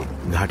কাটিয়ে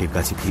ঘাটের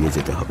কাছে ফিরে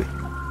যেতে হবে।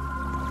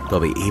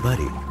 তবে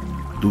এবারে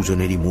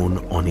দুজনেরই মন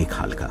অনেক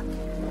হালকা।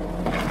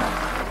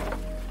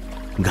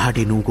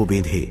 ঘাটে নৌকো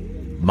বেঁধে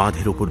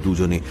বাঁধের ওপর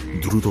দুজনে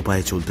দ্রুত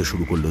পায়ে চলতে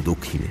শুরু করলো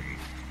দক্ষিণে,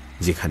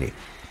 যেখানে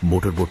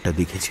মোটর বোটটা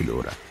দেখেছিল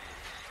ওরা।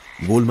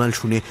 গোলমাল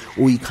শুনে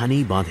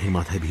ওইখানেই বাঁধের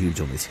মাথায় ভিড়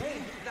জমেছে।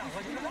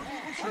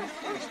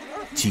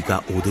 চিকা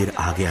ওদের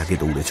আগে আগে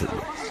দৌড়ে চলল।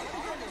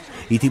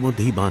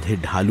 ইতিমধ্যেই বাঁধের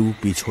ঢালু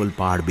পিছল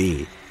পাড়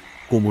বেয়ে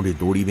কোমরে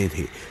দড়ি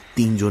বেঁধে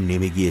 3 জন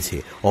নেমে গিয়েছে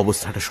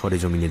অবস্থাটা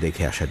সরেজমিনে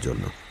দেখে আসার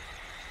জন্য।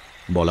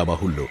 বলা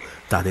বাহুল্য,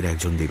 তাদের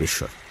একজন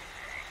দেবেশ্বর।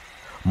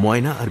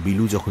 ময়না আর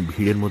বিলু যখন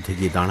ভিড়ের মধ্যে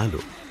গিয়ে দাঁড়ালো,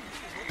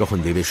 তখন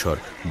দেবেশ্বর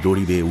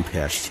দড়ি বেয়ে উঠে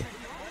আসছে।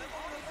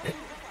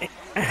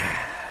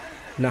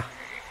 না,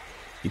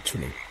 কিচ্ছু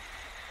নেই।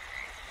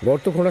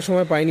 গর্ত খোঁড়ার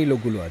সময় পায়নি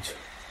লোকগুলো আজ,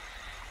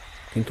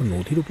 কিন্তু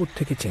নদীর উপর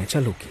থেকে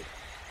চেঁচালো কি?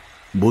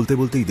 বলতে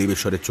বলতেই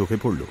দেবেশ্বরের চোখে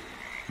পড়ল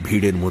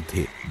ভিড়ের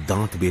মধ্যে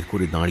দাঁত বের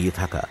করে দাঁড়িয়ে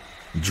থাকা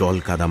জল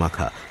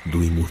কাদামাখা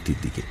 2 মূর্তির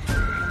দিকে।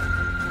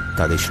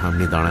 তাদের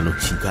সামনে দাঁড়ানো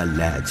চিকার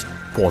ল্যাজ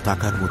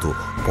পতাকার মতো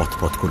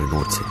পথপথ করে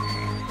নড়ছে।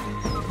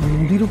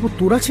 নদীর উপর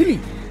তোরা ছিলি?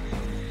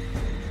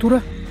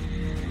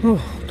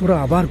 তোরা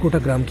আবার গোটা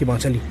গ্রামকে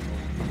বাঁচালি।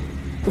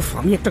 উফ,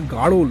 আমি একটা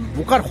গাড়ল,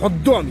 বোকার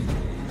হদ্দ আমি।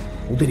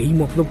 ওদের এই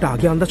মতলবটা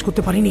আগে আন্দাজ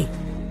করতে পারিনি।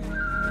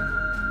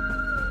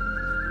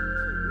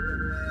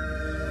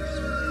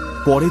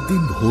 পরের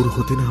দিন ভোর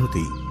হতে না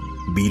হতেই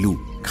বিলু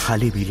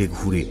খালে বিলে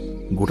ঘুরে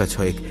গোটা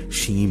 6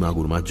 শিঙি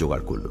মাগুর মাছ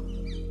জোগাড় করল।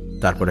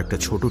 তারপর একটা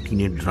ছোট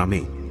টিনের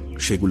ড্রামে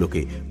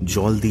সেগুলোকে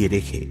জল দিয়ে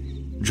রেখে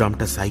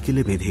ড্রামটা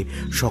সাইকেলে বেঁধে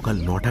সকাল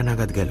 9টা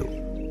নাগাদ গেল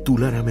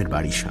তুলারামের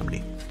বাড়ির সামনে।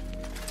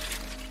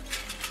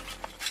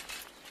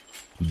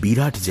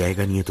 বিরাট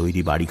জায়গা নিয়ে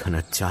তৈরি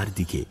বাড়িখানার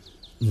চারদিকে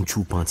উঁচু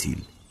পাঁচিল।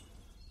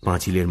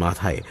 পাঁচিলের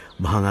মাথায়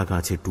ভাঙা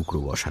কাঁচের টুকরো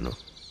বসানো।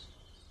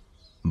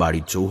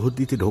 বাড়ির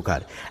চৌহদ্দিতে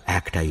ঢোকার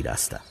একটাই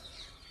রাস্তা।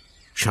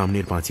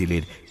 সামনের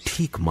পাঁচিলের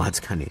ঠিক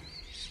মাঝখানে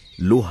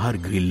লোহার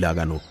গ্রিল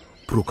লাগানো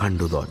প্রকাণ্ড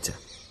দরজা।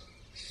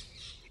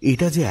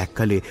 এটা যে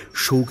এককালে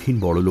শৌখিন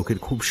বড়লোকের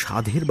খুব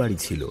সাধের বাড়ি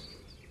ছিল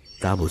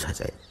তা বোঝা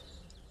যায়।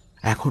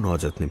 এখন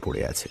অযত্নে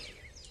পড়ে আছে।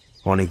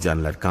 অনেক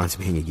জানলার কাঁচ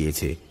ভেঙে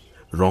গিয়েছে,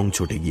 রং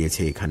চটে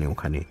গিয়েছে এখানে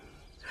ওখানে।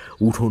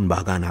 উঠোন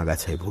বাগান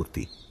আগাছায়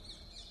ভর্তি।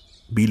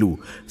 বিলু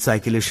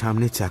সাইকেলের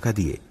সামনে চাকা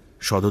দিয়ে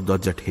সদর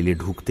দরজা ঠেলে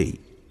ঢুকতেই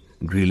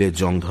গ্রিলের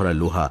জং ধরা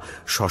লোহা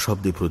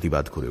সশব্দে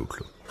প্রতিবাদ করে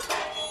উঠল।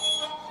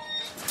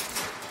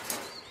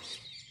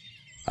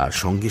 আর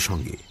সঙ্গে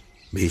সঙ্গে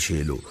ভেসে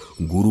এলো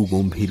গুরু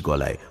গম্ভীর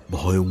গলায়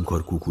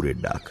ভয়ঙ্কর কুকুরের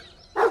ডাক।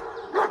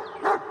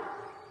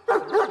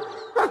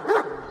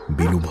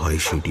 বিলু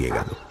ভয়ে সিঁটিয়ে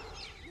গেল।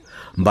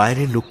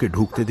 বাইরের লোককে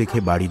ঢুকতে দেখে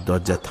বাড়ির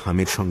দরজা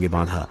থামের সঙ্গে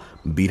বাঁধা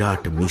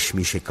বিরাট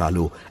মিশমিশে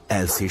কালো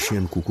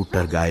অ্যালসেশিয়ান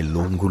কুকুরটার গায়ের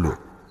লোমগুলো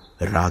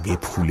রাগে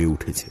ফুলে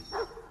উঠেছে।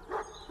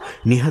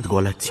 নেহাত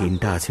গলার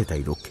চেনটা আছে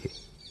তাই রক্ষে,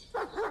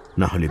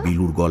 না হলে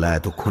বিলুর গলা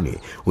এতক্ষণে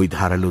ওই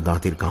ধারালো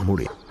দাঁতের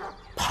কামড়ে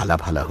ফালা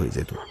ফালা হয়ে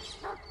যেত।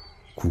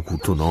 কুকুর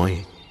তো নয়,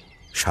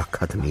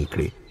 সাক্ষাৎ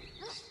নেকড়ে।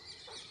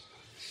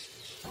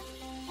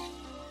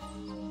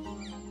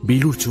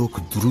 বিলুর চোখ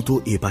দ্রুত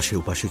এপাশে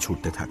ওপাশে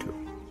ছুটতে থাকল।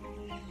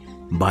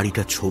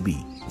 বাড়িটার ছবি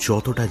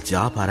যতটা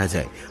যা পারা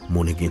যায়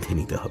মনে গেঁথে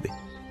নিতে হবে।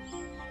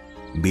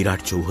 বিরাট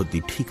চৌহদ্দি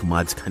ঠিক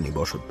মাঝখানে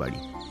বসত বাড়ি।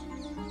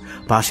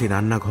 পাশে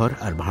রান্নাঘর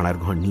আর ভাড়ার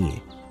ঘর নিয়ে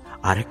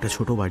আর একটা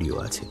ছোট বাড়িও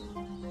আছে।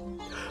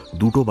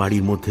 দুটো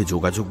বাড়ির মধ্যে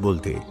যোগাযোগ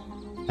বলতে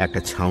একটা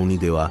ছাউনি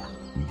দেওয়া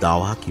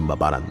দাওয়া কিংবা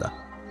বারান্দা।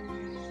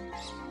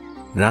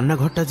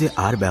 রান্নাঘরটা যে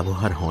আর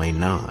ব্যবহার হয়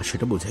না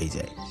সেটা বোঝাই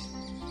যায়।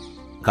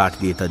 কাঠ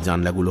দিয়ে তার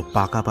জানলাগুলো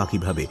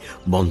পাকাপাকিভাবে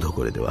বন্ধ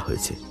করে দেওয়া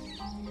হয়েছে।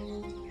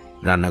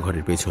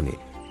 রান্নাঘরের পেছনে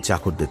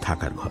চাকরদের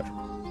থাকার ঘর,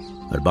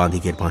 আর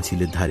বাঁদিকের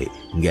পাঁচিলের ধারে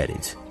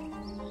গ্যারেজ।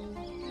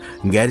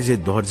 গ্যারেজের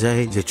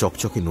দরজায় যে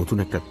চকচকে নতুন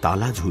একটা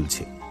তালা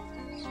ঝুলছে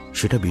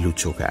সেটা বিলুর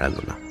চোখ এড়াল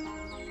না,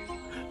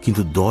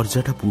 কিন্তু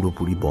দরজাটা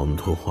পুরোপুরি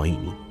বন্ধ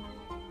হয়নি।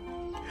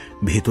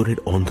 ভেতরের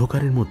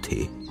অন্ধকারের মধ্যে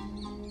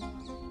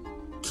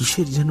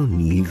কিসের যেন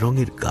নীল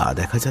রঙের গা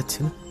দেখা যাচ্ছে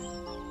না?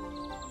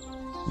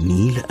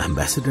 নীল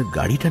অ্যাম্বাসেডর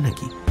গাড়িটা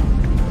নাকি?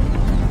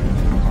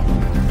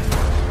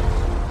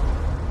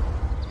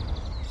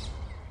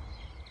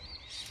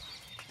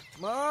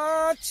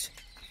 মাছ,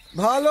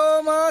 ভালো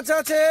মাছ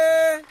আছে,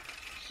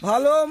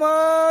 ভালো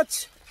মাছ,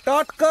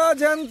 টাটকা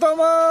জ্যান্ত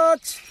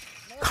মাছ।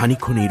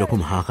 খানিকক্ষণ এইরকম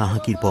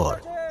হাঁকাহাঁকির পর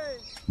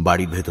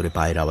বাড়ির ভেতরে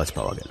পায়ের আওয়াজ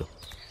পাওয়া গেল।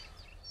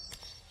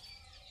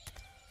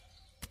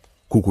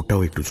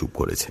 কুকুরটাও একটু চুপ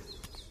করেছে।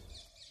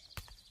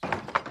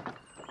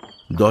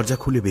 দরজা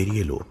খুলে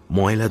বেরিয়ে এলো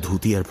ময়লা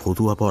ধুতি আর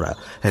ফতুয়া পরা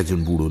একজন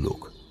বুড়ো লোক।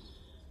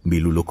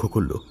 বিলু লক্ষ্য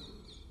করল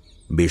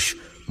বেশ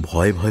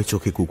ভয় ভয়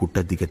চোখে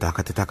কুকুরটার দিকে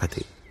তাকাতে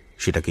তাকাতে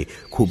সেটাকে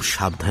খুব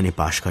সাবধানে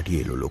পাশ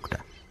কাটিয়ে এলো লোকটা।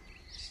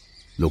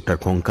 লোকটার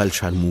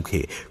কঙ্কালসার মুখে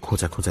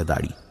খোঁচা খোঁচা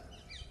দাড়ি,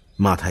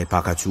 মাথায়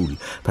পাকা চুল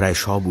প্রায়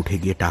সব উঠে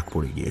গিয়ে টাক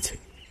পড়ে গিয়েছে।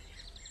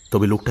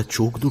 তবে লোকটার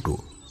চোখ দুটো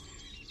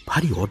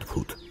ভারী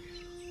অদ্ভুত।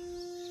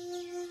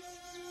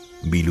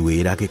 বিলু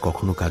এর আগে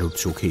কখনো কারোর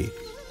চোখে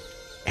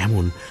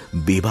এমন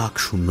বেবাক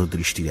শূন্য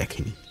দৃষ্টি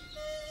দেখেনি।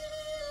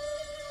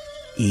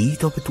 এই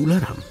তবে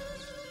তুলারাম।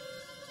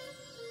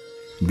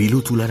 বিলু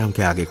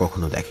তুলারামকে আগে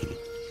কখনো দেখেনি,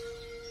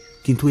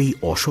 কিন্তু এই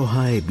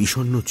অসহায়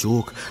বিষণ্ণ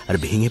চোখ আর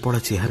ভেঙে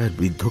পড়া চেহারার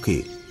বৃদ্ধকে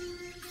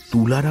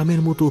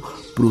তুলারামের মতো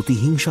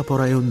প্রতিহিংসা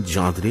পরায়ণ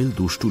জাঁদরেল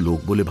দুষ্টু লোক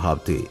বলে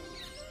ভাবতে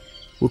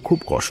ওর খুব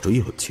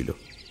কষ্টই হচ্ছিল।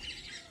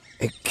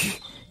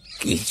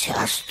 কি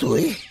চাস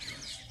তুই?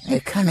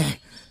 এখানে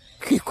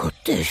কি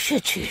করতে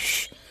এসেছিস?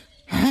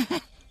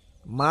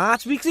 মাছ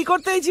বিক্রি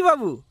করতে এসেছি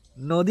বাবু,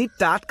 নদীর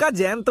টাটকা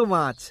জ্যান্ত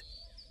মাছ।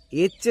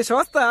 এর চেয়ে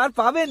সস্তা আর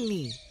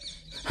পাবেননি।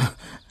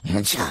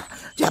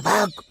 যা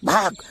ভাগ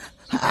ভাগ,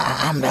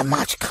 আমরা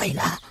মাছ খাই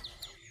না।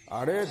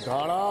 আরে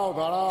দাঁড়াও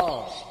দাঁড়াও,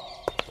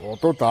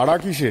 অত তাড়া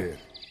কিসের?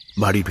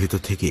 বাড়ির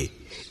ভেতর থেকে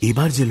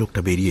এবার যে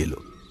লোকটা বেরিয়ে এলো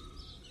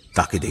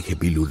তাকে দেখে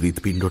বিলুর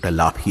হৃৎপিণ্ডটা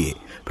লাফিয়ে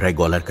প্রায়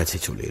গলার কাছে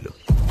চলে এলো।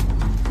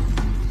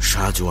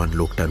 শাহজওয়ান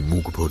লোকটার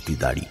মুখ ভর্তি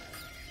দাড়ি,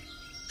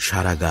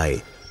 সারা গায়ে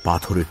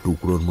পাথরের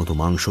টুকরোর মতো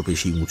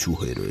মাংসপেশি উঁচু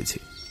হয়ে রয়েছে।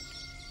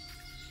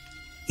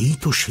 এই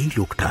তো সেই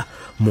লোকটা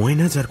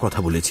ময়না যার কথা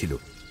বলেছিল।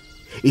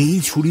 এই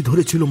ছুরি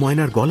ধরেছিল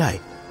ময়নার গলায়।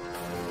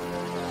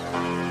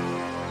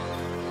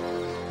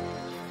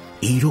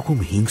 এইরকম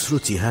হিংস্র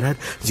চেহারার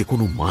যে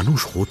কোনো মানুষ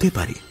হতে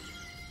পারে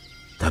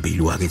তা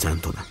বিলু আগে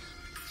জানত না।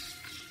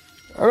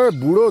 আরে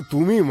বুড়ো,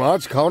 তুমি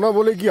মাছ খাও না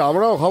বলে কি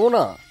আমরাও খাবো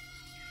না?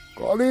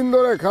 কদিন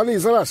ধরে খালি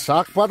সারা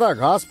শাক পাতা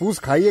ঘাস ফুস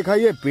খাইয়ে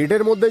খাইয়ে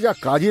পেটের মধ্যে যা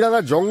কাজিরাঙা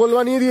জঙ্গল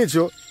বানিয়ে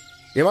দিয়েছো,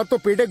 এবার তো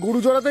পেটে গুরু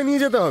জড়াতে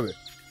নিয়ে যেতে হবে।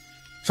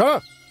 সারা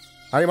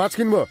আরে মাছ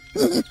কিনবো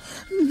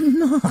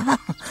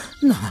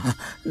না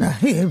না,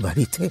 এ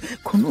বাড়িতে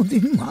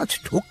কোনোদিন মাছ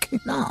ঢোকে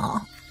না।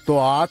 তো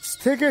আজ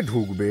থেকে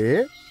ঢুকবে,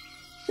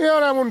 এ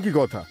আর এমন কি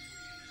কথা?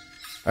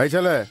 এই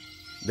ছেলে,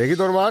 দেখি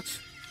তোর মাছ।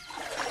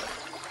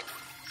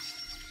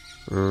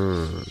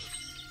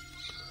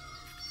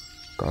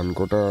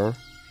 কানকোটা,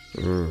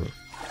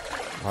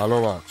 ভালো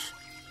মাছ।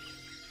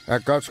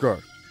 এক কাজ কর,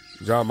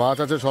 যা মাছ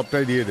আছে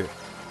সবটাই দিয়ে দে,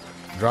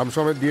 ড্রাম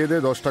সমেত দিয়ে দে,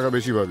 10 টাকা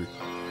বেশি পাবি।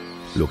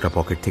 লোকটা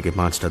পকেট থেকে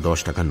 5টা 10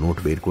 টাকার নোট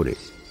বের করে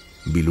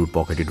বিলুর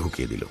পকেটে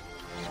ঢুকিয়ে দিল।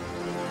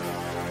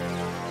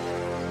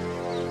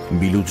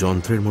 বিলু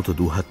যন্ত্রের মতো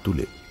দুহাত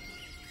তুলে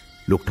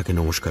লোকটাকে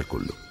নমস্কার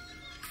করল।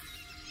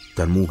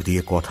 তার মুখ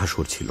দিয়ে কথা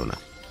সরছিল না,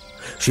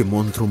 সে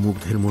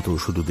মন্ত্রমুগ্ধের মতো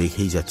শুধু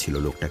দেখেই যাচ্ছিল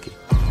লোকটাকে।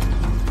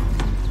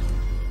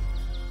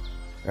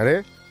 আরে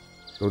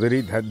তোদের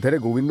এই ধ্যারে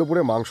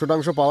গোবিন্দপুরে মাংস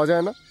টাংস পাওয়া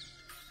যায় না?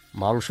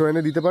 মাংস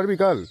এনে দিতে পারবি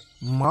কাল?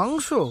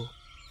 মাংস?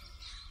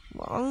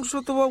 মাংস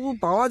তো বাবু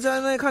পাওয়া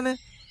যায় না এখানে,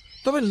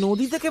 তবে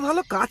নদী থেকে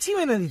ভালো কাছিম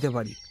এনে দিতে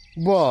পারি।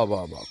 বাহ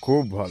বাহ বাহ,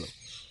 খুব ভালো।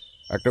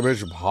 একটা বেশ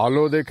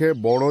ভালো দেখে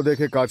বড়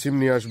দেখে কাছিম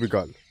নিয়ে আসবি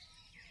কাল,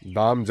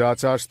 দাম যা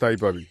চাস তাই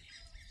পাবি।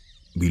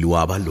 বিলু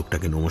আবার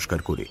লোকটাকে নমস্কার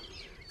করে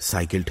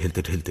সাইকেল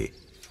ঠেলতে ঠেলতে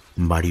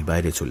বাড়ির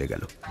বাইরে চলে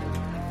গেল।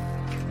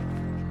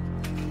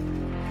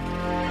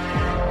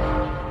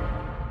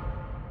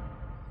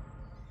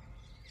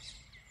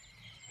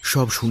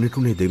 সব শুনে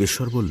টুনে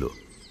দেবেশ্বর বলল,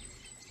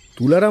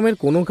 তুলারামের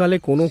কোনো কালে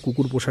কোনো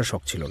কুকুর পোষার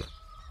শখ ছিল না,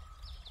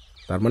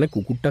 তার মানে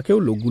কুকুরটাকেও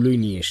লোকগুলোই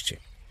নিয়ে এসছে।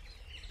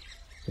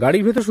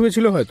 গাড়ির ভেতর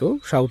শুয়েছিল হয়তো,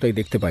 সাউতাই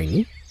দেখতে পাইনি।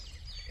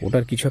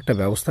 ওটার কিছু একটা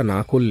ব্যবস্থা না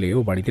করলে ও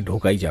বাড়িতে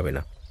ঢোকাই যাবে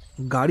না।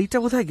 গাড়িটা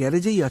বোধহয়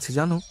গ্যারেজেই আছে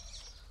জানো,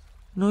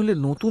 নইলে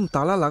নতুন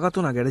তালা লাগাতো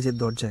না গ্যারেজের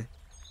দরজায়।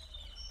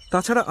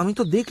 তাছাড়া আমি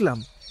তো দেখলাম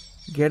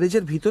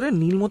গ্যারেজের ভিতরে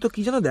নীল মতো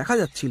কি যেন দেখা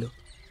যাচ্ছিল।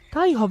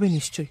 তাই হবে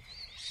নিশ্চয়।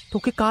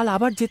 তোকে কাল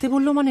আবার যেতে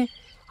বললো মানে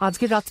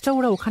আজকের রাতটা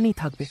ওরা ওখানেই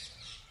থাকবে।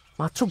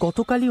 মাত্র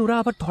গতকালই ওরা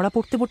আবার ধরা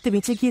পড়তে পড়তে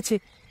বেঁচে গিয়েছে,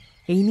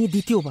 এই নিয়ে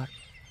দ্বিতীয়বার।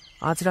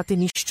 আজ রাতে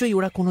নিশ্চয়ই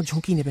ওরা কোনো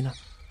ঝুঁকি নেবে না।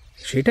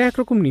 সেটা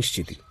একরকম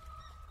নিশ্চিতই।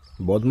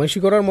 বদমাইশি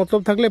করার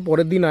মতলব থাকলে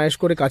পরের দিন আয়েশ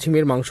করে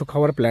কাছিমের মাংস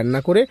খাওয়ার প্ল্যান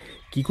না করে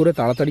কি করে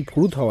তাড়াতাড়ি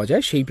ফুরুত হওয়া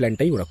যায় সেই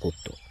প্ল্যানটাই ওরা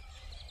করত।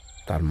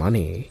 তার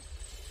মানে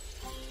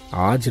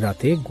আজ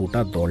রাতে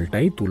গোটা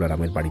দলটাই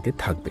তুলারামের বাড়িতে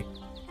থাকবে।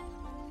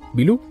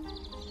 বিলু,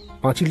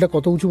 পাঁচিলটা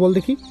কত উঁচু বল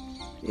দেখি?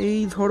 এই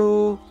ধরো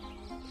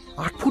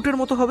 8 ফুটের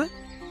মতো হবে।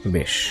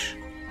 বেশ,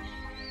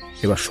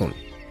 এবার শোন,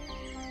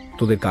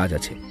 তোদের কাজ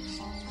আছে।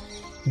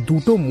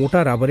 2টো মোটা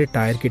রাবারের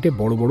টায়ার কেটে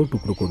বড় বড়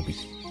টুকরো করবি।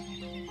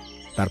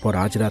 তারপর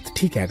আজ রাত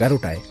ঠিক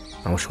 11টায়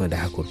আমার সঙ্গে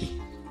দেখা করবি।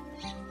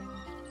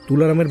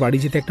 তুলারামের বাড়ি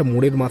যেতে একটা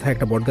মোড়ের মাথায়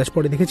একটা বটগাছ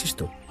পড়ে, দেখেছিস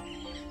তো?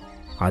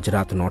 আজ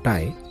রাত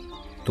 9টায়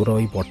তোরা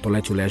ওই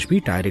বটতলায় চলে আসবি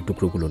টায়ারের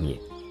টুকরোগুলো নিয়ে।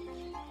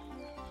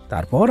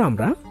 তারপর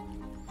আমরা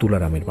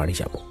তুলারামের বাড়ি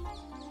যাব।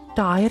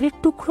 টায়ারের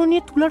টুকরো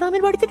নিয়ে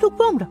তুলারামের বাড়িতে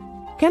ঢুকবো আমরা?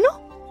 কেন?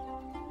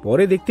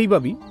 পরে দেখতেই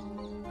পাবি।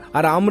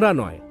 আর আমরা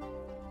নয়,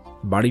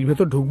 বাড়ির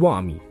ভেতর ঢুকবো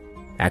আমি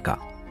একা।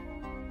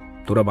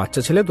 তোরা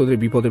বাচ্চা ছেলে, তোদের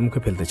বিপদের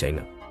মুখে ফেলতে চাই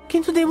না।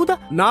 কিন্তু দেবুদা।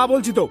 না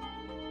বলছি তো,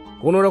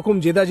 কোন রকম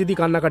জেদাজেদি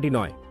কান্নাকাটি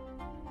নয়।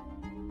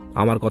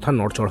 আমার কথা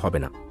নড়চড় হবে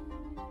না।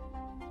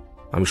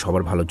 আমি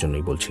সবার ভালোর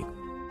জন্যই বলছি।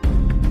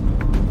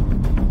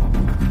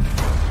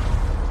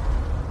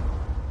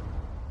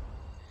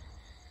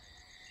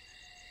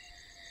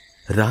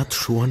 রাত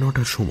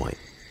 9:15টার সময়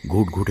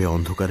ঘুটঘুটে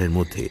অন্ধকারের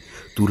মধ্যে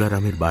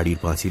তুলারামের বাড়ির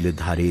পাঁচিলের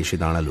ধারে এসে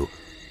দাঁড়ালো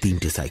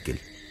 3টে সাইকেল।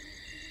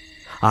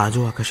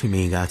 আজও আকাশে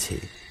মেঘ আছে,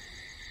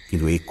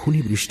 কিন্তু এক্ষুনি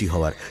বৃষ্টি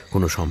হওয়ার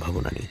কোনো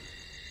সম্ভাবনা নেই।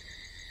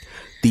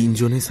 3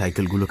 জনে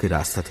সাইকেলগুলোকে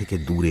রাস্তা থেকে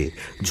দূরে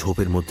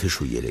ঝোপের মধ্যে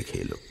শুইয়ে রেখে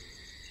এলো।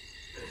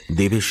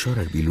 দেবেশ্বর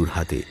আর বিলুর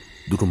হাতে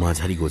 2টো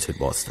মাঝারি গোছের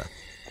বস্তা।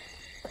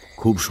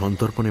 খুব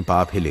সন্তর্পণে পা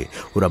ফেলে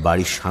ওরা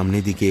বাড়ির সামনে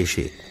দিকে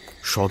এসে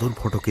সদর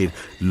ফটকের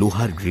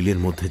লোহার গ্রিলের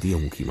মধ্যে দিয়ে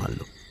উঁকি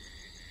মারল।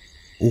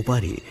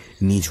 ওপারে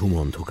নিঝুম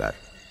অন্ধকার,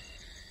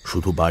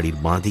 শুধু বাড়ির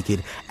বাঁ দিকের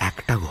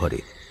একটা ঘরে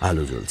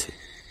আলো জ্বলছে।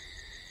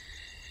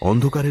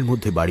 অন্ধকারের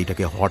মধ্যে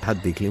বাড়িটাকে হঠাৎ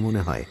দেখলে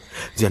মনে হয়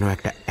যেন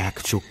একটা এক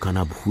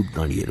চোখকানা ভূত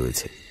দাঁড়িয়ে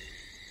রয়েছে।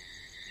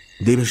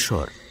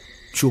 দেবেশ্বর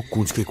চোখ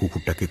কুঁচকে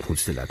কুকুরটাকে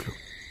খুঁজতে লাগল।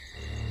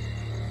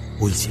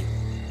 ওই যে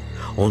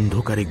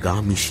অন্ধকারে গা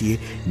মিশিয়ে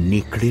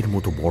নেকড়ের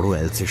মতো বড়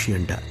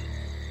অ্যালসেশিয়ানটা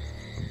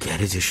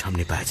গ্যারেজের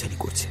সামনে পায়চারি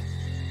করছে।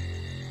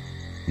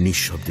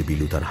 নিঃশব্দে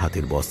বিলু তার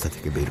হাতের বস্তা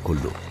থেকে বের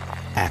করল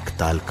 1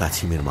 তাল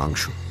কাছিমের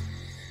মাংস।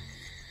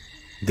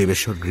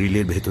 দেবেশ্বর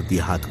গ্রিলের ভেতর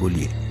দিয়ে হাত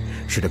গলিয়ে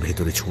সেটা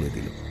ভেতরে ছুঁড়ে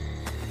দিল।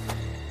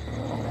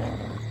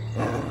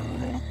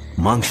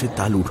 মাংসের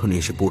তাল উঠোনে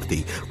এসে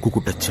পড়তেই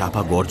কুকুরটা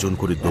চাপা গর্জন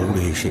করে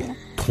দৌড়ে এসে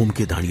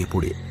থমকে দাঁড়িয়ে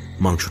পড়ে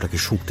মাংসটাকে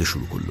শুঁকতে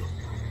শুরু করল।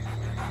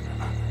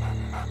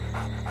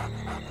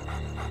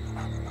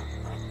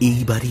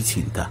 এইবারই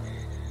চিন্তা,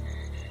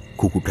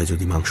 কুকুরটা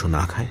যদি মাংস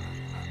না খায়?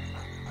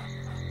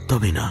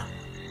 তবে না,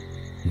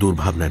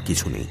 দুর্ভাবনার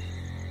কিছু নেই।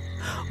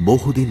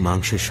 বহুদিন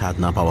মাংসের স্বাদ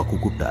না পাওয়া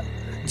কুকুরটা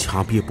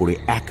ঝাঁপিয়ে পড়ে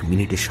 1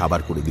 মিনিটে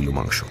সাবার করে দিল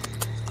মাংস।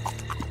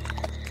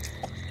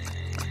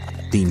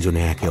 3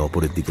 জনে একে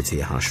অপরের দিকে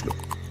চেয়ে হাসল।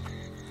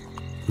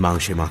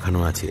 মাংসে মাখানো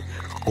আছে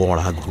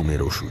কড়া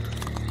ঘুমের ওষুধ,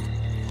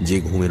 যে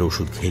ঘুমের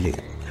ওষুধ খেলে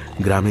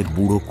গ্রামের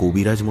বুড়ো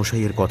কবিরাজ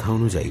মশাইয়ের কথা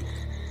অনুযায়ী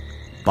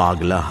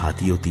পাগলা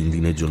হাতিও 3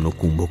 দিনের জন্য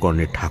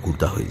কুম্ভকর্ণের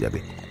ঠাকুরদা হয়ে যাবে।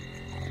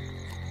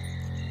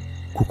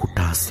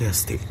 কুকুরটা আস্তে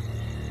আস্তে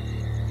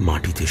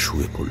মাটিতে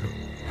শুয়ে পড়ল।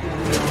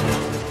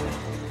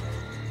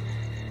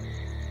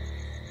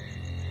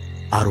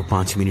 আরো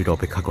 5 মিনিট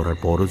অপেক্ষা করার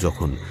পরও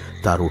যখন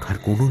তার ওঠার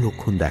কোনো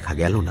লক্ষণ দেখা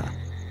গেল না,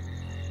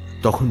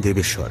 তখন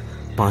দেবেশ্বর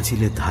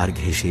পাঁচিলের ধার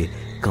ঘেঁষে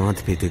কাঁধ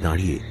পেতে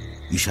দাঁড়িয়ে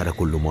ইশারা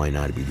করল ময়না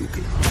আর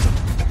বিলুকে।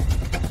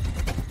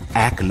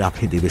 1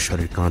 লাফে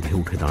দেবেশ্বরের কাঁধে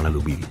উঠে দাঁড়ালো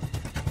বিলু,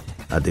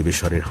 আর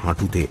দেবেশ্বরের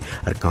হাঁটুতে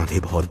আর কাঁধে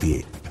ভর দিয়ে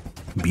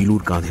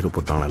বিলুর কাঁধের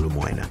ওপর দাঁড়ালো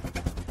ময়না।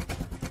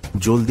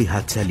 জলদি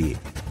হাত চালিয়ে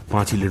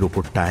পাঁচিলের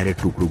ওপর টায়ারের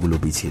টুকরোগুলো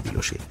বিছিয়ে দিল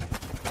সে,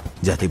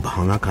 যাতে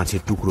ভাঙা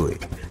কাঁচের টুকরোয়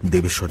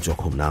দেবেশ্বর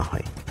জখম না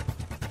হয়।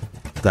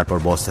 তারপর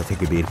বস্তা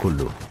থেকে বের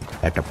করলো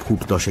একটা 1 ফুট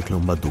 10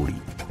 লম্বা দড়ি,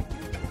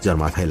 যার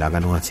মাথায়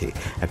লাগানো আছে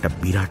একটা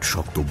বিরাট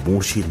শক্ত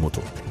বড়শির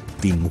মতো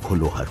 3 মুখ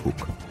লোহার হুক।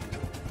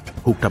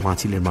 হুকটা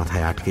পাঁচিলের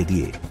মাথায় আটকে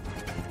দিয়ে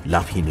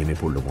লাফিয়ে নেমে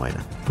পড়ল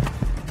ময়না।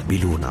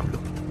 বিলুও নামল।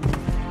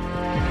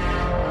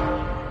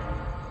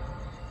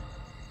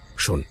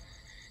 শোন,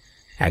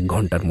 1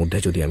 ঘন্টার মধ্যে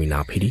যদি আমি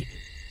না ফিরি,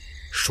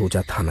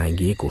 সোজা থানায়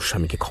গিয়ে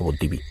গোস্বামীকে খবর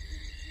দিবি।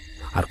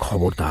 আর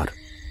খবরদার,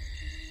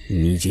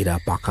 নিজেরা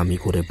পাকামি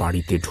করে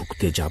বাড়িতে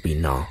ঢুকতে যাবি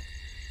না,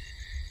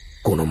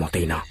 কোনো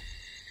মতেই না।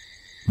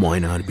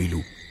 ময়না আর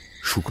বিলু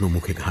শুকনো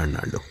মুখে ঘাড়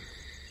নাড়ল।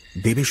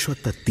 দেবেশ্বর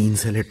তার 3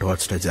 সেলের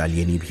টর্চটা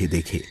জ্বালিয়ে নিভিয়ে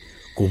দেখে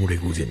কোমরে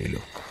গুজে নিল।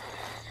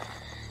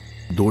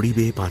 দড়ি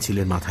বেয়ে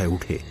পাঁচিলের মাথায়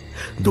উঠে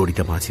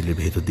দড়িটা পাঁচিলের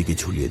ভেতর দিকে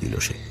ঝুলিয়ে দিল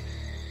সে।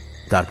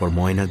 তারপর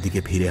ময়নার দিকে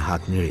ফিরে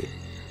হাত নেড়ে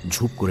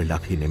ঝুপ করে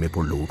লাফিয়ে নেমে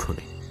পড়ল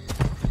উঠোনে।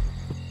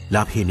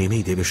 লাফিয়ে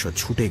নেমেই দেবেশ্বর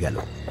ছুটে গেল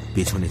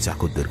পেছনে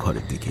চাকরদের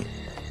ঘরের দিকে।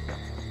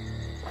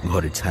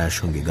 ঘরের ছায়ার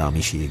সঙ্গে গা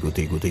মিশিয়ে এগোতে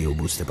এগোতেই ও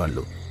বুঝতে পারল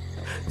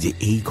যে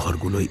এই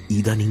ঘরগুলোয়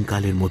ইদানিং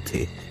কালের মধ্যে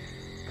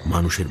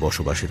মানুষের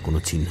বসবাসের কোনো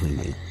চিহ্নই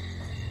নেই।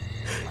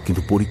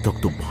 কিন্তু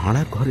পরিত্যক্ত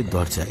ভাড়ার ঘরের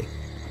দরজায়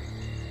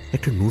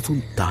একটা নতুন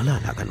তালা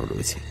লাগানো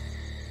রয়েছে।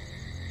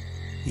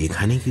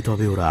 এখানে কি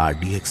তবে ওরা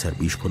RDX আর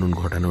বিস্ফোরণ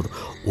ঘটানোর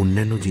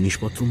অন্যান্য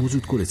জিনিসপত্র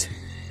মজুত করেছে?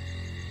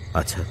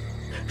 আচ্ছা,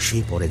 সে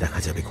পরে দেখা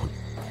যাবে কোন।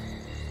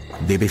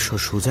 দেবেশ্বর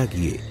সোজা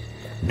গিয়ে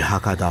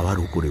ঢাকা দাওয়ার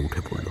উপরে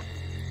উঠে পড়ল।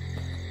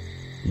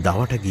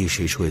 দাওয়াটা গিয়ে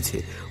শেষ হয়েছে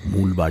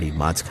মূল বাড়ির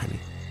মাঝখানে।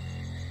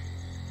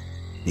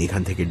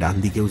 এখান থেকে ডান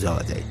দিকেও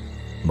যাওয়া যায়,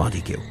 বাঁ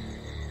দিকেও।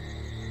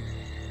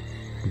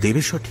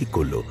 দেবেশ্বর ঠিক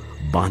করল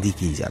বাঁ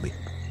দিকেই যাবে,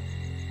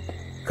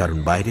 কারণ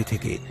বাইরে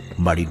থেকে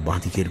বাড়ির বাঁ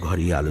দিকের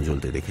ঘরেই আলো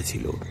জ্বলতে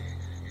দেখেছিল।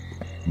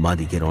 বাঁ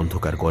দিকের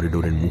অন্ধকার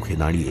করিডোরের মুখে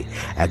দাঁড়িয়ে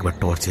একবার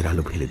টর্চের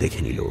আলো ফেলে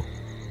দেখে নিল।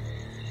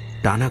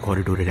 টানা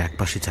করিডোরের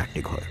একপাশে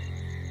 4টে ঘর।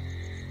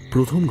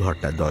 প্রথম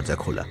ঘরটার দরজা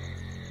খোলা।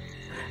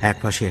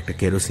 একপাশে একটা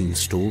কেরোসিন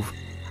স্টোভ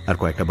আর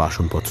কয়েকটা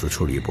বাসনপত্র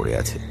ছড়িয়ে পড়ে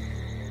আছে।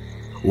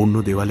 অন্য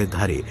দেওয়ালের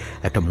ধারে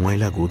একটা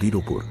ময়লা গদির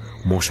ওপর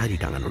মশারি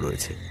টাঙানো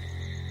রয়েছে।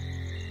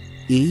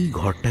 এই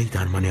ঘরটাই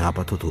তার মানে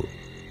আপাতত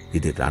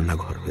এদের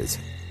রান্নাঘর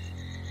হয়েছে।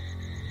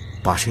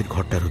 পাশের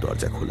ঘরটারও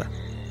দরজা খোলা।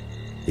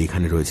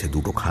 এখানে রয়েছে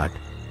 2টো খাট,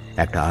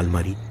 একটা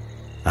আলমারি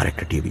আর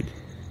একটা টেবিল।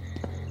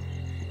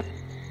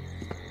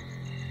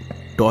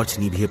 টর্চ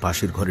নিভিয়ে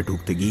পাশের ঘরে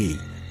ঢুকতে গিয়েই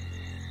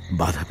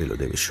বাধা পেল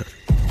দেবেশ্বর।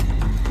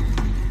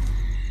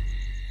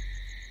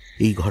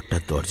 এই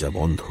ঘরটার দরজা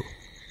বন্ধ।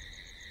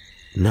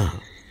 না,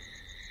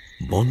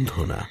 বন্ধ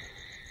না,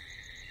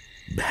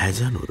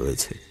 ভেজানো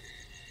রয়েছে।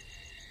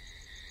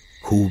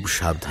 খুব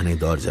সাবধানে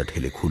দরজা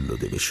ঠেলে খুলল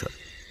দেবেশ্বর,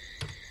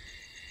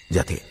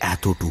 যাতে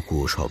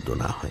এতটুকুও শব্দ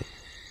না হয়।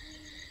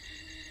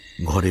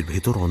 ঘরের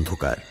ভেতর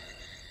অন্ধকার,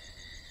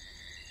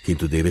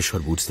 কিন্তু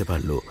দেবেশ্বর বুঝতে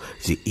পারল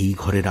যে এই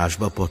ঘরের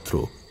আসবাবপত্র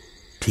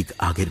ঠিক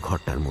আগের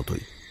ঘরটার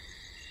মতোই।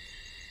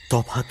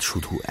 তফাৎ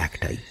শুধু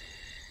একটাই,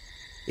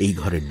 এই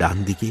ঘরের ডান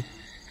দিকে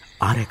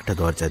আর একটা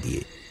দরজা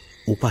দিয়ে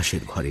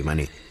ওপাশের ঘরে,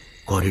 মানে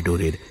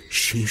করিডোরের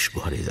শেষ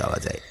ঘরে যাওয়া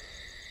যায়।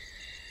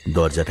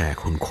 দরজাটা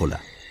এখন খোলা।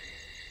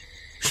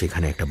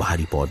 সেখানে একটা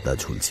ভারী পর্দা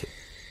ঝুলছে,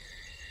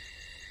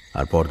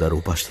 আর পর্দার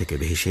ওপাশ থেকে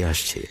ভেসে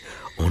আসছে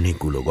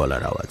অনেকগুলো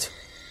গলার আওয়াজ।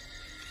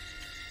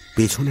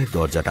 পেছনের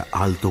দরজাটা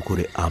আলতো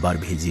করে আবার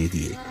ভেজিয়ে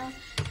দিয়ে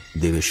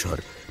দেবেশ্বর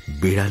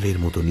বেড়ালের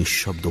মতো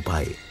নিঃশব্দ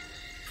পায়ে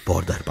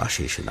পর্দার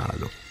পাশে এসে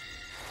দাঁড়ালো।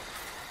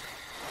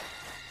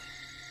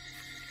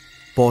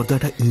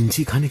 পর্দাটা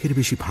ইঞ্চি খানেকের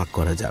বেশি ফাঁক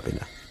করা যাবে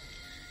না,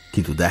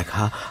 কিন্তু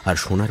দেখা আর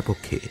শোনার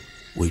পক্ষে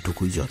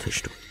ওইটুকুই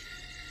যথেষ্ট।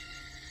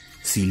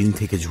 সিলিং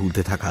থেকে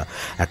ঝুলতে থাকা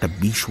একটা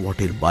 20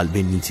 ওয়াটের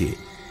বাল্বের নিচে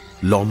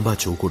লম্বা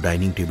চৌকো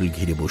ডাইনিং টেবিল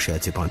ঘিরে বসে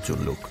আছে 5 জন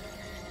লোক।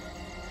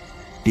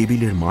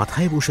 টেবিলের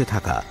মাথায় বসে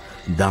থাকা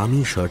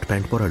দামি শার্ট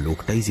প্যান্ট পরা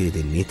লোকটাই যে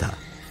এদের নেতা,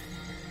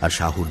 আর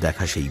শাহুর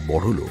দেখা সেই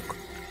বড় লোক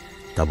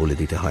তা বলে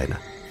দিতে হয় না।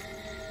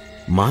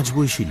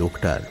 মাঝবয়সী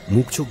লোকটার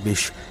মুখ চোখ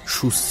বেশ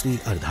সুশ্রী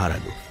আর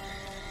ধারালো,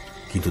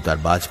 কিন্তু তার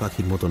বাজ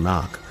পাখির মতো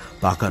নাক,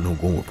 পাকানো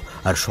গোঁপ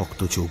আর শক্ত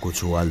চৌকো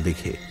চোয়াল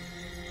দেখে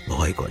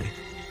ভয় করে।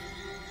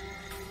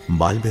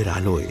 বাল্বের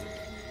আলোয়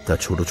তার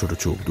ছোট ছোট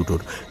চোখ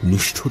দুটোর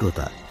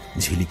নিষ্ঠুরতা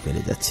ঝিলিক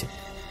মেরে যাচ্ছে।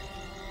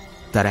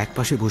 তার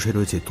একপাশে বসে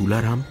রয়েছে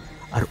তুলারাম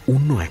আর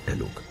অন্য একটা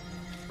লোক,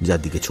 যার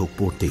দিকে চোখ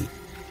পড়তেই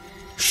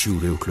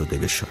শিউরে উঠল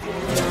দেবেশ্বর।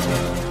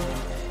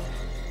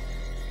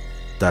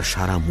 তার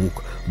সারা মুখ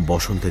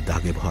বসন্তের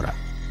দাগে ভরা,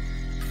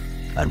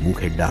 আর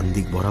মুখের ডান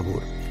দিক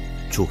বরাবর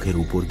চোখের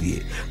উপর দিয়ে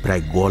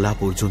প্রায় গলা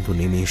পর্যন্ত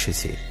নেমে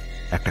এসেছে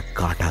একটা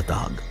কাটা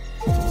দাগ।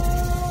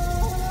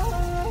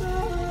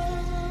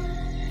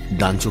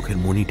 ডান চোখের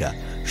মণিটা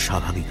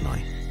স্বাভাবিক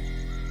নয়,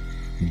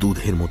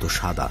 দুধের মতো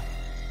সাদা।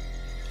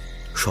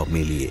 সব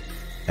মিলিয়ে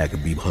এক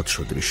বীভৎস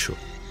দৃশ্য।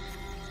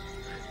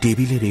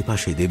 টেবিলের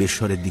এপাশে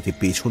দেবেশ্বরের দিকে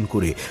পেছন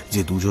করে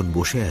যে 2 জন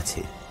বসে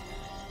আছে,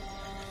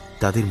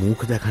 তাদের মুখ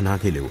দেখা না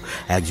গেলেও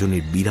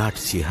একজনের বিরাট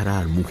চেহারা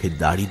আর মুখের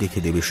দাড়ি দেখে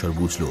দেবেশ্বর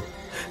বুঝল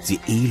যে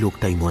এই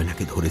লোকটাই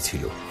ময়নাকে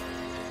ধরেছিল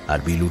আর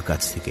বিলুর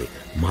কাছ থেকে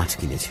মাছ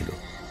কিনেছিল।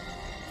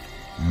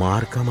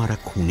 মার্কা মারা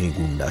খুনে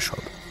গুন্ডা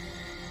সব।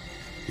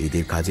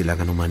 এদের কাজে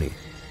লাগানো মানে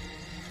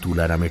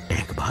তুলারামের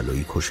ট্যাঙ্ক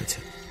ভালোই খসেছে।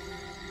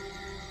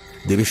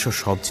 দেবেশ্বর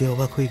সবচেয়ে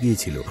অবাক হয়ে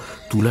গিয়েছিল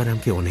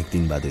তুলারামকে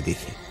অনেকদিন বাদে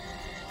দেখে।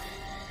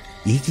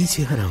 এই কি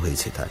চেহারা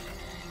হয়েছে তার!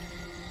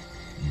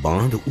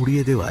 বাঁধ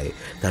উড়িয়ে দেওয়ায়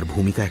তার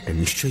ভূমিকা একটা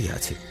নিশ্চয়ই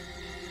আছে,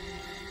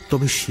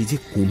 তবে সে যে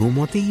কোনো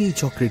মতেই এই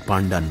চক্রের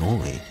পাণ্ডা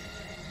নয়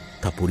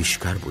তা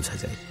পরিষ্কার বোঝা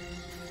যায়।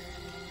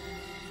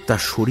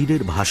 তার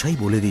শরীরের ভাষাই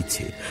বলে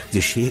দিচ্ছে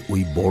যে সে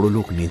ওই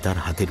বড়লোক নেতার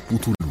হাতের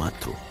পুতুল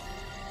মাত্র।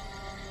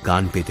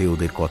 কান পেতে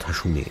ওদের কথা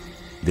শুনে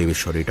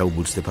দেবেশ্বর এটাও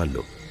বুঝতে পারল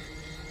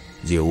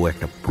যে ও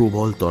একটা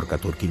প্রবল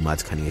তর্কাতর্কির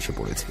মাঝখানে এসে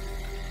পড়েছে।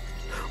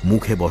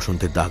 মুখে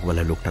বসন্তের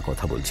দাগওয়ালা লোকটা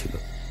কথা বলছিল।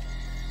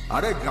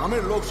 আরে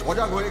গ্রামের লোক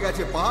সজাগ হয়ে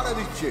গেছে, পাহারা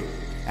দিচ্ছে।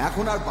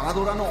 এখন আর বাঁধ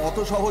ওড়ানো অত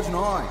সহজ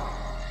নয়।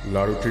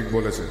 লাড়ু ঠিক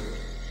বলেছে।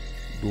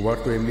 2 বার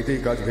তো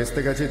এমনিতেই কাজ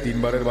ভেস্তে গেছে, 3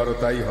 বারের বারও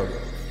তাই হবে।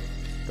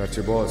 তার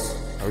চেয়ে বস,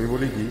 আমি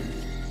বলি কি,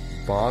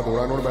 বাঁধ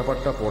ওড়ানোর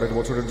ব্যাপারটা পরের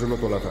বছরের জন্য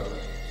তোলা থাক।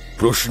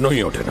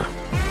 প্রশ্নই ওঠে না।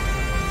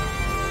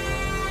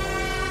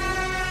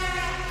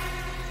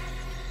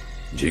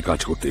 যে কাজ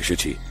করতে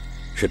এসেছি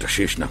সেটা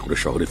শেষ না করে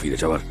শহরে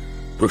ফিরে যাওয়ার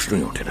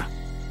প্রশ্নই ওঠে না।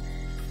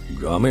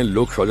 গ্রামের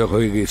লোক সজাগ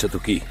হয়ে গিয়েছে তো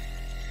কি,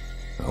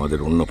 আমাদের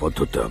অন্য পথ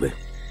ধরতে হবে।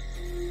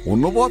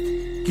 অন্য পথ?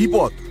 কি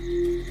পথ?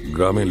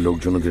 গ্রামের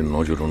লোকজনদের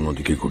নজর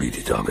অন্যদিকে ঘুরিয়ে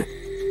দিতে হবে।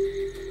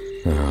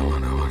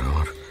 আমার আমার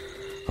আমার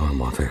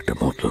মাথায় একটা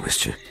মতলব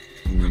এসছে।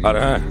 আর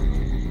হ্যাঁ,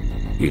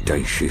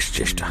 এটাই শেষ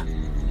চেষ্টা।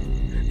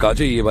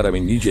 কাজেই এবার আমি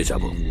নিজে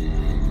যাব।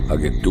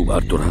 আগে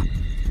দুবার তোরা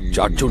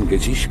 4 জন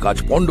গেছিস, কাজ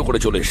পণ্ড করে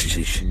চলে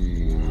এসেছিস।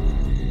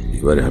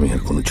 এবারে আমি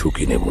আর কোনো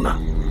ঝুঁকি নেব না,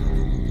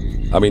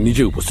 আমি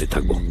নিজে উপস্থিত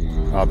থাকবো।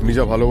 আপনি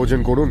যা ভালো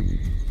বোঝেন করুন।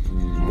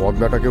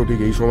 মদনাটাকেও ঠিক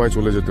এই সময়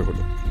চলে যেতে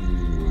হলো।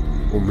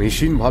 ও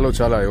মেশিন ভালো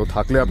চালায়, ও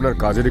থাকলে আপনার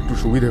কাজের একটু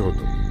সুবিধে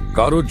হতো।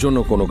 কারোর জন্য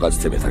কোনো কাজ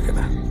থেমে থাকে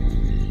না।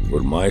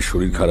 ওর মায়ের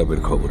শরীর খারাপের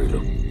খবর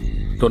এলো,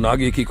 তো না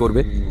গিয়ে কি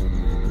করবে?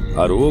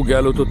 আর ও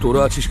গেল তো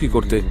তোরা আছিস কি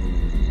করতে?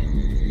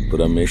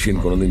 তোরা মেশিন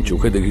কোনোদিন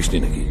চোখে দেখিসনি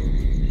নাকি?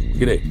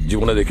 কিরে,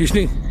 জীবনে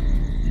দেখিসনি?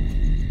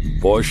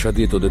 পয়সা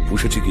দিয়ে তোদের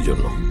পুষেছি কি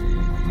জন্য?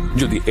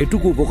 যদি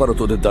এটুকু উপকারও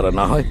তোদের দ্বারা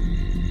না হয়।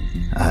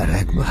 আর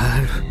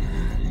একবার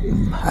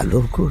ভালো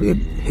করে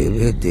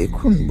ভেবে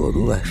দেখুন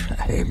বড়ুয়া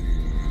সাহেব,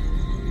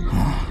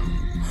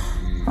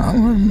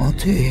 আমার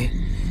মতে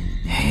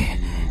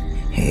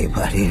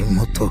এবারের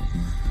মতো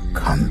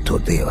ক্ষান্ত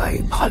দেওয়াই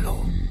ভালো।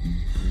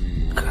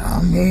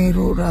 গ্রামের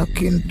ওরা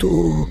কিন্তু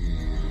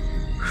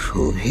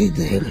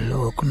সুবিধের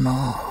লোক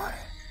নয়।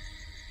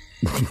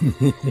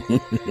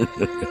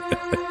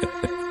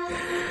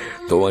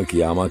 তোমার কি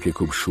আমাকে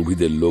খুব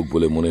সুবিধের লোক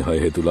বলে মনে হয়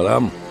হে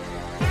তুলারাম?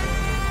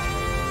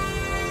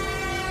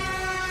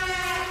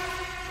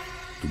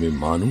 তুমি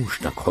মানুষ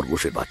না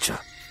খরগোশের বাচ্চা?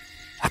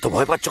 এত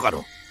ভয় পাচ্ছ কেন?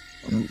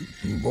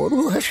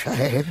 বড়ুয়া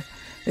সাহেব,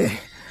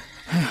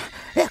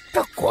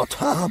 একটা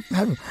কথা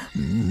আপনার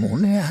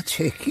মনে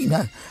আছে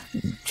কিনা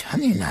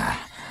জানি না।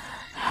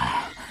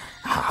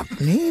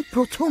 আপনি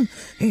প্রথম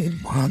এই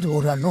বাঁধ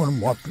ওড়ানোর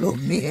মতলব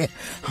নিয়ে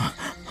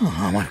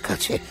আমার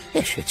কাছে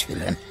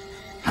এসেছিলেন।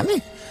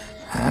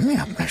 আমি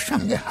আপনার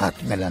সঙ্গে হাত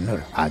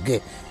মেলানোর আগে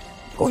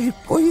পই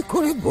পই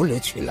করে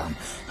বলেছিলাম,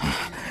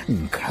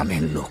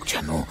 গ্রামের লোক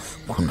যেন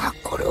খুনাক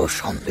করেও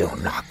সন্দেহ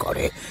না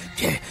করে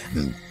যে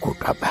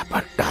গোটা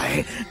ব্যাপারটায়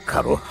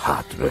কারো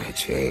হাত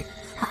রয়েছে।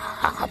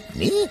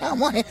 আপনি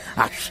আমায়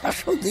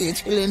আশ্বাসও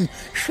দিয়েছিলেন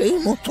সেই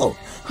মতো,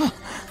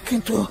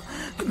 কিন্তু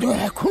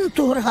এখন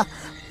তো ওরা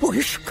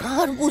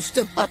পরিষ্কার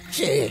বুঝতে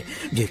পারছে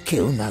যে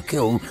কেউ না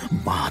কেউ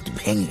বাঁধ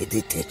ভেঙে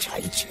দিতে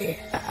চাইছে।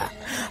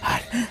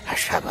 আর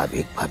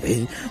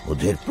স্বাভাবিকভাবেই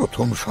ওদের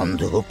প্রথম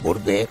সন্দেহ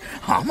পড়বে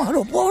আমার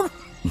ওপর।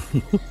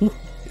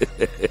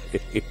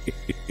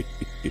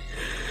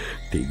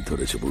 ঠিক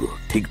ধরেছ বুড়ো,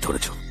 ঠিক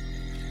ধরেছ।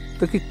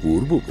 তা কি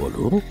করবো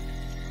বলো?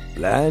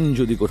 প্ল্যান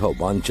যদি কোথাও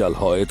বানচাল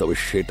হয়, তবে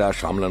সেটা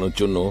সামলানোর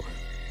জন্য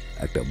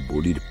একটা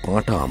বলির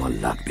পাঁটা আমার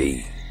লাগবেই।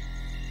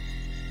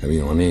 আমি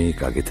অনেক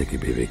আগে থেকে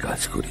ভেবে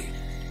কাজ করি।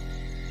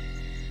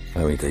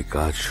 আমি তাই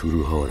কাজ শুরু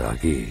হওয়ার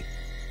আগে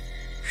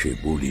সেই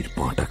বলির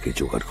পাঁটাকে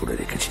জোগাড় করে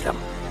রেখেছিলাম।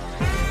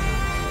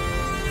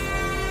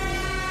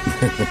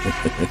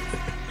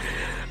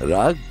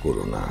 রাগ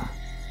করো না,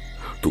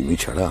 তুমি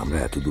ছাড়া আমরা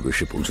এত দূর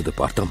এসে পৌঁছতে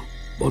পারতাম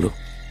বলো?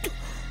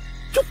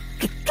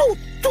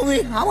 তুমি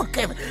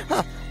আমাকে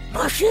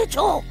ফাঁসিয়েছ।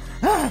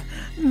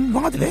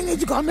 বাঁধ ভেঙে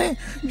গ্রামে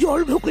জল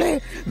ঢুকলে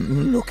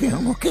লোকে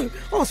আমাকে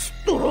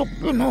অস্ত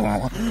রাখবে না।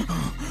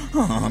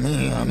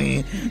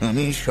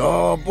 আমি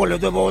সব বলে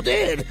দেবো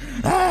ওদের,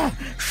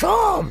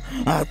 সব।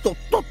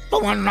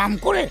 তোমার নাম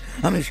করে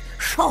আমি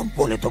সব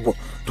বলে দেবো।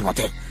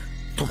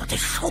 তোমাদের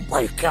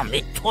সবাইকে আমি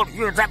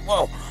ধরিয়ে দেবো।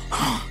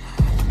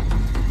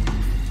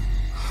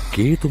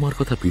 কে তোমার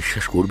কথা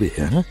বিশ্বাস করবে?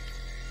 হ্যাঁ,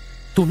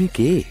 তুমি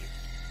কে?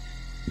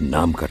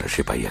 নাম কাটা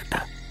সেপাই একটা।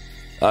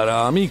 আর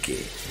আমি কে?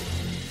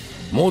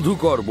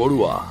 মধুকর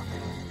বড়ুয়া,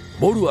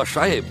 বড়ুয়া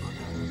সাহেব।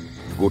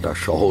 গোটা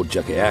শহর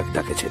যাকে এক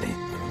ডাকে চেনে।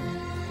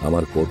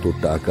 আমার কত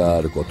টাকা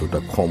আর কতটা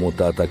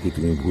ক্ষমতা তা কি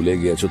তুমি ভুলে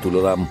গিয়েছো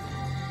তুলারাম?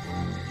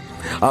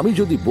 আমি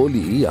যদি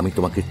বলি আমি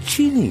তোমাকে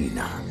চিনি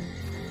না,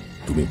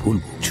 তুমি ভুল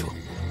বুঝছো।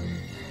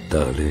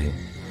 তাহলে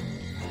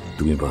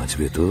তুমি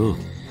বাঁচবে তো?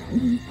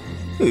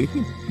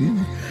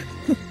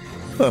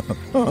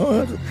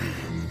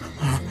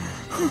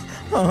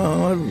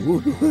 আমার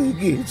ভুল হয়ে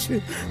গিয়েছে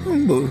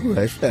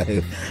বড়ুয়া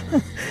সাহেব,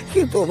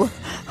 কিন্তু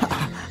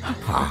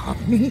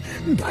আপনি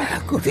দয়া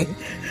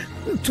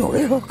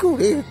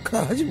করে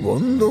কাজ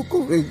বন্ধ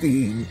করে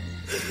দিন,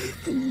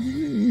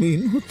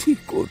 মিনতি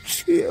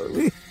করছি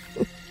আমি।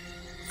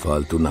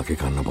 ফালতু নাকে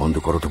কান্না বন্ধ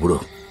করো তো বুড়ো।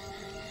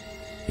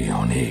 এ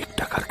অনেক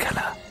টাকার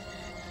খেলা,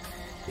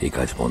 এই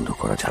কাজ বন্ধ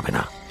করা যাবে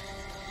না।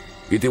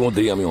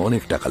 ইতিমধ্যেই আমি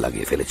অনেক টাকা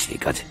লাগিয়ে ফেলেছি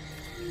এই কাজে।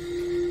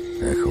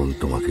 এখন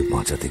তোমাকে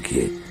বাঁচাতে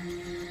গিয়ে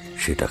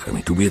সে টাকা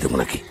আমি ডুবিয়ে দেবো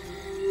নাকি?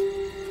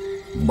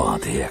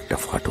 বাঁধে একটা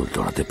ফাটল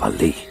জড়াতে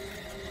পারলেই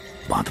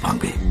বাঁধ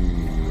ভাঙবে,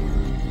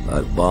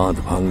 আর বাঁধ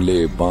ভাঙলে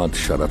বাঁধ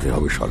সারাতে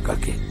হবে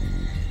সরকারকে।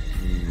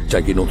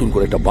 চাই কি নতুন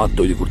করে একটা বাঁধ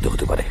তৈরি করতে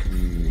হতে পারে,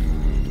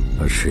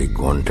 আর সেই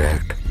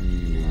কন্ট্রাক্ট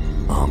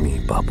আমি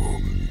পাবো।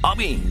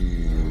 আমি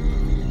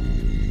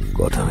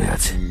কথা হয়ে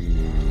আছে,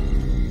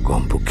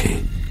 কমপক্ষে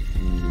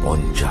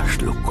 50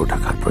 লক্ষ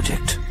টাকার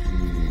প্রজেক্ট।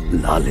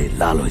 লালে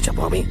লাল হয়ে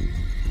যাবো আমি।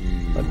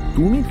 আর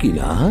তুমি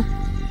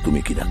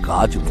কিনা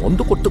কাজ বন্ধ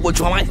করতে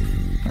বলছো আমায়?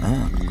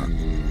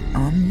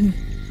 আমি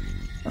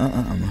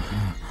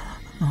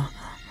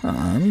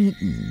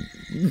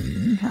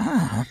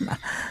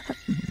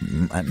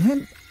মানে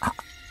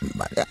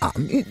মানে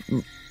আমি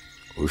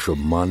ওসব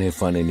মানে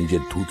ফানে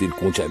নিজের ধুতির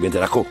কোঁচায় বেঁধে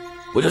রাখো,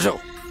 বুঝেছ?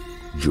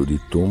 যদি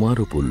তোমার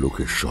ওপর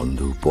লোকের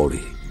সন্দেহ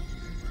পড়ে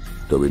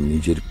তবে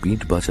নিজের পিঠ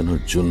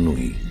বাঁচানোর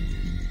জন্যই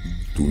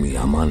তুমি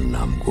আমার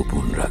নাম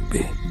গোপন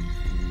রাখবে।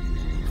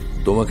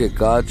 তোমাকে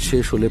কাজ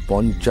শেষ হলে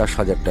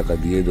 50,000 টাকা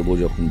দিয়ে দেবো,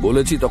 যখন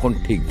বলেছি তখন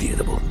ঠিক দিয়ে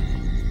দেবো।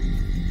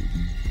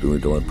 তুমি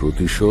তোমার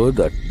প্রতিশোধ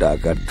আর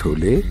টাকার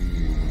থলে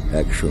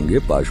একসঙ্গে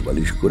পাশ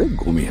বালিশ করে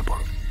ঘুমিয়ে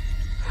পড়ো,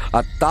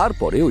 আর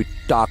তারপরে ওই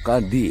টাকা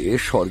দিয়ে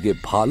স্বর্গে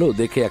ভালো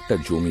দেখে একটা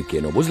জমি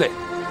কেনো, বুঝলে?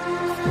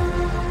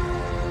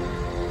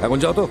 এখন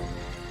যাও তো,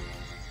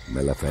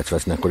 মেলা ফ্যাচ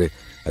ফ্যাচ না করে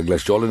এক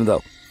গ্লাস জল এনে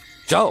দাও,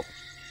 যাও।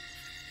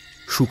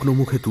 শুকনো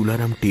মুখে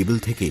তুলারাম টেবিল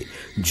থেকে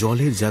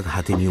জলের জাগ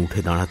হাতে নিয়ে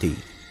উঠে দাঁড়াতেই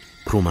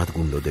প্রমাদ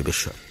গুনল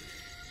দেবেশ্বর।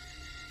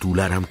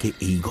 তুলারামকে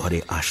এই ঘরে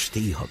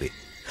আসতেই হবে,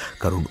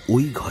 কারণ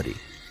ওই ঘরে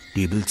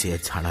টেবিল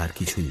চেয়ার ছাড়া আর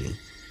কিছুই নেই,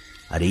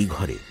 আর এই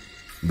ঘরে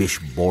বেশ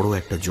বড়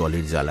একটা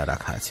জলের জ্বালা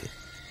রাখা আছে।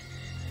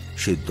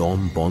 সে দম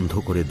বন্ধ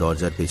করে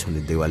দরজার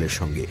পেছনের দেওয়ালের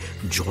সঙ্গে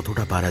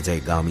যতটা পারা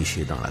যায় গা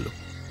মিশিয়ে দাঁড়ালো।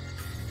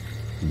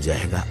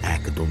 জায়গা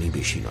একদমই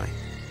বেশি নয়।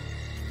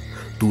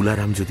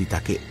 তুলারাম যদি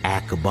তাকে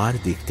একবার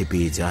দেখতে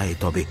পেয়ে যায়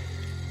তবে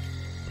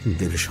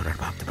দেবেশ্বর আর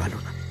ভাবতে পারল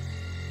না।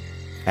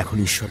 এখন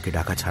ঈশ্বরকে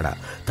ডাকা ছাড়া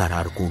তার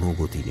আর কোনো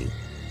গতি নেই।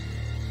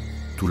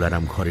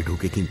 তুলারাম ঘরে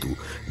ঢুকে কিন্তু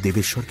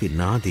দেবেশ্বরকে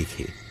না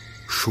দেখে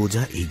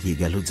সোজা এগিয়ে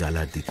গেল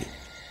জালার দিকে।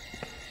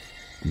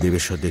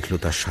 দেবেশ্বর দেখল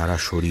তার সারা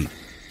শরীর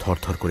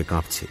থরথর করে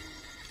কাঁপছে,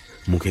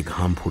 মুখে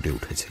ঘাম ফুটে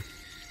উঠেছে।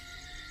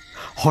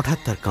 হঠাৎ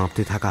তার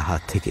কাঁপতে থাকা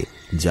হাত থেকে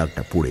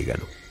জাগটা পড়ে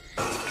গেল।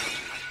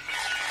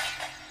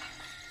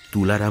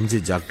 তুলারাম যে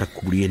জাগটা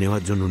কুড়িয়ে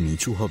নেওয়ার জন্য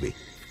নিচু হবে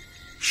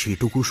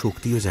সেটুকু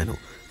শক্তিও যেন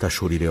তার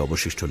শরীরে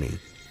অবশিষ্ট নেই।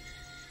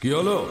 কি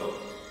হলো?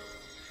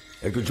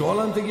 একটু জল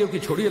আনতে গিয়ে ওকে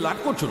ছড়িয়ে লাট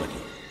করছো নাকি?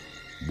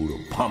 বুড়ো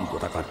ভাম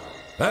কোথাকার।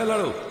 হ্যাঁ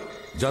লাড়ু,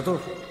 যা তো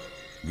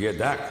গিয়ে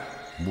দেখ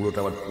বুড়োটা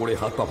আবার পড়ে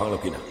হাত পা ভাঙলো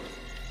কিনা।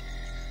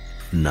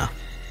 না,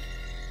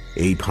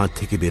 এই ফাঁদ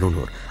থেকে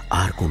বেরোনোর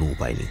আর কোনো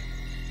উপায় নেই।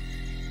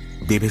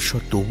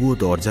 দেবেশ্বর তবুও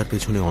দরজার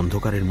পেছনে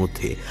অন্ধকারের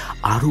মধ্যে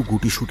আরো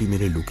গুটিসুটি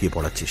মেরে লুকিয়ে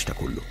পড়ার চেষ্টা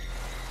করল।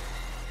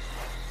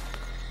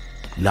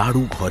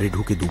 লাড়ু ঘরে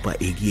ঢুকে দুপা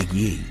এগিয়ে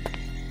গিয়েই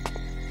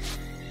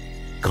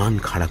কান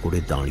খাড়া করে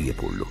দাঁড়িয়ে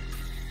পড়ল।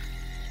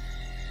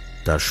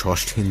 তার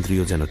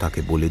ষষ্ঠেন্দ্রিয় যেন তাকে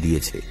বলে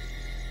দিয়েছে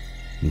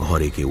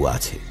ঘরে কেউ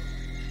আছে।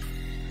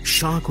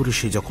 শাঁ করে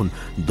সে যখন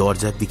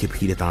দরজার দিকে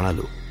ফিরে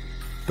দাঁড়ালো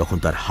তখন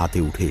তার হাতে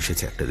উঠে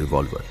এসেছে একটা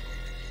রিভলভার।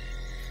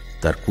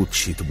 তার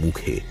কুৎসিত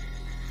মুখে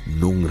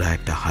নোংরা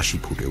একটা হাসি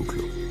ফুটে উঠল।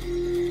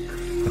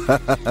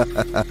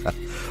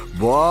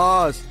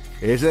 বস,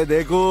 এসে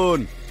দেখুন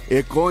এ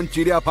কোন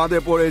চিড়িয়া ফাঁদে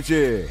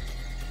পড়েছে।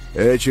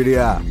 এই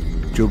চিড়িয়া,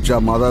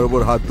 চুপচাপ মাথার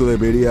উপর হাত তুলে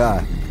বেরিয়ে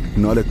আয়,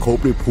 নলে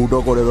খোপড়ি ফুটো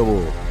করে দেবো।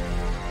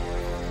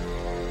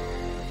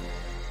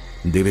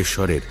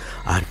 দেবেশ্বরের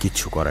আর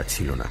কিচ্ছু করার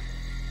ছিল না।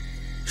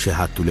 সে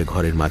হাত তুলে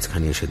ঘরের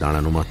মাঝখানে এসে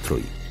দাঁড়ানো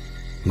মাত্রই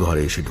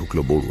ঘরে এসে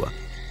ঢুকলো বড়ুয়া।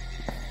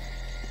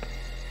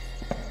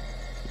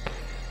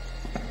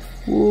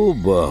 ও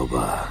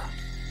বাবা,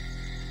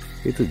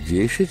 এ তো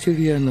যে সে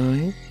চিড়িয়া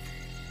নয়,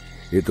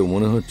 এ তো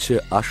মনে হচ্ছে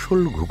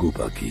আসল ঘুঘু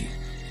পাখি।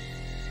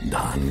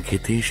 ধান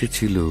খেতে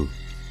এসেছিল,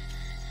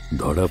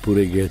 ধরা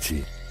পড়ে গেছে।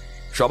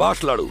 সবাস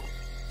লাড়ু।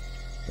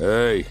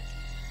 এই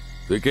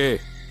তুই কে?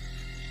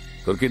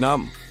 তোর কি নাম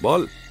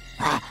বল?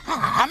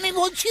 আমি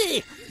বলছি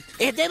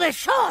এ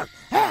দেবেশ্বর।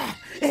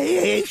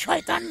 এই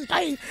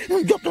শয়তানটাই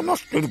যত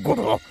নষ্টের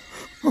গোড়ো।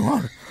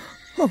 আমার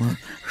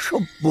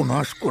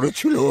সর্বনাশ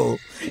করেছিল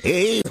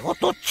এই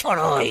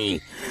হতচ্ছাড়াই।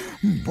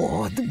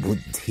 বদ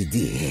বুদ্ধি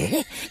দিয়ে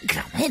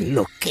গ্রামের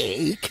লোককে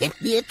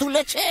খেপিয়ে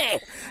তুলেছে।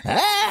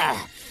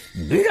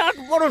 বিরাট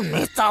বড়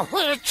নেতা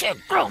হয়েছে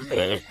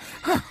গ্রামের।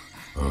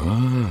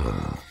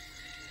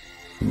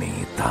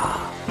 নেতা?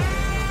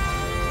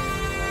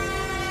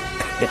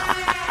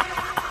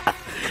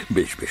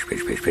 বেশ বেশ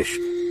বেশ বেশ বেশ,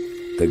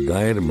 তা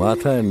গায়ের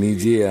মাথা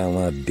নিজে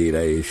আমার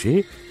ডেরায় এসে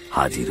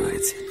হাজির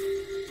হয়েছে।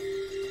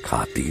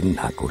 খাতির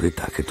না করে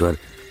তাকে তো আর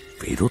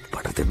ফেরত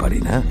পাঠাতে পারি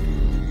না।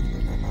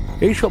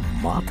 এইসব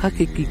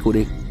মাথাকে কি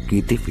করে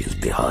কেটে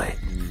ফেলতে হয়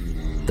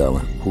তা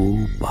আমার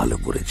খুব ভালো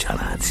করে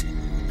জানা আছে।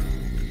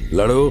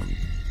 লাড়ু,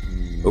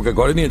 ওকে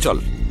ঘরে নিয়ে চল।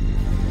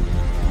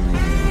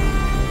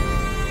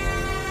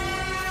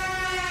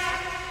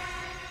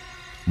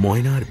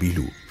 ময়না আর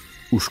বিলু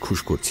উসখুস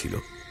করছিল।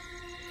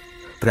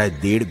 প্রায়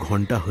 1.5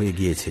 ঘন্টা হয়ে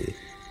গিয়েছে,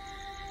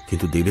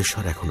 কিন্তু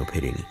দেবেশ্বর এখনো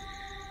ফেরেনি।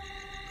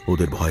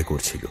 ওদের ভয়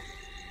করছিল।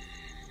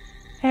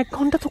 1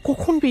 ঘন্টা তো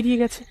কখন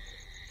পেরিয়ে গেছে,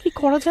 কি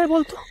করা যায়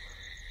বলতো?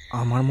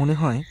 আমার মনে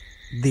হয়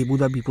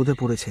দেবুদা বিপদে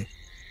পড়েছে।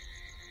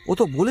 ও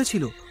তো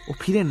বলেছিল ও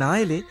ফিরে না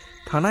এলে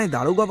থানায়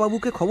দারোগা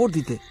বাবুকে খবর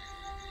দিতে,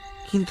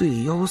 কিন্তু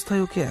এই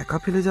অবস্থায় ওকে একা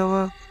ফেলে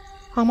যাওয়া।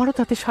 আমারও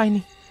তাতে সায়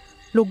নেই।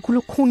 লোকগুলো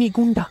খুনি,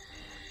 গুন্ডা।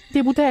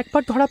 দেবুদা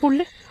একবার ধরা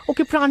পড়লে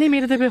ওকে প্রাণে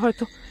মেরে দেবে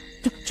হয়তো।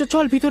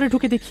 চল ভিতরে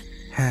ঢুকে দেখি।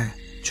 হ্যাঁ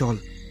চল।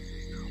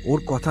 ওর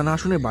কথা না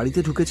শুনে বাড়িতে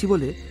ঢুকেছি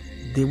বলে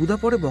দেবুদা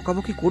পরে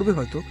বকাবকি করবে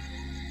হয়তো,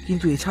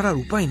 কিন্তু এছাড়া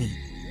আর উপায় নেই।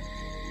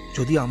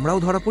 যদি আমরাও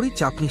ধরা পড়ি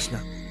চাপ নিস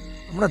না,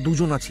 আমরা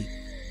দুজন আছি,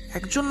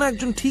 একজন না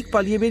একজন ঠিক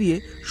পালিয়ে বেরিয়ে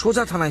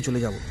সোজা থানায়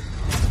চলে যাব।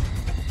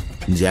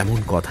 যেমন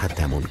কথা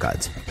তেমন কাজ।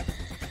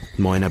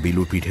 ময়না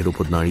বিলুর পিঠের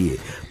উপর দাঁড়িয়ে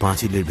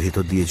পাঁচিলের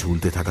ভেতর দিয়ে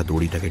ঝুলতে থাকা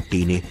দড়িটাকে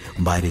টেনে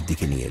বাইরের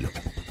দিকে নিয়ে এলো।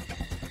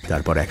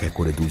 তারপর এক এক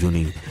করে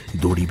দুজনেই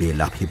দড়ি বেয়ে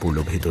লাফিয়ে পড়ল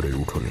ভেতরের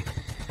উঠোনে।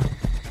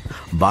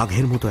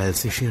 বাঘের মতো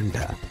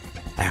অ্যালসেশিয়ানটা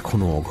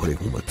এখনো অঘরে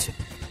ঘুমাচ্ছে।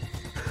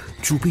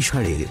 চুপি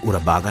সারে ওরা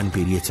বাগান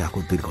পেরিয়ে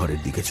চাকরদের ঘরের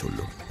দিকে চলল।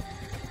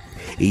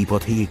 এই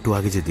পথেই একটু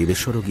আগে যে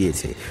দেবেশ্বরও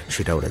গিয়েছে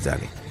সেটা ওরা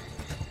জানে।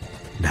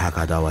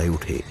 ঢাকা দাওয়ায়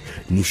উঠে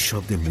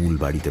নিঃশব্দে মূল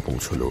বাড়িতে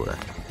পৌঁছল ওরা।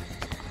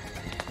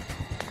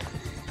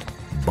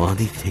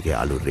 বাঁদিক থেকে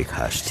আলোর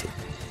রেখা আসছে।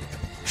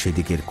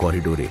 সেদিকের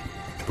করিডোরে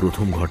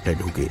প্রথম ঘরটায়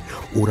ঢুকে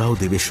ওরাও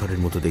দেবেশ্বরের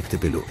মতো দেখতে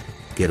পেল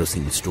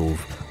কেরোসিন স্টোভ,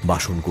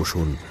 বাসন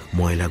কোসন,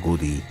 ময়লা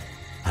গদি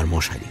আর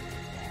মশারি।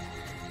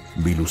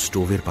 বিলু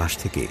স্টোভের পাশ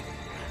থেকে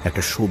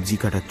একটা সবজি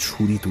কাটার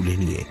ছুরি তুলে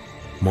নিয়ে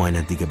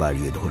ময়নার দিকে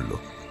বাড়িয়ে ধরল।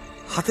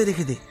 হাতে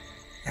রেখে দে,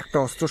 একটা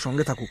অস্ত্র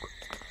সঙ্গে থাকুক।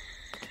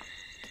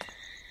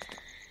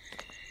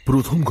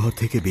 প্রথম ঘর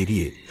থেকে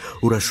বেরিয়ে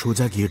ওরা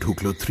সোজা গিয়ে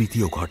ঢুকল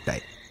তৃতীয়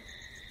ঘরটায়,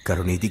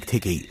 কারণ এদিক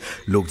থেকেই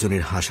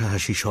লোকজনের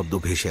হাসাহাসি শব্দ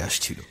ভেসে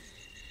আসছিল।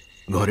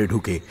 ঘরে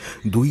ঢুকে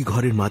দুই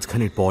ঘরের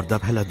মাঝখানের পর্দা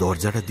ফেলা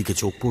দরজাটার দিকে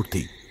চোখ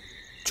পড়তেই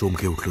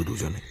চমকে উঠল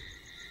দুজনে।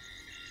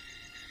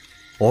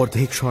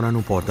 অর্ধেক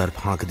সরানো পর্দার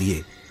ফাঁক দিয়ে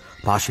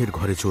পাশের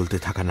ঘরে চলতে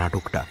থাকা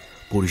নাটকটা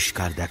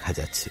পরিষ্কার দেখা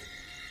যাচ্ছে।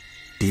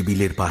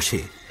 টেবিলের পাশে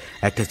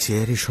একটা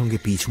চেয়ারের সঙ্গে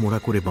পিচমোড়া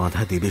করে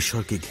বাঁধা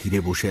দেবেশ্বরকে ঘিরে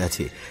বসে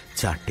আছে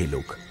 4টে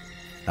লোক,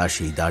 আর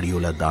সেই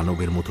দাড়িওয়ালা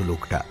দানবের মতো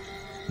লোকটা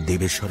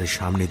দেবেশ্বরের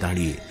সামনে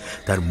দাঁড়িয়ে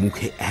তার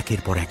মুখে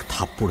একের পর এক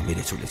থাপ্পড়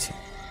মেরে চলেছে।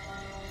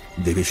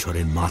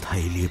 দেবেশ্বরের মাথা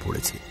এলিয়ে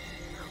পড়েছে,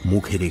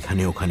 মুখের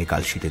এখানে ওখানে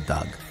কালশিটের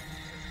দাগ,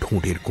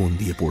 ঠোঁটের কোণ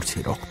দিয়ে পড়ছে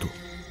রক্ত।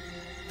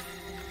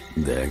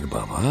 দেখ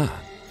বাবা,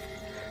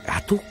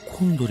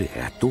 এতক্ষণ ধরে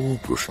এত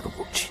প্রশ্ন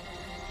করছি,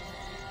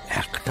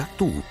 একটা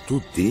তো উত্তর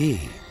দে।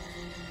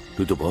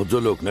 তুই তো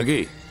ভদ্রলোক নাকি?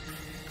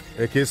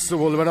 এ কিচ্ছু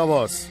বলবে না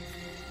বস।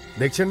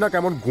 দেখছেন না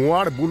কেমন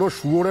গোয়ার বুনো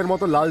শুয়োরের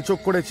মতো লাল চোখ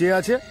করে চেয়ে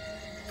আছে?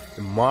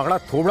 মাগড়া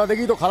থোবড়া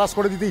দেখেই তো খালাস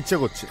করে দিতে ইচ্ছে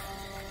করছে।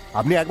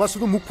 আপনি একবার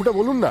শুধু মুখ ফুটে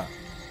বলুন না।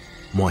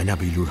 ময়না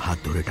বিলুর হাত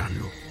ধরে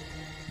টানল।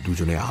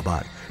 দুজনে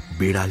আবার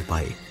বেড়াল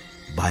পায়ে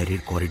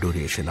বাইরের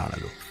করিডোরে এসে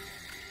দাঁড়ালো।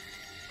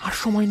 আর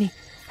সময় নেই,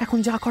 এখন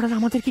যা করার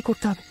আমাদের কি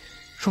করতে হবে।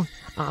 শোন,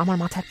 আমার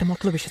মাথায় একটা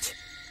মতলব এসেছে।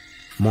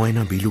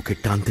 ময়না বিলুকে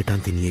টানতে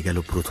টানতে নিয়ে গেল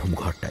প্রথম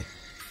ঘরটায়।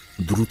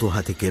 দ্রুত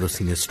হাতে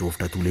কেরোসিনের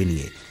স্টোভটা তুলে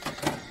নিয়ে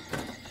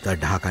তার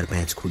ঢাকার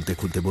প্যাঁচ খুলতে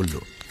খুলতে বলল,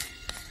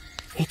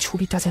 এই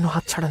ছুরিটা যেন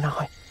হাতছাড়া না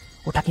হয়,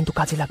 ওটা কিন্তু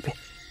কাজে লাগবে।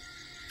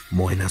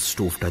 ময়না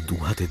স্টোভটা দু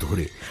হাতে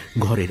ধরে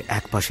ঘরের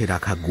এক পাশে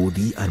রাখা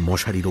গদি আর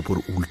মশারির ওপর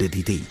উল্টে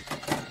দিতেই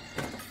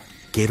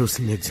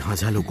কেরোসিনের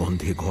ঝাঁঝালো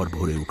গন্ধে ঘর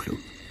ভরে উঠল।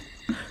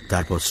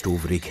 তারপর স্টোভ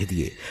রেখে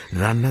দিয়ে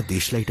রান্নার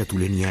দেশলাইটা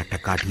তুলে নিয়ে একটা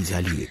কাঠি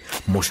জ্বালিয়ে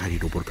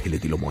মশারির ওপর ফেলে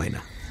দিল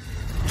ময়না।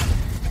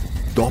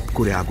 দপ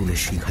করে আগুনের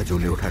শিখা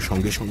জ্বলে ওঠার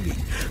সঙ্গে সঙ্গেই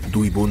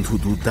দুই বন্ধু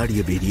দুধ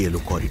দাঁড়িয়ে বেরিয়ে এলো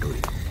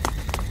করিডোরে।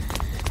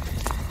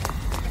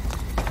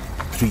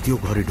 তৃতীয়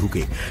ঘরে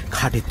ঢুকে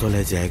খাটের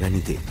তলায় জায়গা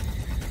নিতে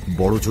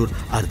বড় জোর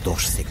আর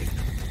 10 সেকেন্ড।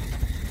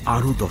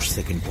 আরো 10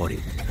 সেকেন্ড পরে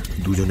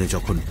দুজনে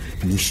যখন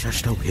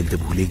নিঃশ্বাসটাও ফেলতে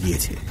ভুলে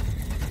গিয়েছে,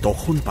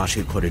 তখন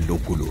পাশের ঘরের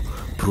লোকগুলো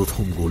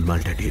প্রথম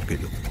গোলমালটা টের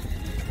পেল।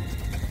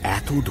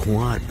 এত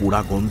ধোঁয়া আর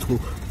পোড়া গন্ধ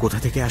কোথা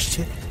থেকে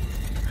আসছে?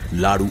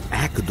 লাড়ু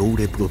এক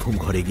দৌড়ে প্রথম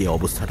ঘরে গিয়ে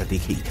অবস্থাটা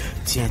দেখেই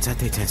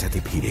চেঁচাতে চেঁচাতে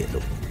ফিরে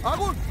এলো।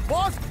 আগুন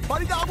বস,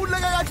 বাড়িতে আগুন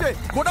লেগে গেছে,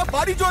 গোটা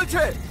বাড়ি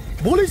জ্বলছে।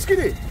 বলিস কি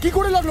রে? কি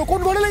করে লাগলো? কোন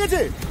ঘরে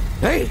লেগেছে?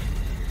 এই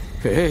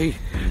এই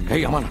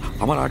এই আমার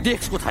আমার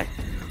আরডিএক্স কোথায়?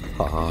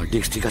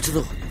 আরডিএক্স ঠিক আছে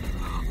তো?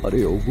 আরে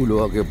ওগুলো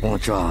আগে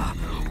পৌঁছা,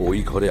 ওই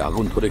ঘরে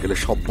আগুন ধরে গেলে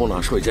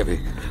সর্বনাশ হয়ে যাবে।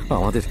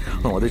 আমাদের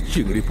আমাদের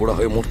চিংড়ি পোড়া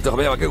হয়ে মরতে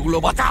হবে, আগে ওগুলো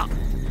বাঁচা।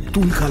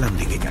 তুলকালাম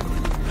লেগে গেল।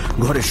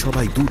 ঘরের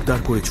সবাই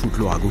দুধদার করে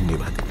ছুটলো আগুন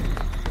নেভাতে।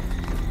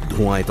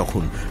 ধোঁয়ায়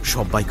তখন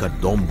সবাইকার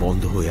দম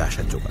বন্ধ হয়ে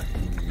আসার জোগাড়।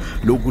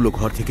 লোকগুলো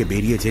ঘর থেকে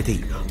বেরিয়ে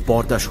যেতেই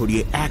পর্দা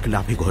সরিয়ে এক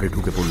লাফে ঘরে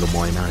ঢুকে পড়ল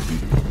ময়না আর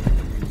বিলু।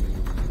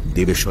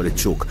 দেবেশ্বরের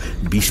চোখ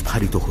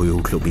বিস্ফারিত হয়ে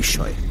উঠল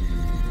বিস্ময়ে।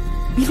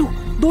 বিলু,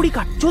 দড়ি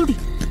কাট জলদি।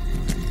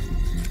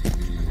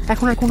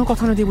 এখন আর কোনো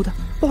কথা না দেবুদা,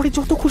 পরে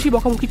যত খুশি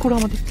বকাবকি করো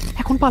আমাদের,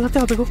 এখন পালাতে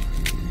হবে গো।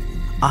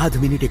 আধ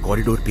মিনিটে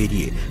করিডোর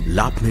পেরিয়ে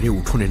লাফ মেরে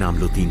উঠোনে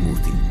নামলো 3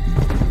 মূর্তি।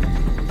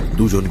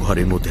 দুজন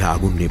ঘরের মধ্যে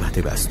আগুন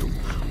নেভাতে ব্যস্ত।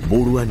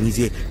 বড়ুয়া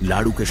নিজে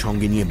লাড়ুকে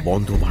সঙ্গে নিয়ে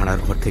বন্ধ ভাড়ার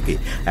ঘর থেকে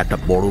একটা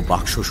বড়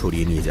বাক্স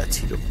সরিয়ে নিয়ে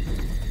যাচ্ছিল।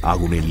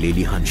 আগুনের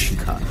লেলিহান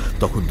শিখা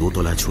তখন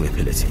দোতলা ছুঁয়ে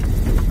ফেলেছে।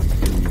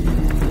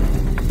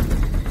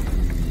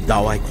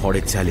 দাওয়ায়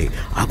খড়ের চালে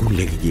আগুন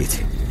লেগে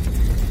গিয়েছে।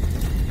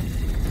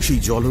 সেই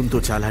জ্বলন্ত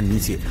চালার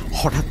নিচে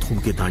হঠাৎ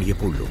থমকে দাঁড়িয়ে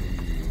পড়ল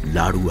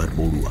লাড়ু আর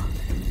বড়ুয়া।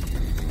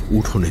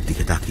 উঠোনের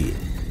দিকে তাকিয়ে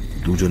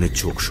দুজনের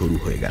চোখ সরু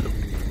হয়ে গেল।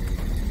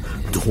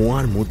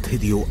 ধোঁয়ার মধ্যে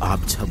দিয়েও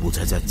আবছা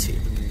বোঝা যাচ্ছে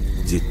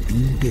যে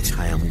 3টে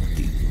ছায়া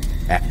মূর্তি,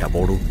 একটা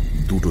বড়,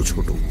 2টো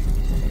ছোট,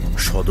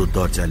 সদর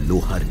দরজার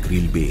লোহার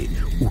গ্রিল বেয়ে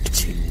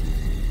উঠছে।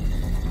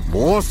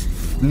 বস,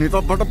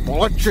 নেতাব্বাটা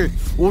পালাচ্ছে।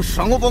 ও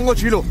সাঙ্গপঙ্গ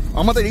ছিল,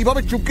 আমাদের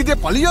এইভাবে চুপকি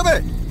দিয়ে পালিয়ে যাবে?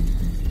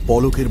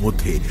 পলকের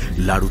মধ্যে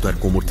লাড়ু তার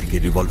কোমর থেকে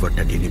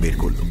রিভলভারটা টেনে বের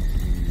করল,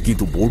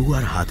 কিন্তু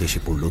বড়ুয়ার হাত এসে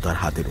পড়ল তার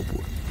হাতের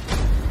ওপর।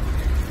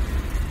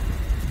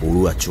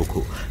 বড়ুয়ার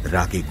চোখও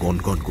রাগে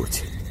গনগন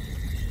করছে।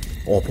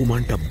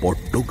 অপমানটা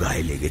বড্ড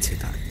গায়ে লেগেছে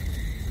তার,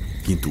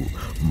 কিন্তু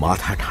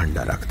মাথা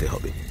ঠান্ডা রাখতে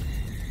হবে।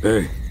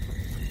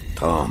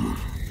 থাম,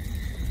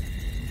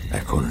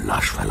 এখন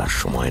লাশ ফেলার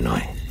সময়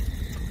নয়।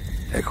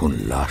 এখন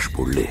লাশ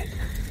পড়লে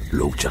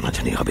লোক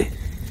জানাজানি হবে,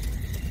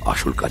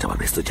 আসল কাজ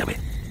আমার ব্যস্ত যাবে।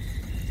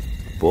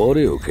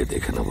 পরে ওকে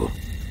দেখে নেব।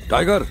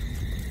 টাইগার,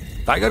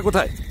 টাইগার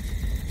কোথায়?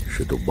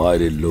 সে তো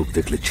বাইরের লোক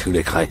দেখলে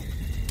ছিঁড়ে খায়।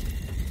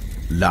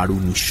 লাড়ু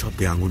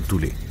নিঃশব্দে আঙুল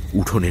তুলে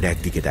উঠোনের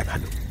একদিকে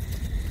দেখালো।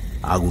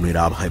 আগুনের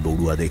আভায়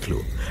বড়ুয়া দেখল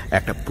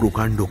একটা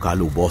প্রকাণ্ড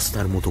কালো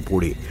বস্তার মতো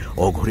পড়ে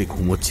অঘরে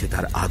ঘুমোচ্ছে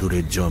তার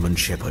আদরের জার্মান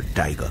শেফার্ড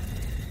টাইগার।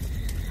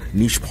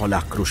 নিষ্ফল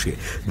আক্রোশে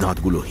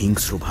দাঁতগুলো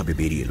হিংস্রভাবে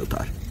বেরিয়ে এলো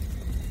তার।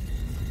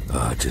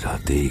 আজ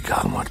রাতেই ঘা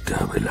মারতে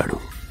হবে লাড়ু,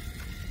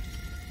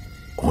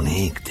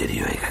 অনেক দেরি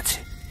হয়ে গেছে।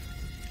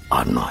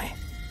 আর নয়,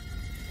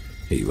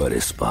 এইবারে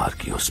স্পার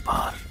কি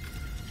স্পার।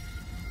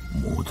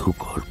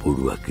 মধুকর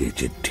বড়ুয়াকে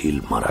যে ঢিল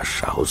মারার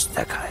সাহস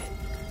দেখায়,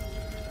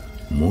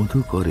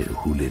 মধুকরের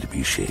হুলের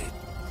বিষে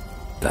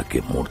তাকে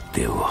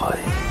মরতেও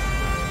হয়।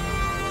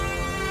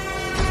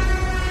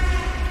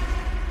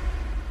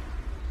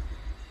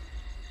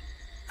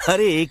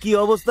 আরে এ কি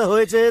অবস্থা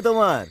হয়েছে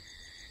তোমার?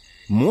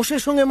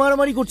 মোষের সঙ্গে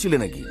মারামারি করছিলে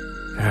নাকি?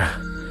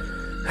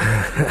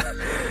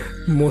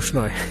 মোষ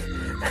নয়,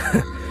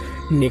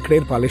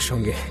 নেকড়ের পালের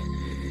সঙ্গে।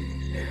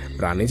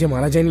 প্রাণে যে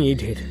মারা যায়নি এই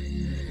ঢের।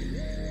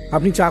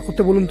 আপনি চা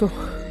করতে বলুন তো,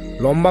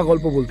 লম্বা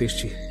গল্প বলতে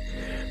এসছি,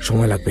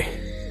 সময় লাগবে।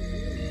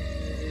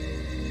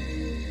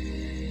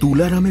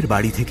 তুলারামের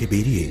বাড়ি থেকে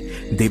বেরিয়ে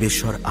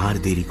দেবেশ্বর আর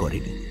দেরি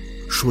করেনি,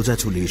 সোজা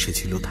চলে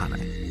এসেছিল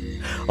থানায়।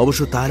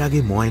 অবশ্য তার আগে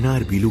ময়না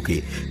আর বিলুকে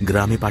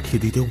গ্রামে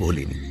পাঠিয়ে দিতেও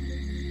বলেনি।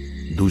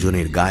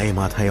 দুজনের গায়ে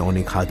মাথায়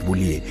অনেক হাত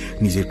বুলিয়ে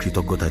নিজের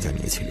কৃতজ্ঞতা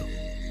জানিয়েছিল।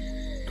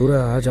 তোরা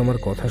আজ আমার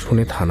কথা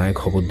শুনে থানায়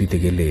খবর দিতে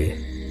গেলে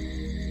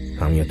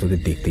আমি আর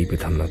তোদের দেখতেই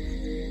পেতাম না।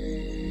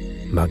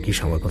 ভাগ্যিস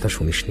আমার কথা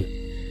শুনিসনি।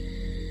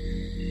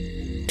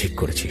 ঠিক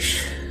করেছিস।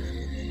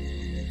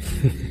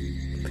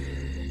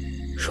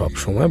 সব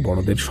সময়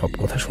বড়দের সব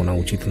কথা শোনা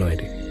উচিত নয়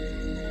রে।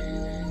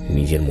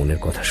 নিজের মনের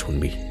কথা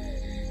শুনবি,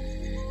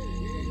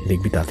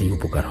 দেখবি তাতেই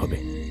উপকার হবে,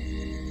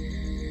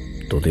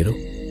 তোদেরও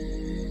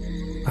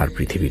আর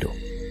পৃথিবীরও।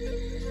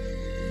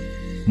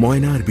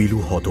 ময়না আর বিলু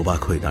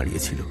হতবাক হয়ে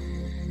দাঁড়িয়েছিল।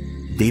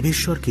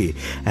 দেবেশ্বরকে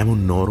এমন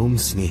নরম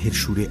স্নেহের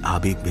সুরে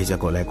আবেগ ভেজা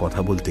গলায়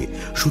কথা বলতে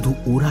শুধু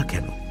ওরা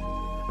কেন,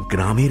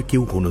 গ্রামের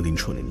কেউ কোনোদিন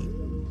শোনেনি।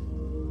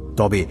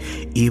 তবে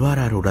এবার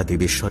আর ওরা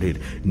দেবেশ্বরের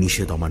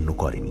নিষেধ অমান্য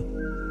করেনি,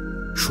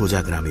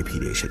 সোজা গ্রামে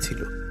ফিরে এসেছিল,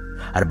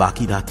 আর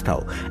বাকি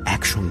রাতটাও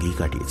একসঙ্গেই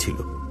কাটিয়েছিল।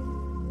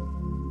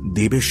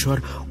 দেবেশ্বর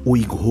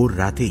ওই ঘোর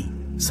রাতেই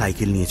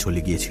সাইকেল নিয়ে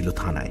চলে গিয়েছিল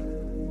থানায়।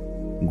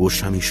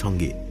 গোস্বামীর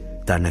সঙ্গে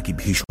তার নাকি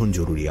ভীষণ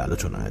জরুরি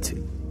আলোচনা আছে।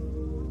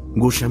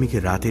 গোস্বামীকে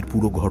রাতের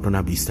পুরো ঘটনা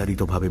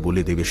বিস্তারিতভাবে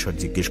বলে দেবেশ্বর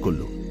জিজ্ঞেস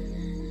করল,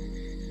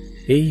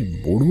 এই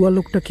বড়ুয়া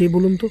লোকটা কে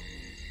বলুন তো,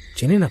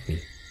 চেনেন আপনি?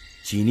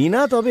 চিনি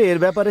না, তবে এর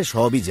ব্যাপারে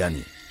সবই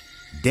জানি।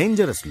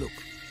 ডেঞ্জারাস লোক,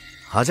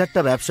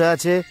 হাজারটা ব্যবসা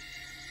আছে,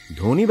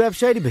 ধনী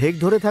ব্যবসায়ীর ভেগ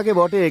ধরে থাকে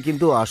বটে,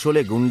 কিন্তু আসলে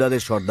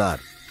গুন্ডাদের সর্দার।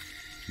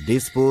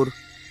 দিসপুর,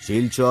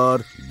 শিলচর,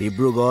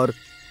 ডিব্রুগড়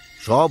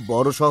সব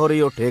বড়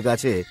শহরেই ও ঠেক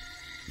আছে।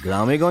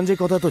 গ্রামে গঞ্জে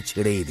কথা তো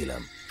ছেড়েই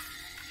দিলাম।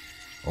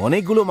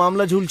 অনেকগুলো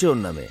মামলা ঝুলছে ওর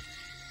নামে,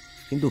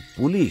 কিন্তু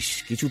পুলিশ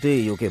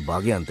কিছুতেই ওকে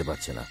বাগে আনতে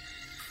পারছে না।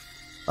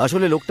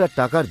 আসলে লোকটার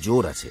টাকার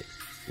জোর আছে,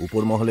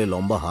 উপর মহলে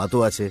লম্বা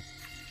হাতও আছে।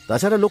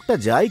 তাছাড়া লোকটা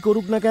যাই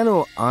করুক না কেন,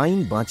 আইন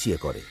বাঁচিয়ে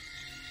করে।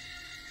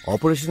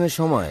 অপারেশনের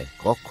সময়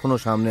কখনো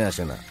সামনে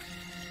আসে না,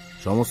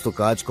 সমস্ত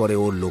কাজ করে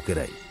ওর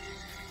লোকেরাই।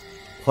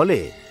 ফলে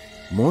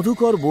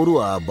মধুকর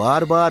বড়ুয়া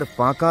বারবার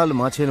পাঁকাল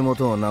মাছের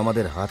মতন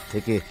আমাদের হাত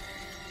থেকে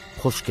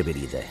ফসকে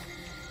বেরিয়ে যায়।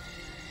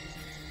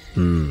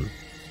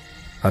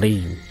 আর এই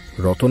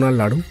রতনার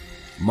লাড়ু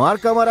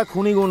মার্কা মারা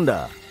খুনি গুন্ডা,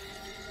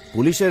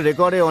 পুলিশের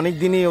রেকর্ডে অনেক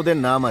দিনই ওদের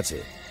নাম আছে।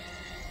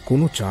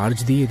 কোনো চার্জ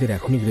দিয়ে এদের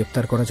এখনই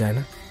গ্রেপ্তার করা যায়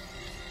না?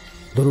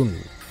 ধরুন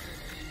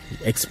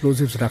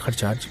এক্সপ্লোজিভস রাখার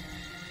চার্জ।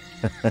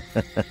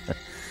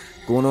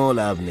 কোনো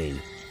লাভ নেই,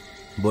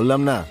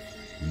 বললাম না,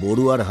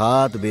 বড়ুয়ার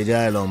হাত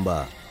বেজায় লম্বা।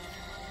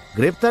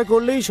 গ্রেপ্তার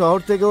করলেই শহর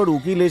থেকে ওর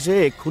উকিল এসে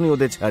এক্ষুনি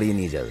ওদের ছাড়িয়ে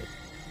নিয়ে যাবে।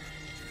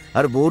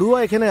 আর বড়ুয়া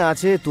এখানে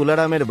আছে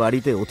তুলারামের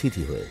বাড়িতে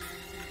অতিথি হয়ে।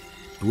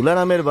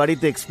 তুলারামের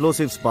বাড়িতে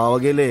এক্সপ্লোসিভস পাওয়া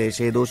গেলে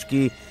সে দোষ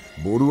কি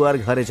বড়ুয়ার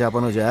ঘাড়ে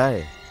চাপানো যায়?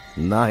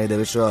 না হে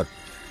দেবেশ্বর,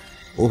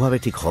 ওভাবে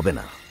ঠিক হবে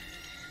না।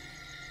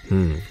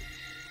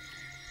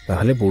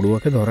 তাহলে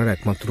বড়ুয়াকে ধরার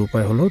একমাত্র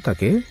উপায় হলো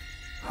তাকে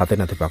হাতে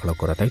নাতে পাকড়াও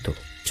করা, তাই তো?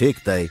 ঠিক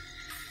তাই।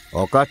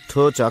 অকাঠ্য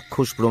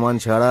চাক্ষুষ প্রমাণ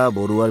ছাড়া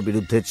বড়ুয়ার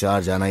বিরুদ্ধে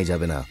চার্জ আনাই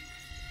যাবে না।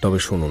 তবে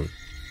শুনুন,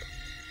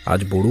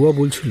 আজ বড়ুয়া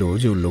বলছিল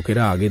যে ওর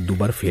লোকেরা আগে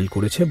দুবার ফেল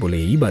করেছে বলে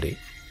এইবারে,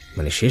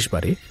 মানে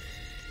শেষবারে,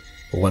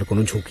 ও আর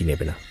কোনো ঝুঁকি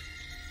নেবে না।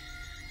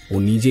 ও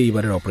নিজে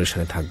এইবারের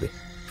অপারেশনে থাকবে।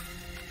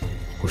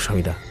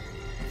 গোস্বামীদা,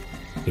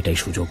 এটাই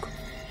সুযোগ,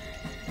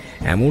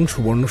 এমন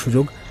সুবর্ণ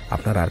সুযোগ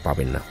আপনারা আর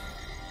পাবেন না।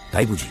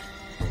 তাই বুঝি?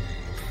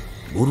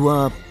 বড়ুয়া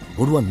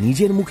বড়ুয়া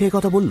নিজের মুখে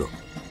কথা বলল?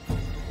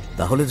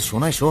 তাহলে তো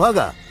শোনায়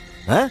সোহাগা।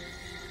 হ্যাঁ,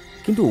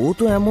 কিন্তু ও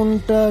তো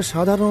এমনটা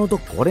সাধারণত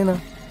করে না।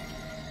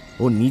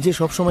 ও নিজে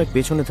সবসময়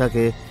পেছনে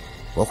থাকে,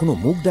 কখনো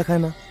মুখ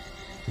দেখায় না।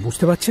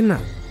 বুঝতে পারছেন না?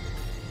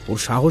 ওর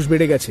সাহস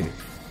বেড়ে গেছে,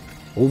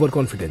 ওভার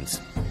কনফিডেন্স।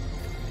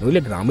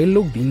 নইলে গ্রামের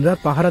লোক দিনরাত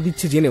পাহারা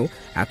দিচ্ছে জেনেও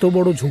এত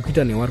বড়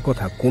ঝুঁকিটা নেওয়ার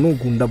কথা কোনো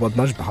গুন্ডা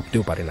বদমাশ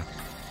ভাবতেও পারে না।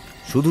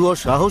 শুধু ওর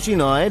সাহসী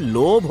নয়,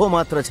 লোভও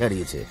মাত্রা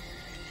ছাড়িয়েছে।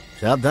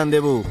 সাবধান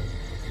দেবু,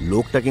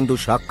 লোকটা কিন্তু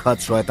সাক্ষাৎ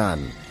শয়তান।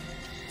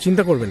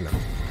 চিন্তা করবেন না।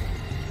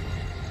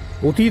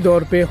 অতি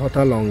দর্পে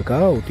হতা লঙ্কা,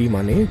 অতি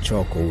মানে চ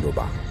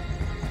কৌরবা।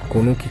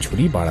 কোনো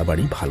কিছুরই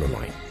বাড়াবাড়ি ভালো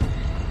নয়।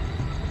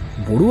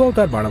 বড়ুয়াও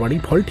তার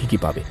বাড়াবাড়ির ফল ঠিকই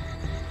পাবে।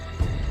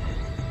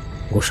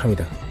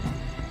 গোস্বামীদা,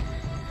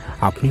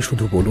 আপনি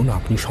শুধু বলুন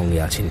আপনি সঙ্গে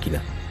আছেন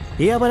কিনা।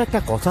 এ আবার একটা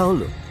কথা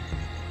হলো?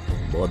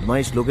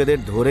 বদমাইশ লোকেদের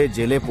ধরে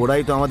জেলে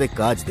পোড়াই তো আমাদের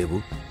কাজ দেবু।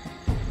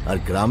 আর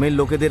গ্রামের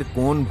লোকেদের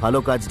কোন ভালো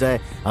কাজটায়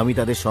আমি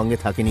তাদের সঙ্গে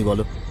থাকিনি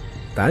বলো?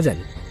 তা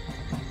জানি,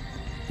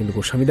 কিন্তু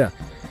গোস্বামীদা,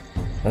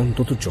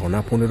 অন্তত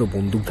 15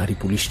 বন্দুকধারী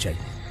পুলিশ চাই।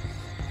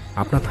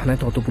 আপনার থানায়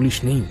তো অত পুলিশ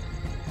নেই।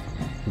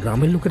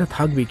 গ্রামের লোকেরা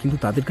থাকবে, কিন্তু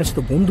তাদের কাছে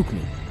তো বন্দুক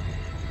নেই।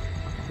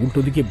 উল্টো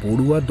দিকে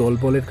বড়ুয়া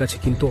দলবলের কাছে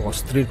কিন্তু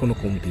অস্ত্রের কোনো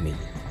কমতি নেই।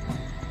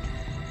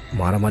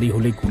 মারামারি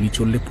হলে, গুলি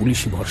চললে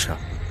পুলিশই ভরসা।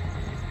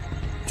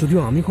 যদিও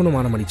আমি কোনো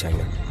মারামারি চাই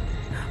না।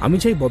 আমি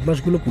চাই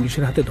বদমাশগুলো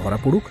পুলিশের হাতে ধরা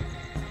পড়ুক,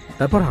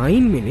 তারপর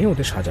আইন মেনে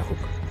ওদের সাজা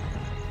হোক।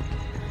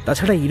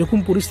 তাছাড়া এরকম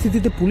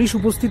পরিস্থিতিতে পুলিশ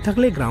উপস্থিত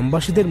থাকলে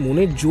গ্রামবাসীদের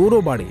মনে জোরও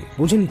বাড়ে,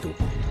 বোঝেনি তো?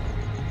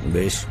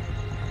 বেশ,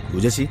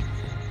 বুঝেছি।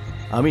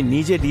 আমি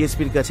নিজে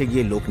ডিএসপির কাছে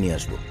গিয়ে লোক নিয়ে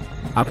আসবো।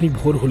 আপনি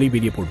ভোর হলেই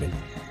বেরিয়ে পড়বেন।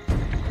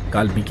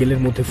 কাল বিকেলের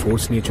মধ্যে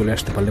ফোর্স নিয়ে চলে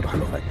আসতে পারলে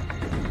ভালো হয়।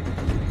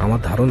 আমার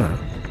ধারণা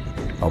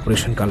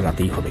অপারেশন কাল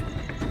রাতেই হবে।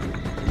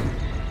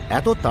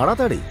 এত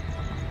তাড়াতাড়ি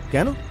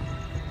কেন?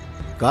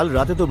 কাল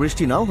রাতে তো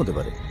বৃষ্টি নাও হতে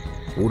পারে।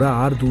 ওরা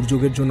আর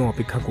দুর্যোগের জন্য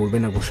অপেক্ষা করবে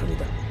না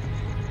গোস্বামীদা।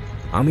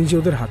 আমি যে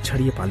ওদের হাত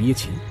ছাড়িয়ে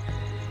পালিয়েছি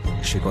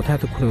সে কথা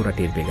এতক্ষণে ওরা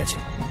টের পেয়ে গেছে।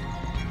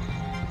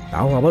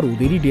 তাও আবার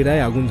ওদেরই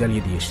ডেরায় আগুন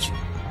জ্বালিয়ে দিয়ে এসছে।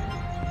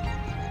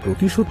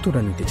 প্রতিশোধ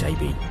ওরা নিতে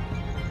চাইবেই।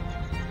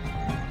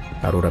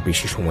 আর ওরা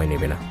বেশি সময়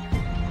নেবে না।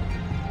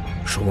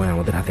 সময়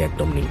আমাদের হাতে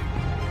একদম নেই।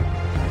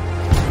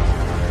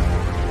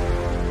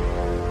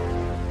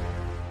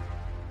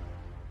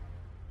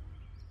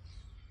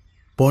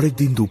 পরের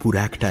দিন দুপুর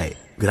 1টায়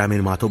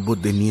গ্রামের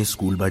মাতব্বরদের নিয়ে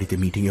স্কুল বাড়িতে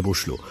মিটিংয়ে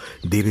বসল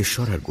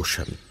দেবেশ্বর আর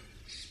গোস্বামী।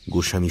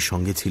 গোস্বামীর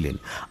সঙ্গে ছিলেন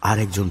আর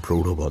একজন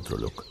প্রৌঢ়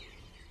ভদ্রলোক।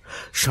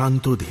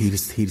 শান্ত ধীর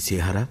স্থির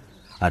চেহারা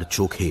আর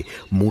চোখে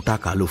মোটা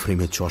কালো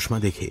ফ্রেমের চশমা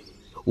দেখে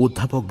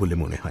অধ্যাপক বলে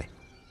মনে হয়।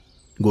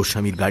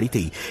 গোস্বামীর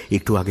গাড়িতেই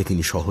একটু আগে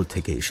তিনি শহর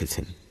থেকে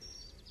এসেছেন।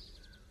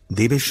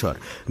 দেবেশ্বর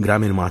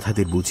গ্রামের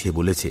মাথাদের বুঝিয়ে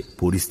বলেছে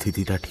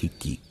পরিস্থিতিটা ঠিক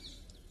কি।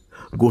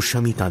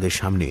 গোস্বামী তাদের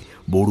সামনে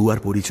বড়ুয়ার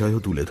পরিচয়ও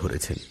তুলে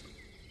ধরেছেন।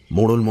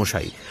 মোড়ল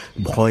মশাই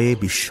ভয়ে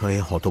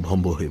বিস্ময়ে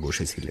হতভম্ব হয়ে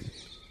বসেছিলেন।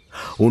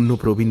 অন্য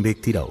প্রবীণ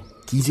ব্যক্তিরাও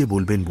কি যে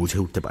বলবেন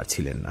বুঝে উঠতে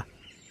পারছিলেন না।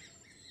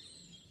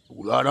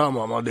 তুলারাম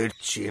আমাদের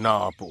চেনা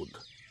আপদ।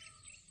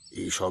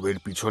 এইসবের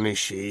পিছনে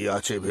সেই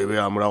আছে ভেবে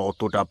আমরা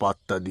অতটা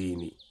পাত্তা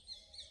দিইনি।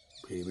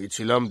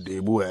 ভেবেছিলাম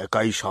দেবু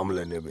একাই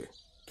সামলে নেবে।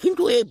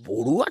 কিন্তু এই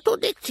বড়ুয়া তো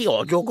দেখছি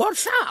অজগর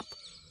সাপ।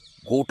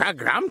 গোটা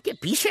গ্রামকে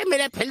পিষে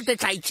মেরে ফেলতে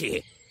চাইছে।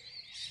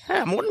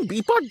 এমন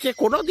বিপদ যে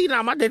কোনোদিন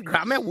আমাদের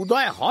গ্রামে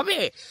উদয় হবে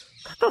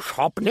তা তো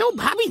স্বপ্নেও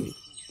ভাবিনি।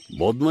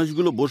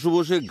 বদমাশগুলো বসে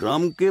বসে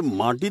গ্রামকে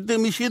মাটিতে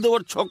মিশিয়ে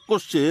দেওয়ার ছক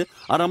করছে,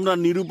 আর আমরা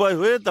নিরুপায়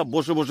হয়ে তা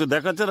বসে বসে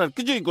দেখা ছাড়া আর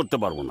কিছুই করতে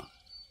পারবো না।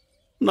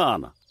 না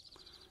না,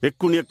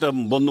 এক্ষুনি একটা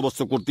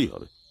বন্দোবস্ত করতেই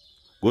হবে।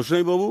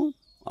 গোসাই বাবু,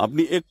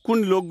 আপনি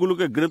এক্ষুনি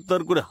লোকগুলোকে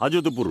গ্রেপ্তার করে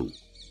হাজতে পড়ুন।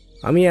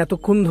 আমি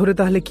এতক্ষণ ধরে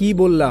তাহলে কি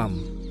বললাম?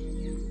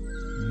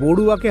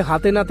 বড়ুয়াকে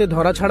হাতে নাতে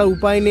ধরা ছাড়া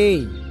উপায় নেই।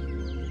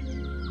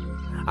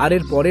 আর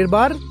এর পরের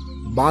বার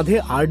বাঁধে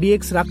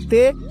আরডিএক্স রাখতে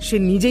সে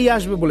নিজেই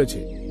আসবে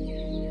বলেছে।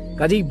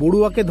 কাজেই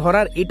বড়ুয়াকে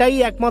ধরার এটাই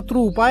একমাত্র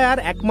উপায় আর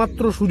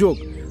একমাত্র সুযোগ।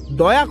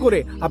 দয়া করে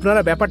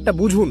আপনারা ব্যাপারটা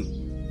বুঝুন।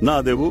 না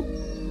দেবু,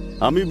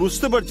 আমি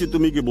বুঝতে পারছি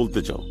তুমি কি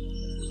বলতে চাও,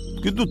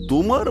 কিন্তু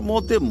তোমার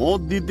মতে মত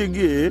দিতে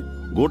গিয়ে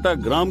গোটা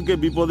গ্রামকে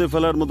বিপদে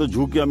ফেলার মতো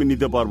ঝুঁকি আমি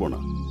নিতে পারবো না।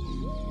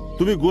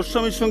 তুমি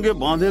গোস্বামীর সঙ্গে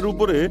বাঁধের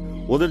উপরে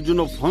ওদের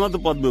জন্য ফাঁদ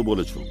পাতবে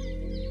বলেছ,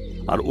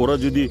 আর ওরা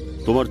যদি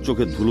তোমার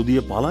চোখে ধুলো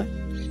দিয়ে পালায়,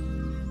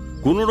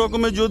 কোন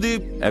রকমে যদি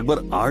একবার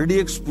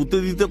আরডিএক্স পুঁতে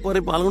দিতে পারে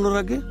পালানোর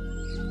আগে,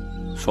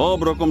 সব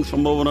রকম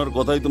সম্ভাবনার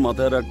কথাই তো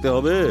মাথায় রাখতে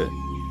হবে।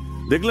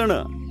 দেখলে না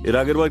এর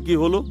আগের বার কি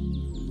হলো?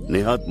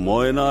 নেহাত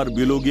ময়না আর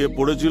বিলো গিয়ে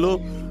পড়েছিল,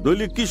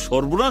 নইলে কি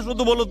সর্বনাশ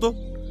হতো বলতো।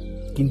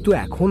 কিন্তু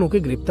এখন ওকে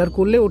গ্রেপ্তার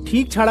করলে ও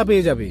ঠিক ছাড়া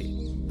পেয়ে যাবে,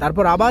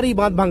 তারপর আবার এই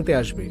বাঁধ ভাঙতে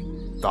আসবে।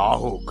 তা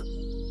হোক,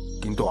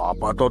 কিন্তু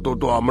আপাতত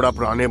তো আমরা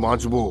প্রাণে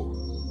বাঁচব।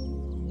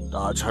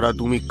 তাছাড়া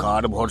তুমি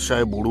কার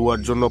ভরসায়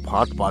বড়ুয়ার জন্য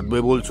ফাঁদ পাতবে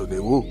বলছো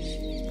দেবু?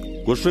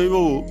 গোস্বামী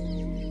বাবু,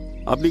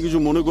 আপনি কিছু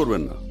মনে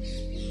করবেন না।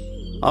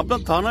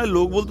 আপনার থানায়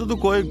লোক বলতে তো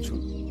কয়েকজন,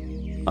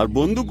 আর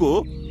বন্দুকও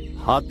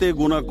হাতে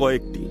গোনা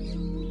কয়েকটি।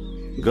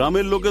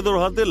 গ্রামের লোকেদের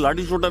হাতে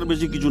লাঠি সোটার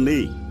বেশি কিছু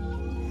নেই।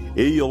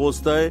 এই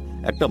অবস্থায়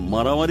একটা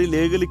মারামারি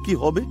লেগে গেলে কি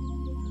হবে?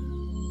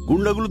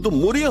 গুন্ডাগুলো তো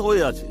মরিয়া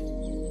হয়ে আছে,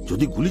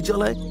 যদি গুলি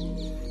চালায়,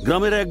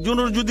 গ্রামের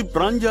একজনের যদি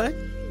প্রাণ যায়,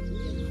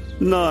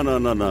 না না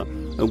না না,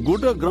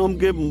 গোটা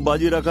গ্রামকে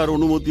বাজি রাখার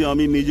অনুমতি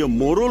আমি নিজে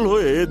মোরল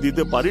হয়ে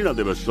দিতে পারি না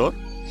দেবেশ্বর।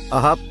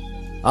 আহা,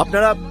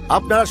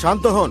 আপনারা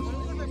শান্ত হন,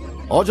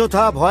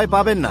 অযথা ভয়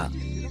পাবেন না,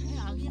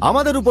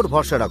 আমাদের উপর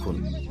ভরসা রাখুন।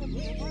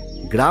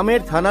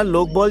 গ্রামের থানার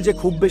লোকবল যে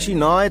খুব বেশি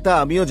নয় তা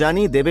আমিও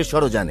জানি,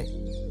 দেবেশ্বরও জানে।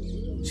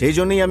 সেই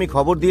জন্যই আমি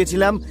খবর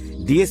দিয়েছিলাম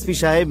ডিএসপি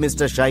সাহেব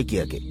মিস্টার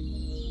সাইকিয়াকে।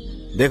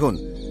 দেখুন,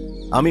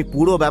 আমি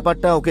পুরো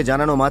ব্যাপারটা ওকে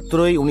জানানো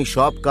মাত্রই উনি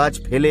সব কাজ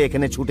ফেলে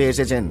এখানে ছুটে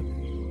এসেছেন।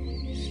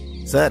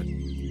 স্যার,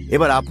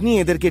 এবার আপনি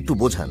এদেরকে একটু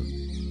বোঝান।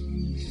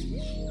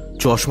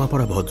 চশমা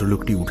পরা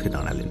ভদ্রলোকটি উঠে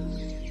দাঁড়ালেন।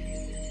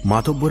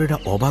 মাতব্বরেরা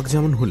অবাক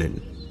যেমন হলেন,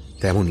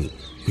 তেমনি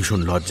ভীষণ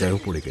লজ্জায়ও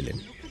পড়ে গেলেন।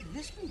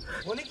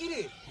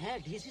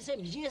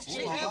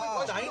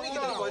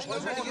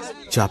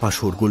 চাপা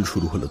শোরগোল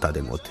শুরু হলো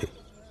তাদের মধ্যে।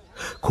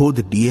 খোদ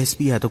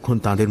ডিএসপি এতক্ষণ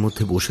তাদের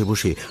মধ্যে বসে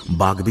বসে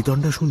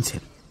বাগবিতণ্ডা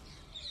শুনছেন।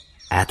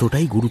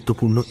 এতটাই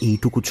গুরুত্বপূর্ণ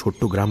এইটুকু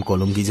ছোট্ট গ্রাম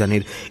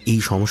কলঙ্গিজানের এই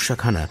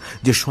সমস্যাখানা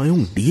যে স্বয়ং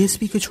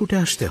ডিএসপিকে ছুটে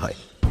আসতে হয়।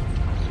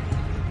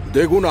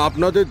 দেখুন,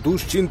 আপনাদের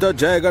দুশ্চিন্তার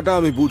জায়গাটা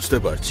আমি বুঝতে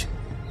পারছি।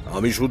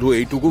 আমি শুধু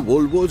এইটুকু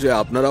বলবো যে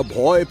আপনারা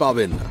ভয়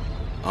পাবেন না,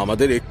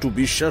 আমাদের একটু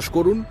বিশ্বাস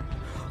করুন।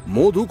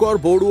 মধুকর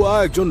বড়ুয়া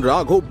একজন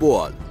রাঘব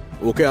বোয়াল,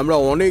 ওকে আমরা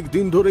অনেক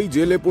দিন ধরেই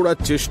জেলে পোড়ার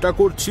চেষ্টা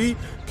করছি,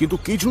 কিন্তু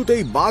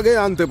কিছুতেই বাগে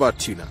আনতে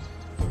পারছি না।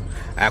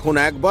 এখন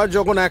একবার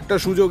যখন একটা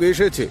সুযোগ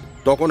এসেছে,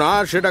 তখন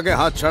আর সেটাকে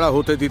হাতছাড়া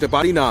হতে দিতে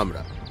পারি না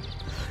আমরা।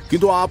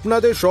 কিন্তু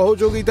আপনাদের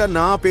সহযোগিতা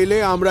না পেলে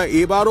আমরা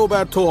এবারও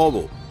ব্যর্থ হব।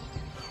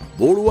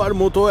 বড়ুয়ার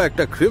মতো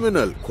একটা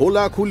ক্রিমিনাল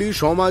খোলাখুলি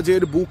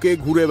সমাজের বুকে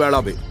ঘুরে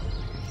বেড়াবে।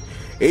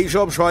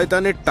 এইসব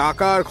শয়তানের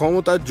টাকা আর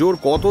ক্ষমতার জোর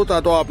কত তা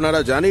তো আপনারা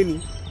জানেনই।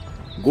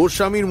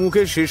 গোস্বামীর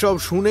মুখে সেসব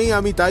শুনেই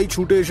আমি তাই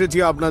ছুটে এসেছি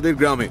আপনাদের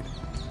গ্রামে।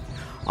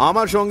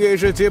 আমার সঙ্গে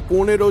এসেছে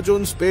 15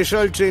 জন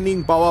স্পেশাল ট্রেনিং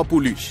পাওয়া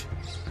পুলিশ।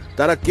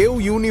 তারা কেউ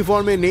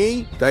ইউনিফর্মে নেই,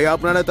 তাই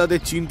আপনারা তাদের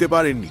চিনতে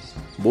পারেননি।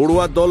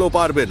 বড়ুয়ার দলও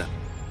পারবে না।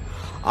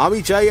 আমি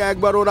চাই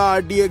একবার ওরা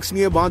আরডিএক্স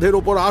নিয়ে বাঁধের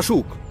ওপর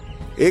আসুক।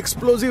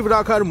 এক্সপ্লোজিভ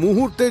রাখার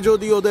মুহূর্তে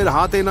যদি ওদের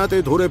হাতে নাতে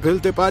ধরে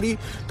ফেলতে পারি,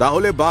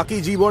 তাহলে বাকি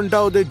জীবনটা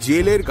ওদের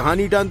জেলের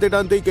ঘানি টানতে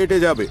টানতেই কেটে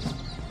যাবে।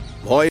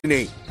 ভয়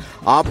নেই,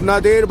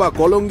 আপনাদের বা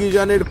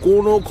কলঙ্গিজানের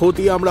কোনো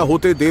ক্ষতি আমরা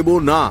হতে দেব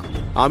না।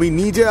 আমি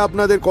নিজে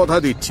আপনাদের কথা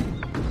দিচ্ছি।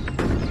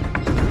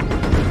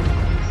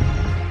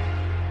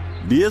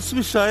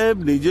 ডিএসপি সাহেব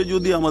নিজে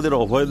যদি আমাদের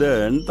অভয়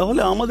দেন,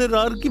 তাহলে আমাদের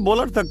আর কি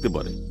বলার থাকতে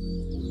পারে।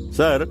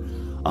 স্যার,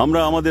 আমরা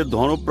আমাদের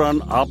ধনপ্রাণ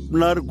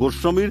আপনার,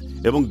 গোস্বামীর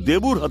এবং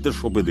দেবুর হাতে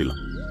সঁপে দিলাম।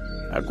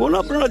 এখন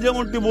আপনারা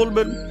যেমনটি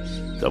বলবেন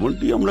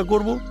তেমনটি আমরা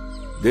করব।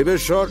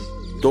 দেবেশ্বর,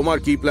 তোমার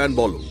কি প্ল্যান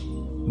বলো?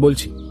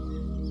 বলছি,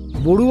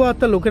 বড়ুয়া আর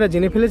তার লোকেরা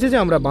জেনে ফেলেছে যে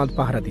আমরা বাঁধ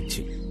পাহারা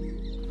দিচ্ছি।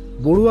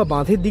 বড়ুয়া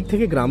বাঁধের দিক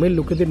থেকে গ্রামের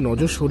লোকেদের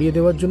নজর সরিয়ে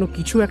দেওয়ার জন্য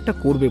কিছু একটা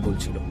করবে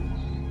বলছিল,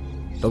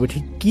 তবে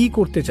ঠিক কি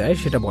করতে চায়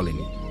সেটা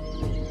বলেনি।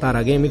 তার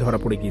আগে আমি ধরা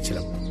পড়ে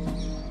গিয়েছিলাম,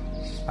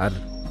 আর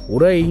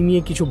ওরা এই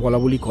নিয়ে কিছু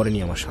বলাবলি করেনি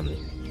আমার সামনে।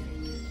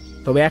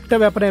 তবে একটা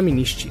ব্যাপারে আমি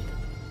নিশ্চিত,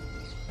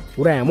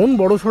 ওরা এমন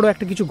বড়সড়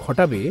একটা কিছু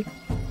ঘটাবে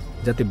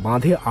যাতে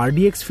বাঁধে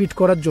আরডিএক্স ফিট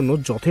করার জন্য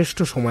যথেষ্ট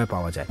সময়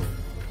পাওয়া যায়।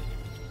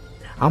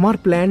 আমার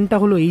প্ল্যানটা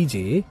হলো এই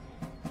যে,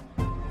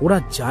 ওরা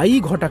যাই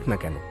ঘটাক না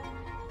কেন,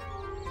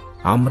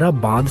 আমরা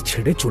বাঁধ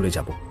ছেড়ে চলে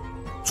যাব।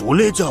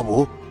 চলে যাব?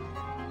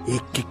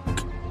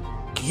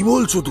 কি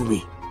বলছো তুমি?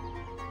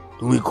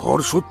 তুমি ঘর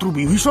শত্রু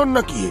বিভীষণ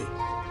নাকি?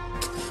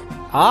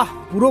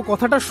 পুরো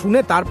কথাটা শুনে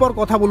তারপর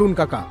কথা বলুন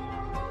কাকা।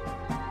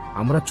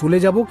 আমরা চলে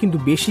যাব, কিন্তু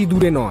বেশি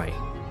দূরে নয়।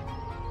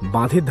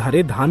 বাঁধের ধারে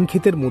ধান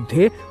ক্ষেতের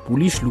মধ্যে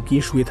পুলিশ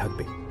লুকিয়ে শুয়ে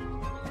থাকবে।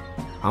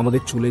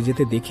 আমাদের চলে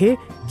যেতে দেখে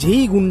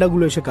যেই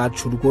গুন্ডাগুলো এসে কাজ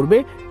শুরু করবে,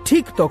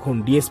 ঠিক তখন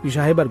ডিএসপি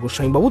সাহেব আর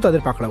গোস্বামী বাবু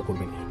তাদের পাকড়াও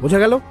করবে। বোঝা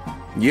গেল?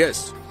 ইয়েস,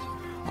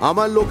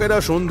 আমার লোকেরা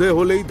সন্ধে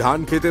হলেই ধান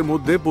ক্ষেতের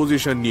মধ্যে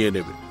পজিশন নিয়ে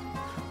নেবে।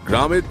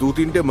 গ্রামের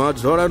 2-3টে মাছ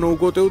ধরা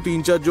নৌকোতেও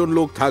 3-4 জন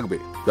লোক থাকবে,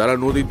 তারা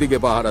নদীর দিকে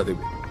পাহারা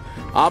দেবে।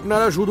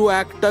 আপনারা শুধু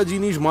একটা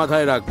জিনিস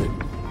মাথায় রাখবেন,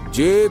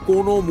 যে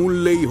কোনো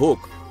মূল্যেই হোক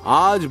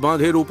আজ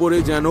বাঁধের উপরে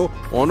যেন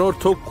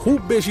অনর্থক খুব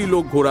বেশি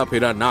লোক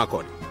ঘোরাফেরা না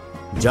করে।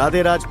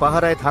 যাদের আজ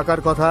পাহারায় থাকার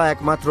কথা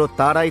একমাত্র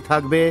তারাই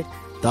থাকবে,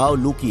 তাও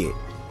লুকিয়ে।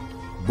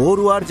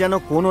 বড়ুয়ার যেন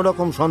কোনো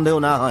রকম সন্দেহ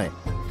না হয়,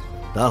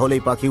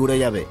 তাহলেই পাখি উড়ে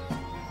যাবে।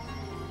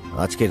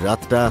 আজকের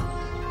রাতটা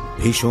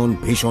ভীষণ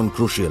ভীষণ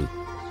ক্রুশিয়াল।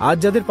 আজ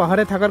যাদের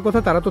পাহাড়ে থাকার কথা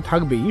তারা তো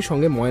থাকবেই,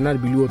 সঙ্গে ময়নার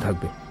বিলুও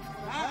থাকবে।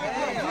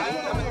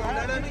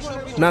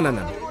 না না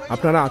না,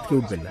 আপনারা আটকে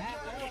উঠবেন না।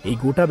 এই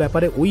গোটা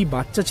ব্যাপারে ওই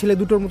বাচ্চা ছেলে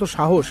দুটোর মতো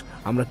সাহস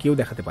আমরা কেউ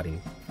দেখাতে পারিনি।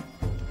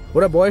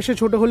 ওরা বয়সে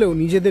ছোট হলেও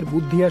নিজেদের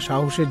বুদ্ধি আর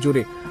সাহসের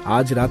জোরে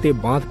আজ রাতে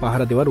বাঁধ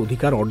পাহারা দেওয়ার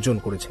অধিকার অর্জন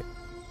করেছে।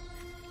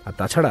 আর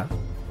তাছাড়া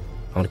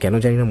আমার কেন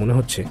জানি না মনে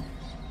হচ্ছে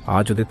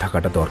আজ ওদের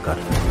থাকাটা দরকার।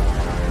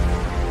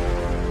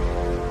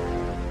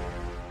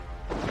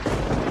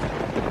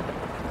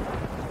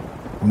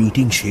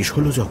 মিটিং শেষ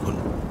হলো যখন,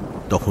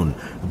 তখন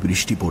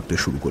বৃষ্টি পড়তে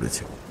শুরু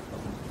করেছে।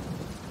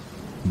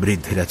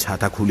 বৃদ্ধেরা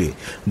ছাতা খুলে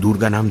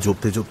দুর্গা নাম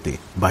জপতে জপতে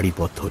বাড়ি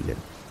পথ ধরলেন।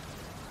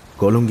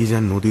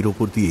 কলঙ্গিজান নদীর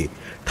ওপর দিয়ে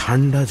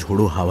ঠান্ডা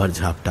ঝোড়ো হাওয়ার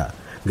ঝাপটা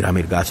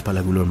গ্রামের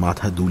গাছপালাগুলোর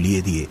মাথা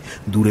দুলিয়ে দিয়ে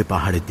দূরে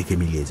পাহাড়ের দিকে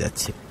মিলিয়ে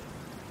যাচ্ছে।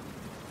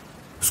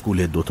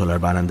 স্কুলের দোতলার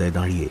বারান্দায়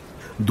দাঁড়িয়ে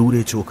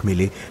দূরে চোখ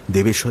মেলে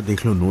দেবেশ্বর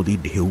দেখল নদীর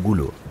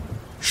ঢেউগুলো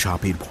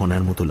সাপের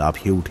ফনার মতো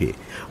লাফিয়ে উঠে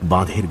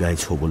বাঁধের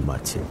গায়ে ছোবল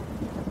মারছে।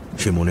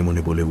 সে মনে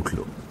মনে বলে উঠল,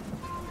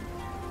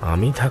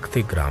 আমি থাকতে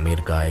গ্রামের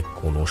গায়ে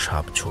কোনো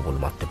সাপ ছোবল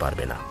মারতে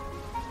পারবে না,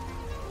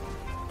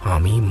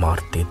 আমি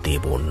মারতে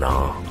দেব না।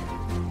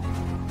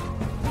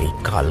 এই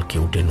কালকে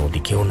উঠে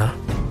নদীকেও না,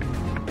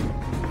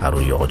 আর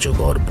ওই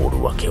অজগর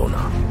পড়ুয়াকেও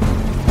না।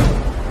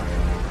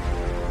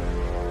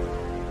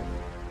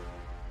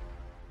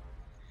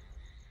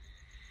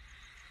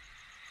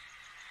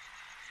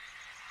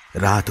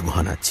 রাত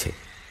ঘনাচ্ছে,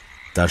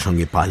 তার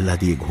সঙ্গে পাল্লা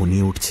দিয়ে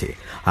ঘনিয়ে উঠছে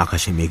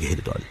আকাশে মেঘের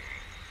দল।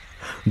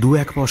 দু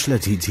এক পশলা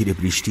ঝিরঝিরে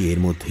বৃষ্টি এর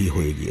মধ্যেই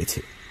হয়ে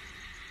গিয়েছে।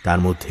 তার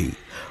মধ্যেই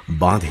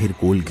বাঁধের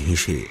কোল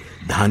ঘেঁষে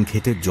ধান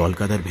ক্ষেতের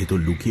জলকাদার ভেতর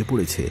লুকিয়ে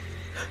পড়েছে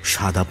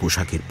সাদা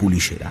পোশাকের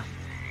পুলিশেরা।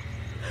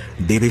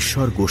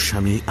 দেবেশ্বর,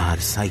 গোস্বামী আর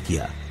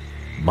সাইকিয়া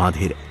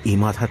বাঁধের এ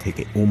মাথা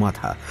থেকে ও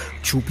মাথা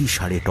চুপি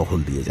সারে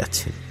টহল দিয়ে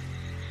যাচ্ছেন।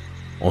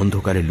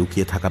 অন্ধকারে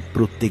লুকিয়ে থাকা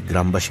প্রত্যেক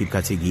গ্রামবাসীর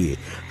কাছে গিয়ে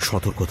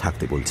সতর্ক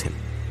থাকতে বলছেন।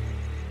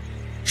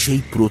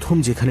 সেই প্রথম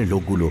যেখানে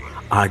লোকগুলো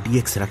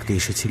আরডিএক্স রাখতে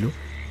এসেছিল,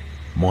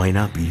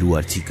 ময়না, বিলু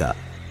আর চিকা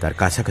তার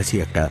কাছাকাছি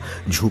একটা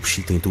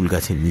ঝুপসি তেঁতুল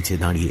গাছের নিচে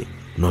দাঁড়িয়ে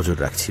নজর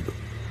রাখছিল।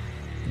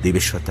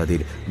 দেবেশ্বর তাদের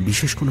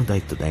বিশেষ কোনো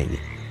দায়িত্ব দেয়নি,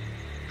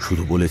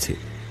 শুধু বলেছে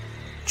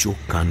চোখ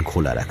কান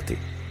খোলা রাখতে।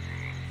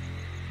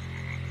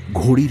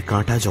 ঘড়ির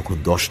কাঁটা যখন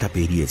 10টা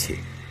পেরিয়েছে,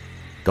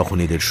 তখন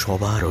এদের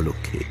সবার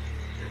অলক্ষ্যে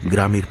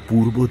গ্রামের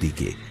পূর্ব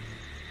দিকে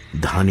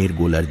ধানের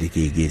গোলার দিকে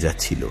এগিয়ে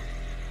যাচ্ছিল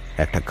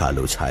একটা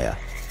কালো ছায়া।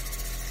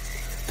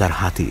 তার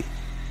হাতে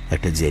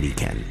একটা জেরি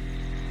ক্যান।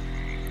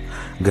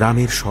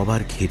 গ্রামের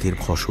সবার ক্ষেতের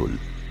ফসল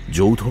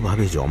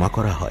যৌথভাবে জমা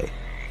করা হয়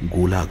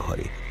গোলা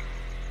ঘরে।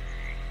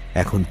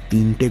 এখন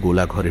 3টে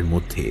গোলা ঘরের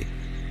মধ্যে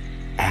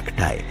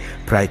একটায়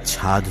প্রায়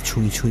ছাদ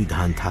ছুঁই ছুঁই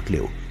ধান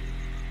থাকলেও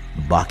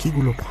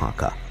বাকিগুলো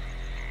ফাঁকা।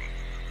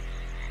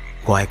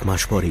 কয়েক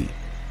মাস পরেই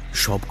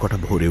সবকটা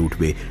ভরে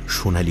উঠবে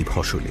সোনালি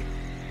ফসলে।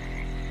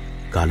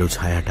 কালো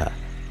ছায়াটা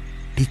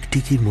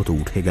টিকটিকির মতো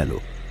উঠে গেল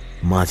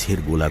মাঝের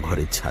গোলা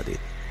ঘরের ছাদে।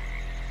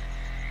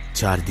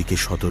 চারদিকে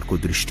সতর্ক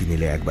দৃষ্টি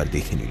মেলে একবার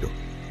দেখে নিল।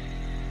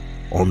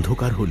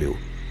 অন্ধকার হলেও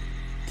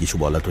কিছু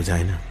বলা তো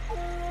যায় না।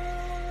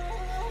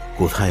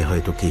 কোথায়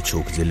হয়তো কে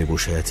চোখ জেলে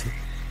বসে আছে?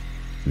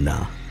 না,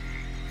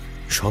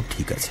 সব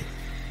ঠিক আছে।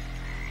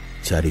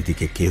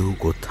 চারিদিকে কেউ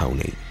কোথাও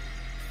নেই।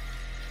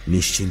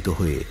 নিশ্চিন্ত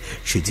হয়ে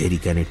সে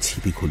জেরিক্যানের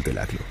ছিপি খুলতে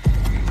লাগল।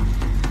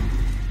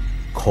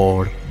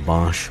 খড়,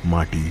 বাঁশ,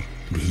 মাটি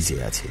ভিজে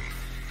আছে।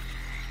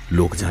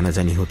 লোক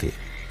জানাজানি হতে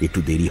একটু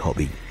দেরি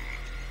হবেই।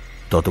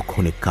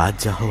 ততক্ষণে কাজ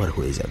যা হওয়ার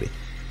হয়ে যাবে,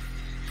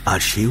 আর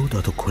সেও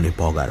ততক্ষণে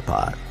পগার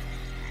পার,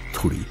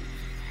 থুড়ি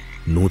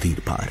নদীর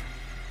পার।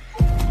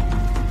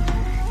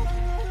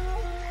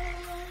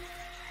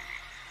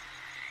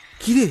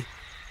 কিরে,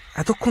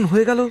 এতক্ষণ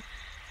হয়ে গেল,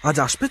 আজ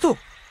আসবে তো?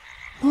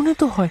 মনে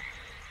তো হয়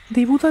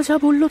দেবুদা যা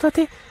বলল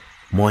তাতে।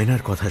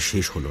 ময়নার কথা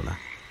শেষ হলো না,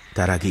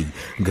 তার আগেই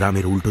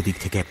গ্রামের উল্টো দিক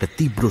থেকে একটা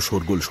তীব্র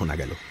শোরগোল শোনা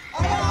গেল।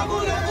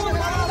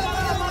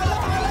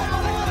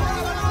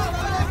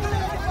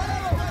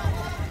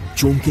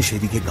 চমকে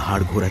সেদিকে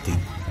ঘাড় ঘোরাতেই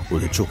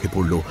ওদের চোখে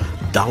পড়ল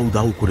দাউ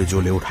দাউ করে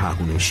জ্বলে ওঠা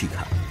আগুনের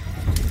শিখা।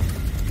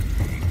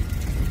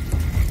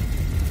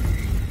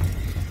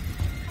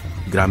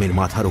 গ্রামের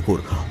মাথার ওপর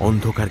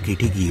অন্ধকার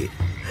কেটে গিয়ে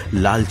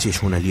লালচে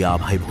সোনালি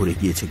আভায় ভরে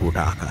গিয়েছে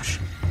গোটা আকাশ।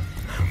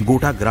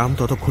 গোটা গ্রাম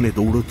ততক্ষণে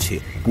দৌড়চ্ছে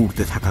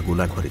পুড়তে থাকা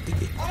গোলা ঘরের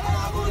দিকে।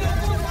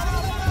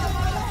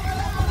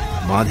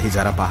 বাঁধে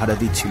যারা পাহারা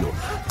দিচ্ছিল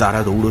তারা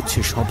দৌড়চ্ছে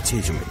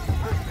সবচেয়ে জোরে।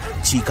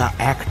 চিকা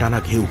এক টানা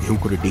ঘেউ ঘেউ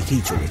করে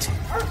ডেকেই চলেছে,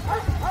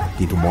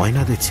 কিন্তু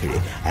ময়নাদের ছেড়ে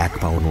এক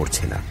পাও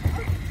নড়ছে না।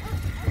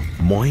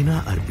 ময়না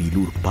আর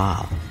বিলুর পা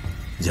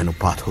যেন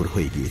পাথর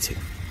হয়ে গিয়েছে।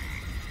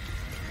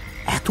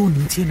 এত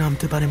নিচে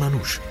নামতে পারে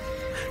মানুষ?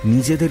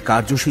 নিজেদের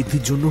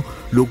কার্যসিদ্ধির জন্য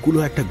লোকগুলো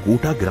একটা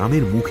গোটা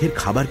গ্রামের মুখের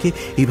খাবারকে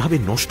এভাবে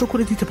নষ্ট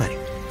করে দিতে পারে?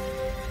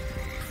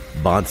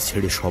 বাঁধ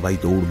ছেড়ে সবাই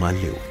দৌড়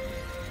মারলেও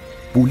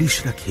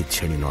পুলিশরা ক্ষেত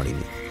ছেড়ে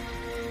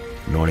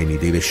নড়েনি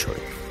দেবেশ্বর।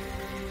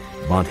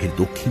 বাঁধের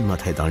দক্ষিণ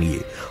মাথায় দাঁড়িয়ে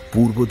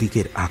পূর্ব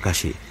দিকের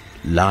আকাশে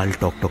লাল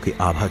টকটকে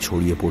আভা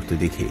ছড়িয়ে পড়তে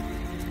দেখে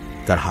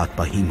তার হাত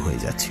পা হিম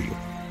হয়ে যাচ্ছিল।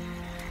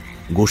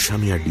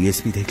 গোস্বামী আর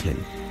ডিএসপি দেখলেন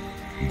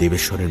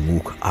দেবেশ্বরের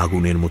মুখ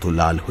আগুনের মতো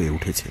লাল হয়ে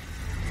উঠেছে।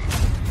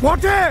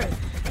 বটে,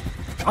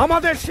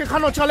 আমাদের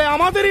শেখানো চলে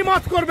আমাদেরই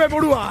মাত করবে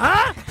বড়ুয়া?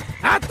 হ্যাঁ,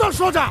 এত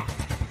সোজা?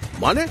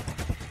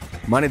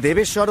 মানে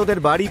দেবেশ্বর ওদের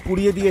বাড়ি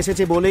পুড়িয়ে দিয়ে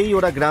এসেছে বলেই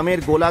ওরা গ্রামের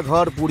গোলা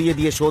ঘর পুড়িয়ে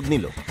দিয়ে শোধ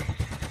নিল।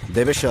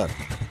 দেবেশ্বর,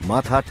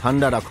 মাথা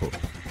ঠান্ডা রাখো।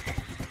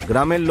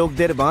 গ্রামের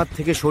লোকদের বাঁধ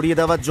থেকে সরিয়ে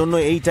দেওয়ার জন্য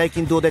এইটাই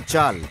কিন্তু ওদের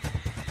চাল।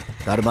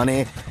 তার মানে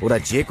ওরা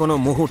যে কোনো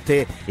মুহূর্তে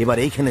এবার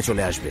এইখানে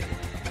চলে আসবে।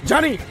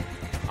 জানি,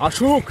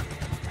 আসুক।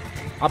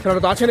 আপনারা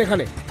তো আছেন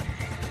এখানে।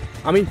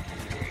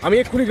 আমি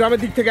এক্ষুনি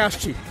গ্রামের দিক থেকে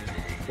আসছি।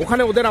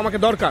 ওখানে ওদের আমাকে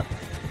দরকার।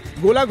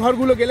 গোলা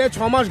ঘরগুলো গেলে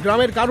 6 মাস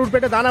গ্রামের কারুর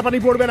পেটে দানা পানি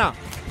পড়বে না।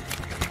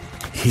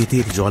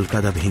 ক্ষেতের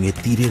জলকাদা ভেঙে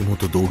তীরের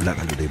মতো দৌড়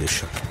লাগালো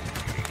দেবেশ্বর।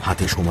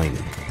 হাতে সময়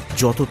নেই,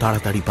 যত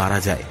তাড়াতাড়ি পারা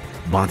যায়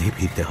বাঁধে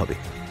ফিরতে হবে।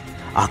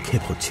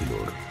 আক্ষেপ হচ্ছিল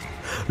ওর,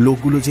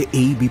 লোকগুলো যে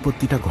এই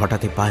বিপত্তিটা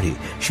ঘটাতে পারে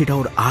সেটা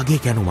ওর আগে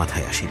কেন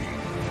মাথায় আসেনি।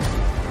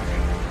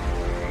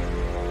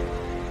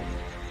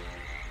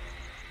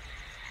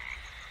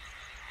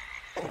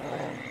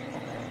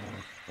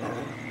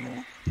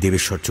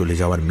 দেবেশ্বর চলে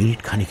যাওয়ার মিনিট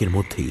খানিকের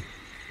মধ্যেই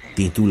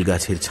তেঁতুল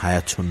গাছের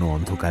ছায়াচ্ছন্ন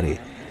অন্ধকারে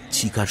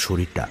চিকার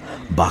শরীরটা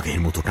বাঘের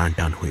মতো টান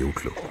টান হয়ে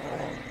উঠল।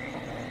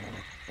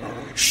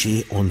 সে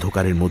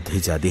অন্ধকারের মধ্যে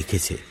যা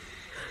দেখেছে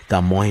তা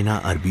ময়না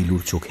আর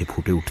বিলুর চোখে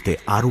ফুটে উঠতে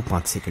আরো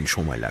 5 সেকেন্ড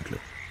সময় লাগলো।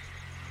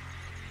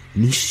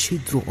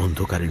 নিশ্ছিদ্র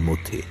অন্ধকারের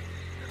মধ্যে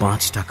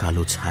 5টা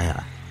কালো ছায়া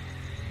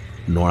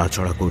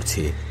নড়াচড়া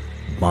করছে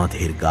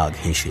বাঁধের গা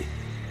ঘেঁষে।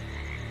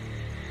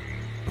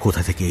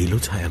 কোথা থেকে এলো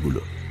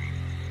ছায়াগুলো?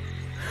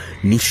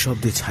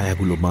 নিঃশব্দে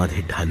ছায়াগুলো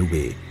বাঁধের ঢালু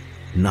বেয়ে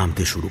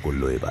নামতে শুরু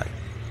করলো। এবার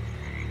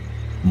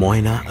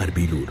ময়না আর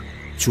বিলুর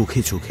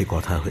চোখে চোখে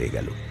কথা হয়ে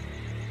গেল।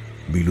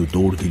 বিলু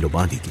দৌড় দিল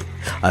বাঁ দিকে,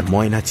 আর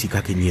ময়না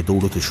চিকাকে নিয়ে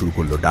দৌড়তে শুরু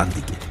করলো ডান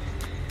দিকে।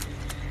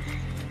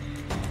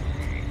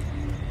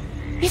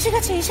 এসে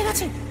গেছে, এসে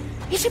গেছে,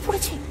 এসে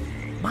পড়েছে,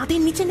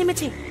 বাঁধের নিচে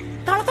নেমেছে,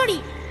 তাড়াতাড়ি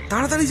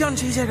তাড়াতাড়ি যান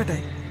সেই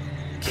জায়গাটায়।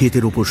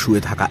 ক্ষেতের ওপর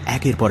শুয়ে থাকা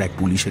একের পর এক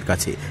পুলিশের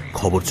কাছে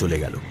খবর চলে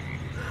গেল।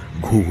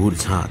 ঘুঘুর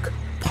ঝাঁক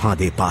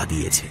ফাঁদে পা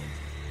দিয়েছে।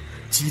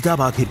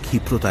 চিতাবাঘের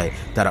ক্ষিপ্রতায়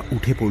তারা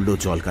উঠে পড়ল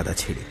জলকাদা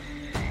ছেড়ে।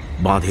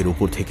 বাঁধের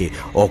ওপর থেকে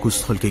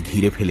অকুস্থলকে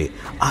ঘিরে ফেলে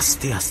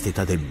আস্তে আস্তে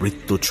তাদের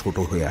বৃত্ত ছোট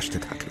হয়ে আসতে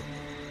থাকল।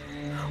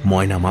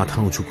 ময়না মাথা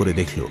উঁচু করে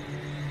দেখল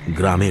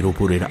গ্রামের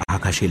ওপরের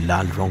আকাশের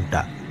লাল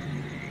রংটা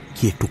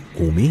কি একটু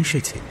কমে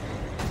এসেছে।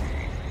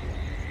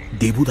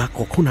 দেবুদা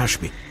কখন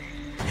আসবে?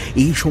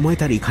 এই সময়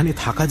তার এখানে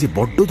থাকা যে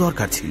বড্ড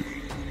দরকার ছিল।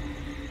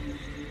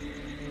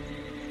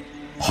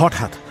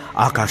 হঠাৎ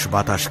আকাশ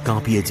বাতাস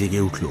কাঁপিয়ে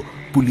জেগে উঠল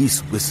পুলিশ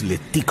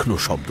হুইসলের তীক্ষ্ণ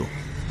শব্দ।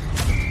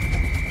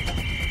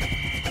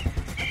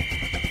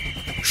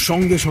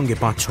 সঙ্গে সঙ্গে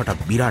 5-6টা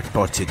বিরাট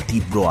টর্চের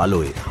তীব্র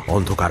আলোয়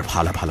অন্ধকার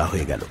ফালা ফালা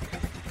হয়ে গেল।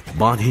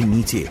 বাঁধের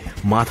নিচে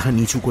মাথা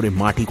নিচু করে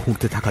মাটি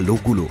খুঁড়তে থাকা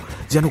লোকগুলো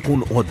যেন কোন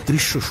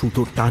অদৃশ্য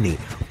সুতোর টানে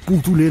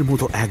পুতুলের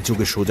মতো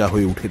একযোগে সোজা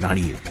হয়ে উঠে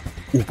দাঁড়িয়ে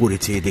উপরে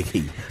চেয়ে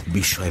দেখেই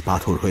বিস্ময়ে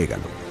পাথর হয়ে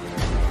গেল।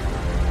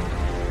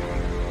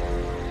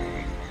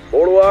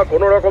 পড়ুয়া,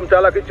 কোন রকম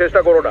চালাকির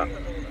চেষ্টা করো না।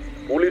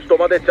 পুলিশ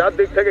তোমাদের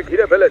চারদিক থেকে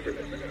ঘিরে ফেলেছে।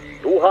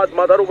 2 হাত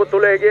মাথার উপর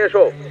তুলে এগিয়ে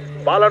এসো।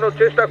 পালানোর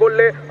চেষ্টা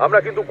করলে আমরা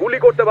কিন্তু গুলি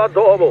করতে বাধ্য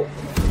হব।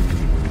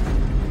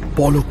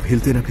 পলক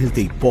ফেলতে না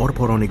ফেলতেই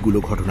পরপর অনেকগুলো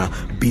ঘটনা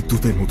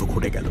বিদ্যুতের মতো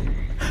ঘটে গেল।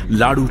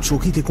 লাড়ু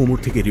চকিতে কোমর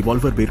থেকে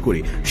রিভলভার বের করে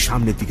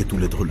সামনের দিকে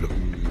তুলে ধরল,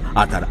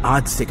 আর তার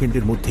 8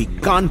 সেকেন্ডের মধ্যেই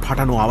কান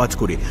ফাটানো আওয়াজ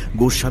করে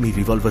গোস্বামী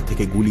রিভলভার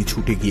থেকে গুলি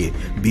ছুটে গিয়ে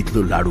বিঁধল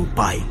লাড়ুর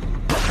পায়ে।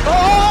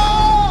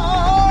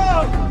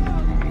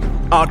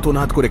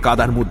 আর্তনাদ করে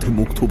কাদার মধ্যে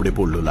মুখ থুবড়ে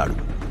পড়ল লাড়ু।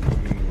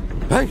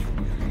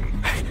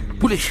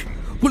 পুলিশ,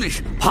 পুলিশ,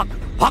 ভাগ,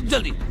 ভাগ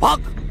জলদি, ভাগ!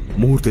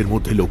 মুহূর্তের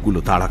মধ্যে লোকগুলো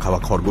তাড়া খাওয়া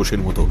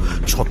খরগোশের মতো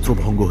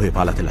ছত্রভঙ্গ হয়ে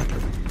পালাতে লাগলো।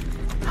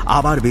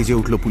 আবার বেজে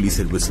উঠল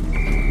পুলিশের হুইসল।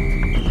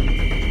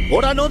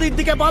 ওরা নদীর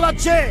দিকে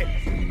পালাচ্ছে,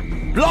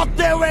 ব্লক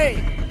দে ওয়ে,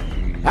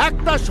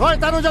 একটা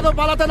শয়তানও যেন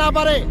পালাতে না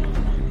পারে।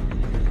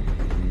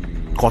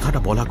 কথাটা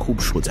বলা খুব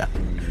সোজা,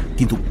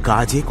 কিন্তু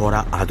কাজে করা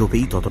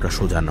আদপেই ততটা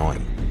সোজা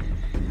নয়।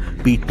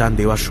 পিঠ টান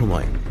দেওয়ার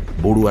সময়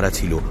বড়ুয়ারা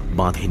ছিল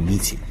বাঁধের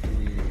নিচে।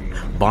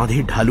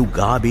 বাঁধের ঢালু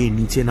গা বেয়ে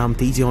নিচে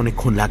নামতেই যে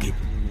অনেকক্ষণ লাগে।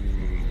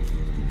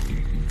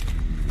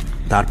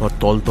 তারপর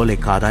তলতলে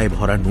কাদায়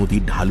ভরা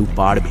নদীর ঢালু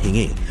পাড়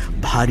ভেঙে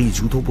ভারী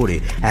জুতো পরে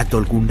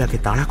একদল গুন্ডাকে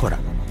তাড়া করা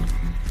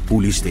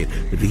পুলিশদের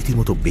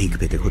রীতিমতো বেগ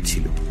পেতে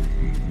হচ্ছিল।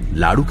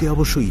 লাড়ুকে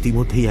অবশ্য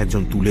ইতিমধ্যেই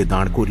একজন তুলে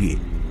দাঁড় করিয়ে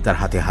তার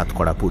হাতে হাত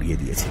কড়া পরিয়ে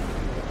দিয়েছে।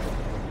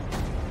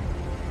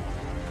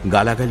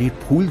 গালাগালির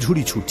ফুল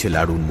ঝুড়ি ছুটছে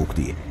লাড়ুর মুখ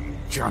দিয়ে।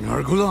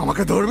 জানোয়ারগুলো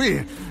আমাকে ধরবি?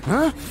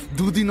 হ্যাঁ,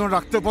 2 দিনও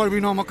রাখতে পারবি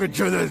না আমাকে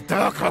জেলে।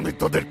 দেখ আমি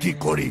তোদের কি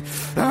করি।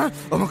 হ্যাঁ,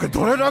 আমাকে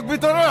ধরে রাখবি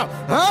তোরা?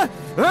 হ্যাঁ।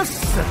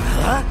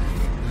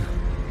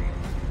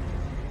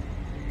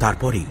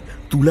 তারপরেই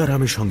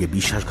তুলারামের সঙ্গে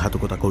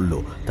বিশ্বাসঘাতকতা করল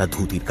তার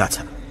ধুতির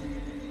কাছা।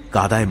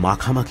 কাদায়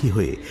মাখামাখি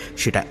হয়ে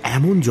সেটা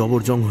এমন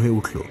জবরজং হয়ে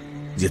উঠল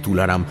যে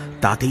তুলারাম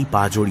তাতেই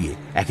পা জড়িয়ে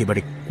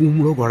একেবারে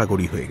কুমড়ো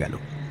গড়াগড়ি হয়ে গেল।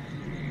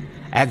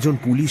 একজন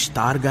পুলিশ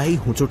তার গায়েই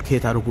হোঁচট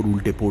খেয়ে তার উপর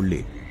উল্টে পড়লে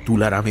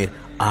তুলারামের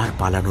আর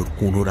পালানোর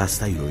কোনো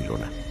রাস্তাই রইল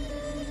না।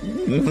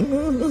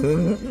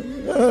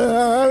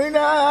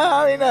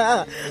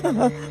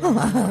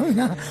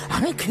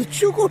 আমি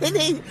কিচ্ছু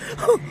করিনি,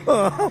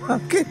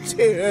 আমাকে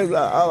ছেড়ে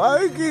দাও,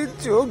 আমি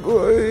কিচ্ছু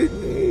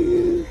করিনি।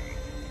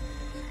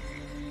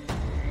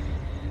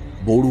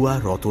 বড়ুয়া,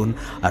 রতন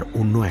আর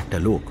অন্য একটা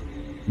লোক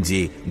যে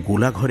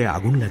গোলাঘরে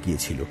আগুন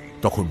লাগিয়েছিল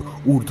তখন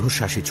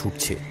ঊর্ধ্বশ্বাসে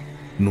ছুটছে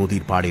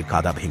নদীর পাড়ের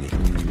কাদা ভেঙে।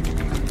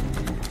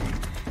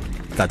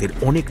 তাদের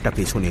অনেকটা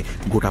পেছনে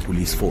গোটা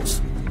পুলিশ ফোর্স,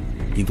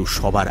 কিন্তু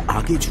সবার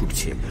আগে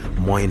ছুটছে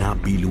ময়না,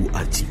 বিলু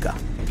আর চিকা।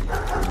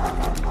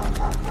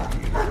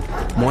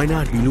 ময়না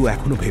আর বিলু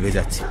এখনো ভেবে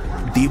যাচ্ছে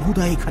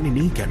দেবুদা এখানে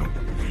নেই কেন।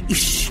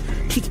 ইস,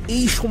 ঠিক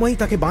এই সময়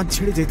তাকে বাঁধ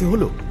ছেড়ে যেতে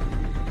হলো।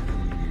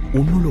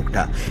 অন্য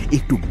লোকটা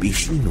একটু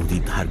বেশি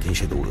নদীর ধার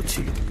ঘেঁষে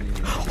দৌড়চ্ছিল।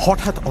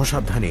 হঠাৎ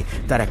অসাবধানে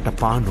তার একটা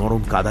পা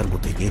নরম কাদার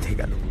মধ্যে গেঁথে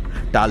গেল।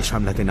 টাল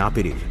সামলাতে না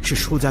পেরে সে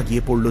সোজা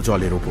গিয়ে পড়ল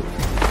জলের ওপর।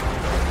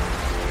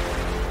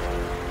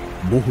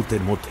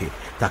 মুহূর্তের মধ্যে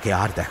তাকে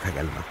আর দেখা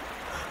গেল না,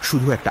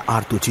 শুধু একটা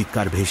আর্ত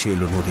চিৎকার ভেসে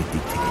এলো নদীর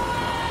দিক থেকে।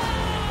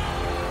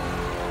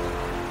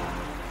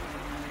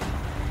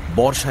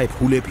 বর্ষায়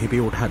ফুলে ফেঁপে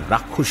ওঠার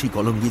রাক্ষসী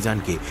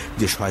কলঙ্গিজানকে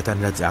যে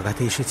শয়তানরা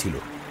জাগাতে এসেছিল,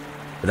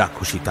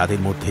 রাক্ষসী তাদের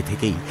মধ্যে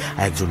থেকেই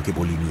একজনকে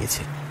বলি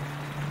নিয়েছে।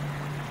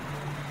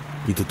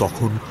 কিন্তু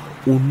তখন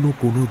অন্য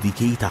কোনো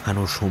দিকেই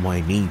তাকানোর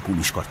সময় নেই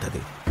পুলিশ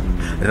কর্তাদের।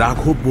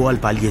 রাঘব বোয়াল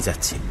পালিয়ে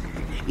যাচ্ছে।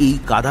 এই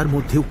কাদার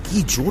মধ্যেও কি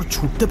জোর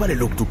ছুটতে পারে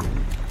লোক দুটো।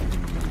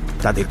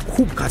 তাদের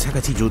খুব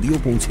কাছাকাছি যদিও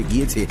পৌঁছে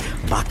গিয়েছে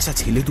বাচ্চা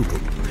ছেলে দুটো,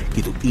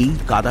 কিন্তু এই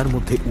কাদার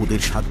মধ্যে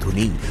ওদের সাধ্য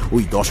নেই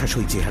ওই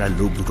দশাশই চেহারার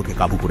লোক দুটোকে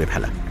কাবু করে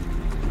ফেলা।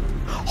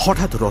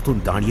 হঠাৎ রতন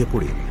দাঁড়িয়ে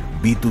পড়ে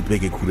বিদ্যুৎ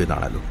বেগে ঘুরে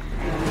দাঁড়ালো।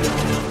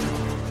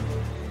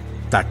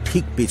 তার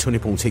ঠিক পেছনে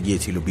পৌঁছে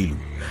গিয়েছিল বিলু।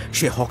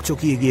 সে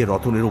হকচকিয়ে গিয়ে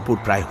রতনের ওপর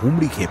প্রায়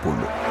হুমড়ি খেয়ে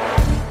পড়ল।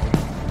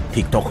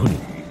 ঠিক তখনই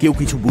কেউ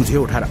কিছু বুঝে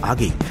ওঠার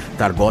আগেই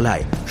তার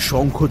গলায়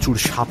শঙ্খচূড়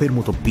সাপের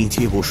মতো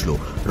পেঁচিয়ে বসল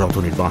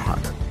রতনের বাঁ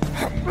হাত।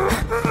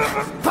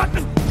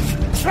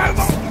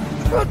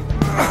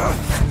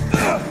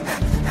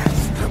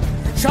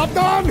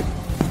 সাবধান,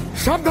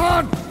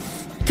 সাবধান,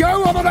 কেউ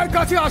আমাদের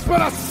কাছে আসবে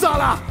না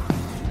সালা।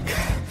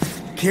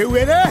 কেউ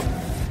এলে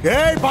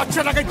এই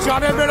বাচ্চাটাকে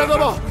জানে মেরে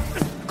দেবো।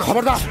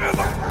 খবরদার,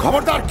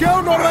 খবরদার, কেউ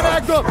নড়বে না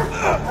একদম।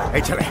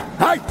 এই ছেলে,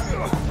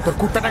 তোর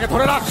কুত্তাটাকে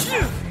ধরে রাখ।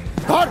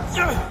 ধর,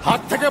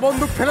 হাত থেকে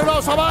বন্দুক ফেলে দাও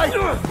সবাই,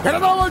 ফেলে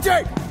দাও বলছে।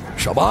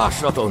 সাবাস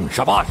রতন,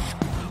 সাবাস,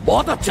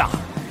 বহুত আচ্ছা।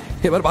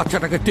 এবার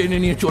বাচ্চাটাকে টেনে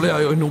নিয়ে চলে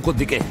আয় ওই নৌকোর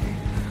দিকে,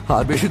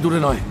 আর বেশি দূরে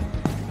নয়।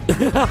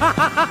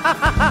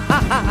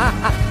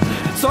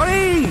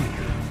 সরি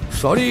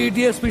সরি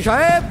ডিএসপি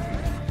সাহেব,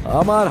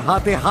 আমার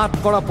হাতে হাত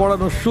করা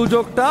পড়ানোর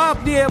সুযোগটা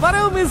আপনি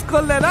এবারেও মিস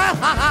করলেন।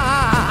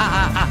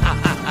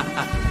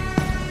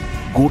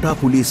 গোটা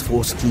পুলিশ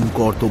ফোর্স কিং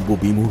কর্তব্য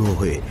বিমূঢ়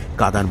হয়ে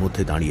কাদার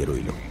মধ্যে দাঁড়িয়ে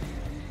রইল।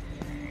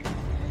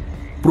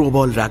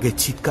 প্রবল রাগে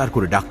চিৎকার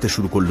করে ডাকতে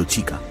শুরু করলো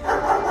চিকা।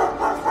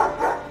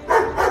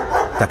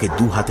 তাকে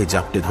দু হাতে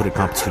জাপটে ধরে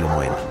কাঁপছিল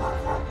ময়না।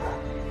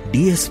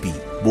 ডিএসপি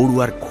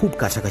বড়ুয়ার খুব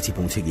কাছাকাছি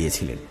পৌঁছে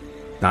গিয়েছিলেন।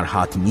 তার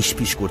হাত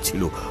নিষ্পিস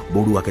করছিল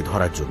বড়ুয়াকে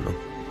ধরার জন্য,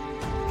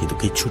 কিন্তু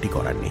কিচ্ছুটি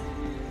করার নেই।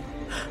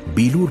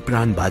 বিলুর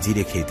প্রাণ বাজি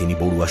রেখে তিনি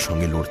বড়ুয়ার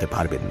সঙ্গে লড়তে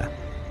পারবেন না।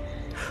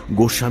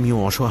 গোস্বামীও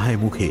অসহায়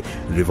মুখে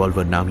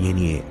রিভলভার নামিয়ে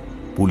নিয়ে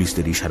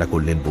পুলিশদের ইশারা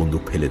করলেন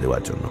বন্দুক ফেলে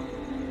দেওয়ার জন্য।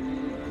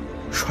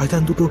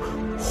 শয়তান দুটো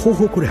হো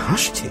হো করে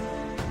হাসছে।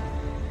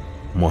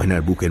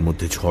 ময়নার বুকের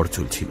মধ্যে ঝড়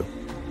চলছিল।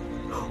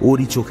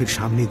 ওরই চোখের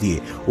সামনে দিয়ে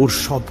ওর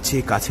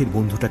সবচেয়ে কাছের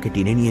বন্ধুটাকে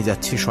টেনে নিয়ে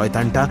যাচ্ছে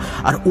শয়তানটা,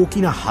 আর ও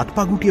কিনা হাত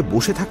পা গুটিয়ে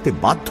বসে থাকতে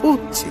বাধ্য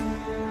হচ্ছে।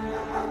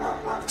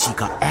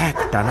 চিকা এক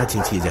টানা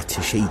চেঁচিয়ে যাচ্ছে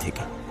সেই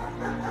থেকে।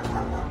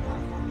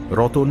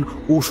 রতন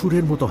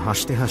অসুরের মতো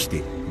হাসতে হাসতে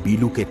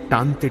বিলুকে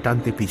টানতে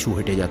টানতে পিছু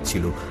হেঁটে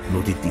যাচ্ছিল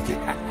নদীর দিকে।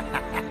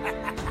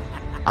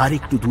 আর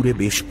একটু দূরে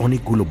বেশ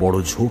অনেকগুলো বড়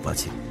ঝোপ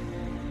আছে।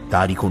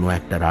 তারই কোনো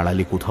একটা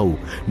আড়ালে কোথাও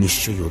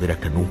নিশ্চয়ই ওদের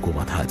একটা নৌকো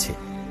বাঁধা আছে।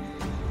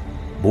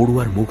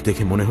 বড়ুয়ার মুখ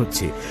দেখে মনে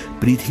হচ্ছে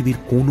পৃথিবীর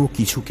কোনো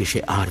কিছুকে সে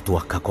আর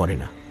তোয়াক্কা করে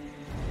না।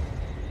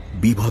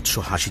 বিভৎস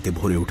হাসিতে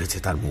ভরে উঠেছে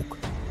তার মুখ।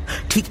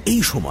 ঠিক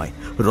এই সময়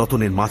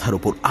রতনের মাথার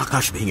ওপর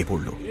আকাশ ভেঙে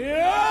পড়ল।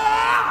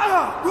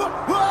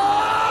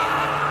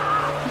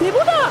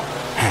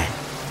 হ্যাঁ,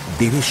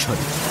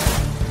 দেবেশ্বরী।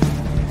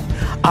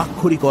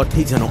 আক্ষরিক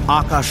অর্থেই যেন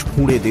আকাশ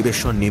ফুঁড়ে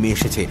দেবেশ্বর নেমে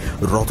এসেছে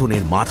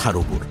রতনের মাথার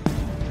ওপর।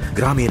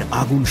 গ্রামের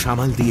আগুন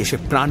সামাল দিয়ে সে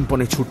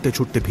প্রাণপণে ছুটতে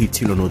ছুটতে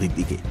ফিরছিল নদীর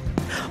দিকে।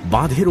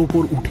 বাঁধের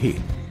ওপর উঠে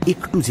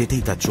একটু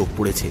যেতেই তার চোখ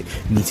পড়েছে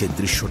নিচের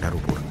দৃশ্যটার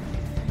উপর।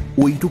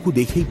 ওইটুকু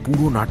দেখেই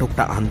পুরো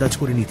নাটকটা আন্দাজ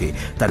করে নিতে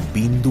তার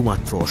বিন্দু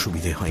মাত্র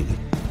অসুবিধে হয়নি।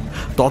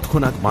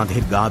 তৎক্ষণাৎ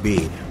বাঁধের গা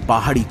বেয়ে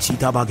পাহাড়ি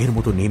চিতাবাঘের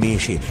মতো নেমে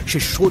এসে সে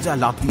সোজা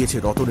লাফ দিয়েছে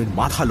রতনের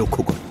মাথা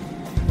লক্ষ্য করে।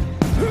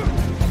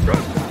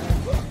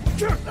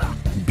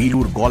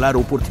 বিলুর গলার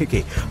ওপর থেকে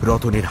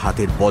রতনের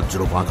হাতের বজ্র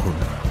বাঁধন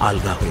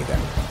আলগা হয়ে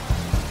গেল।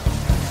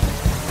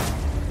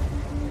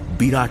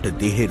 বিরাট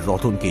দেহের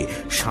রতনকে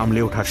সামলে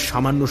ওঠার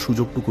সামান্য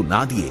সুযোগটুকু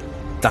না দিয়ে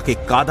তাকে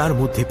কাদার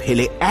মধ্যে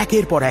ফেলে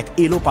একের পর এক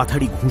এলো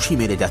পাথাড়ি ঘুষি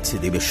মেরে যাচ্ছে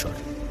দেবেশ্বর।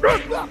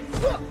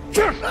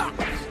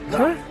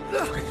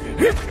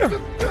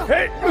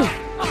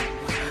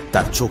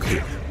 তার চোখে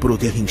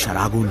প্রতিহিংসার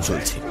আগুন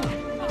জ্বলছে।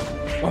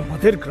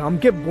 আমাদের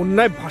গ্রামকে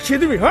বন্যায় ভাসিয়ে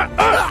দিবি? হ্যাঁ,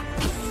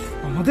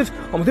 আমাদের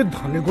আমাদের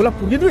ধানের গোলা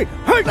পুড়িয়ে দিবি?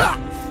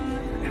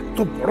 এত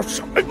বড়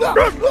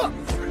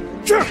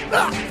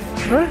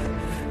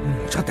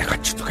মজা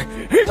দেখাচ্ছি তোকে।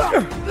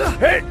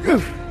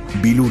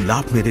 বিলু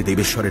লাফ মেরে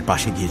দেবেশ্বরের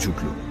পাশে গিয়ে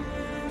জুটল।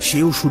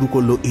 সেও শুরু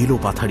করলো এলো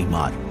পাথাড়ি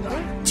মার।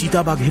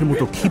 চিতাবাঘের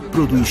মতো ক্ষিপ্র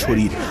দুই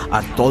শরীর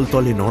আর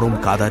তলতলে নরম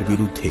কাদার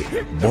বিরুদ্ধে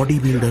বডি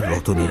বিল্ডার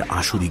রতনের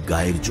আসরিক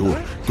গায়ের জোর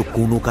তো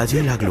কোনো কাজে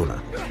লাগলো না,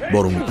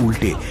 বরং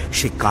উল্টে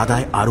সে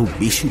কাদায় আরো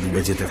বেশি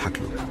ডুবে যেতে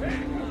থাকলো।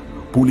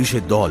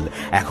 পুলিশের দল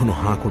এখনো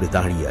হাঁ করে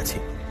দাঁড়িয়ে আছে।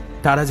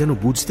 তারা যেন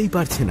বুঝতেই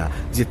পারছে না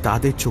যে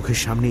তাদের চোখের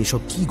সামনে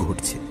এসব কি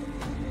ঘটছে।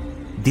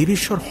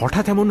 দেবেশ্বর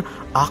হঠাৎ এমন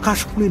আকাশ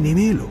খুঁড়ে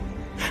নেমে এলো,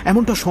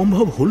 এমনটা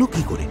সম্ভব হলো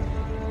কি করে?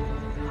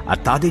 আর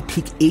তাদের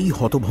ঠিক এই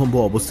হতভম্ব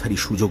অবস্থারই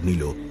সুযোগ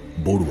নিল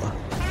বড়ুয়া।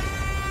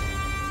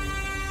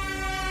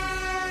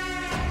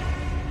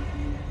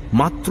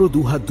 মাত্র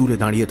দুহাত দূরে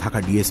দাঁড়িয়ে থাকা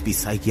ডিএসপি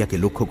সাইকিয়াকে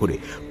লক্ষ্য করে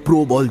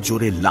প্রবল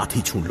জোরে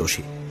লাথি ছুঁড়ল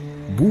সে।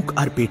 বুক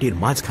আর পেটের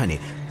মাঝখানে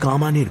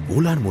কামানের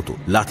গোলার মতো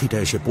লাথিটা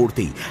এসে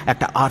পড়তেই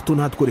একটা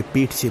আর্তনাদ করে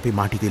পেট চেপে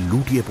মাটিতে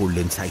লুটিয়ে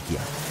পড়লেন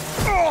সাইকিয়া।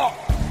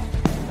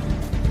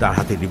 তার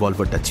হাতে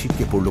রিভলভারটা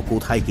ছিটকে পড়ল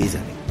কোথায় কে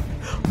জানে।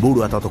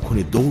 বড়ুয়া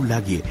ততক্ষণে দৌড়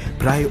লাগিয়ে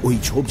প্রায় ওই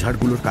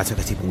ঝোপঝাড়গুলোর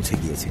কাছাকাছি পৌঁছে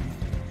গিয়েছে।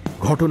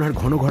 ঘটনার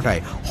ঘন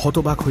ঘটায়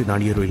হতবাক হয়ে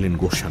দাঁড়িয়ে রইলেন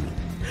গোস্বামী।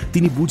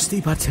 তিনি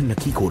বুঝতেই পারছেন না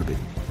কি করবেন,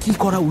 কি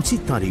করা উচিত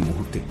তাঁর এই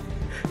মুহূর্তে।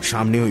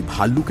 সামনে ওই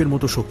ভাল্লুকের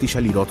মতো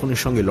শক্তিশালী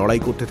রতনের সঙ্গে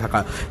লড়াই করতে থাকা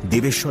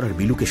দেবেশ্বর আর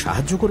বিলুকে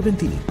সাহায্য করবেন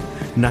তিনি,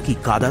 নাকি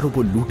কাদার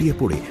উপর লুটিয়ে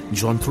পড়ে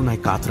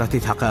যন্ত্রণায় কাতরাতে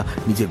থাকা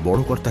নিজের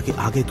বড় কর্তাকে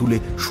আগে তুলে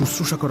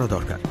শুশ্রূষা করা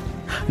দরকার,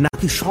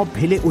 নাকি সব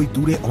ফেলে ওই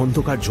দূরে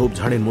অন্ধকার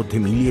ঝোপঝাড়ের মধ্যে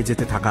মিলিয়ে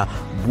যেতে থাকা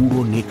বুড়ো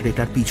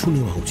নেকড়েটার পিছু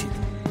নেওয়া উচিত?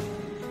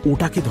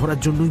 ওটাকে ধরার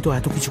জন্যই তো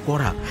এত কিছু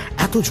করা,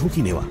 এত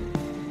ঝুঁকি নেওয়া।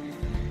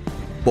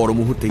 পর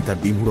মুহূর্তেই তার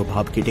বিমূঢ়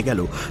ভাব কেটে গেল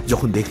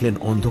যখন দেখলেন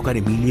অন্ধকারে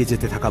মিলিয়ে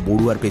যেতে থাকা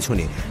বড়ুয়ার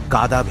পেছনে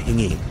কাদা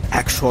ভেঙে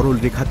এক সরল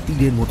রেখা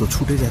তীরের মতো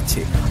ছুটে যাচ্ছে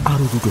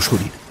আরো দুটো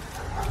শরীর,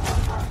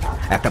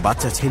 একটা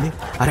বাচ্চা ছেলে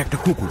আর একটা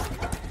কুকুর।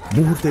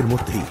 মুহূর্তের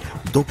মধ্যেই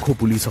দক্ষ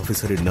পুলিশ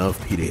অফিসারের নার্ভ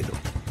ফিরে এলো।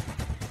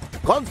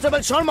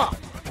 কনস্টেবল শর্মা,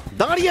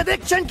 দাঁড়িয়ে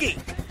দেখছেন কি?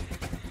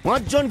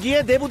 5 জন গিয়ে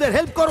দেবুদের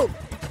হেল্প করুন।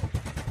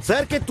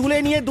 স্যারকে তুলে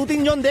নিয়ে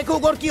 2-3 জন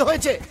দেখুক ওর কি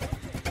হয়েছে।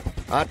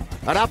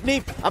 আর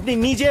আপনি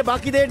নিজে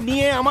বাকিদের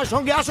নিয়ে আমার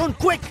সঙ্গে আসুন,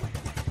 কুইক।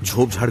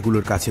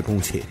 ঝোপঝাড়গুলোর কাছে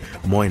পৌঁছে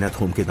ময়না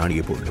থমকে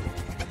দাঁড়িয়ে পড়ল।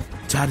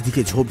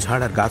 চারদিকে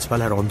ঝোপঝাড় আর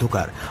গাছপালার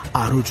অন্ধকার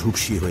আরো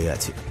ঝুপসি হয়ে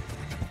আছে।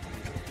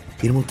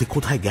 এর মধ্যে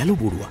কোথায় গেল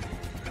বড়ুয়া?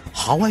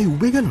 হাওয়ায়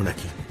উবে গেল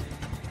নাকি?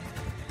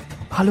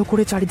 ভালো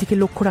করে চারিদিকে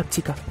লক্ষ্য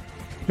রাখছি কা,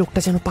 লোকটা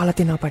যেন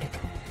পালাতে না পারে।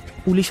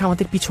 পুলিশ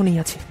আমাদের পিছনেই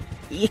আছে,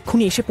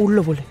 এক্ষুনি এসে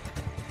পড়লো বলে।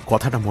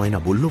 কথাটা ময়না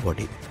বলল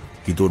বটে,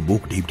 কিন্তু ওর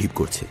বুক ঢিপ ঢিপ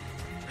করছে।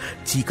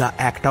 চিকা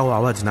একটাও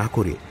আওয়াজ না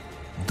করে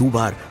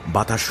দুবার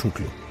বাতাস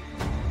শুঁকল,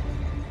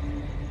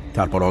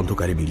 তারপর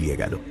অন্ধকারে মিলিয়ে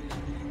গেল।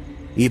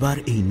 এবার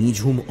এই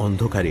নিঝুম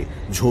অন্ধকারে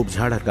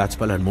ঝোপঝাড় আর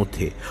গাছপালার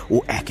মধ্যে ও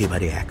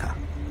একেবারে একা।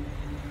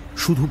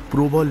 শুধু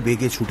প্রবল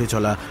বেগে ছুটে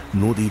চলা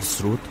নদীর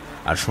স্রোত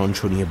আর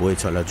সনসনিয়ে বয়ে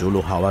চলা জলো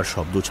হাওয়ার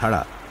শব্দ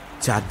ছাড়া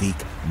চারদিক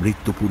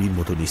মৃত্যুপুরীর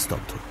মতো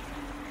নিস্তব্ধ।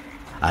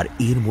 আর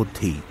এর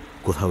মধ্যেই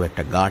কোথাও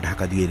একটা গা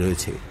ঢাকা দিয়ে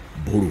রয়েছে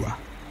বড়ুয়া,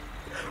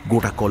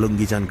 গোটা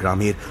কলঙ্গিজান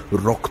গ্রামের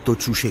রক্ত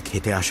চুষে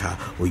খেতে আসা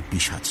ওই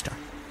পিশাচটা।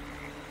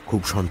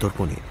 খুব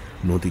সন্তর্পণে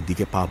নদীর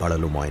দিকে পা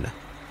বাড়ালো ময়না,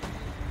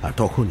 আর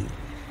তখনই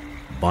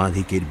বাঁ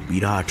দিকের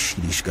বিরাট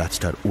শিরিষ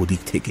গাছটার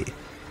ওদিক থেকে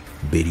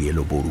বেরিয়ে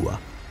এলো বড়ুয়া।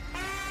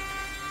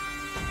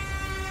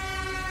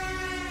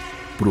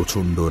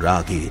 প্রচন্ড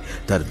রাগে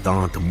তার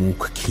দাঁত মুখ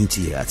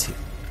খিঁচিয়ে আছে,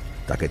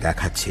 তাকে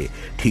দেখাচ্ছে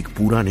ঠিক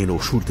পুরাণের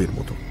অসুরদের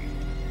মতো।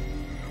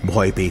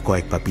 ভয় পেয়ে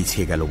কয়েক পা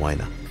পিছিয়ে গেল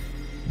ময়না।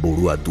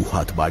 বড়ুয়া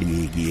দুহাত বাড়িয়ে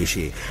এগিয়ে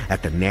এসে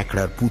একটা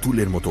ন্যাকড়ার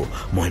পুতুলের মতো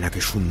ময়নাকে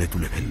শূন্যে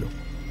তুলে ফেলল।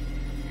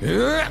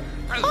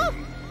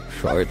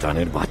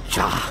 শয়তানের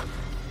বাচ্চা,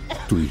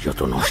 তুই যত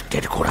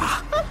নষ্টের করা,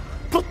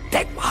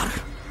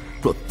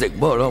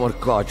 প্রত্যেকবার আমার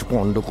কাজ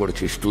পণ্ড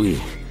করেছিস তুই।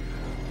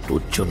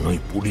 তোর জন্যই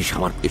পুলিশ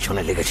আমার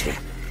পেছনে লেগেছে।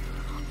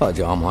 আজ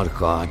আমার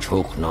কাজ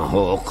হোক না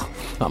হোক,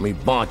 আমি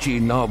বাঁচি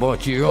না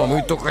বাঁচি, আমি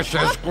তোকে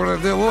শেষ করে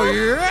দেব।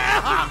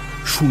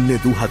 শূন্যে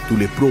দুহাত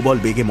তুলে প্রবল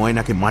বেগে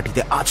ময়নাকে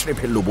মাটিতে আছড়ে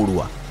ফেলল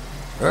বড়ুয়া।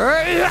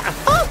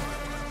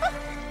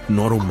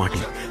 নরম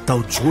মাটি, তাও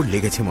জোর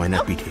লেগেছে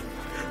ময়নার পিঠে।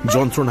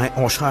 যন্ত্রণায়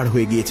অসাড়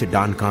হয়ে গিয়েছে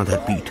ডান কাঁধ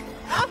আর পিঠ।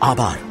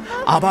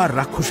 আবার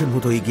রাক্ষসের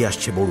মতো এগিয়ে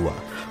আসছে বড়ুয়া।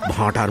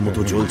 ভাঁটার মতো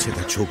জ্বলছে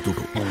তার চোখ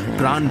দুটো।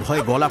 প্রাণ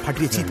ভয়ে গলা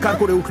ফাটিয়ে চিৎকার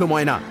করে উঠল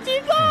ময়না।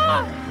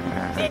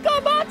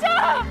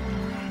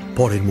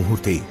 পরের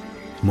মুহূর্তেই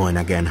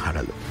ময়না জ্ঞান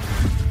হারালো,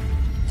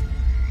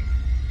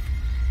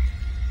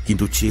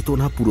 কিন্তু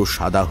চেতনা পুরো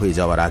সাদা হয়ে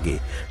যাওয়ার আগে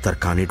তার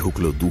কানে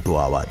ঢুকলো দুটো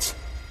আওয়াজ,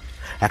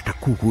 একটা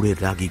কুকুরের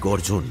রাগী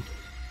গর্জন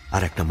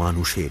আর একটা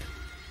মানুষের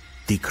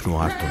তীক্ষ্ণ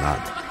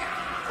আর্তনাদ।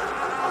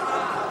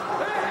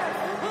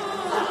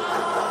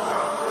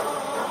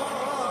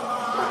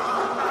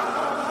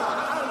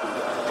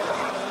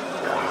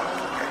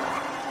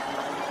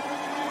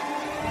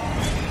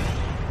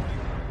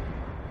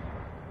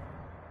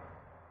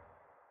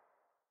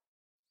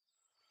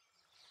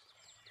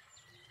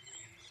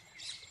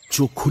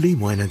 চোখ খুলেই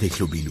ময়না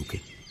দেখল বিলুকে।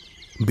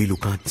 বিলু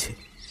কাঁদছে।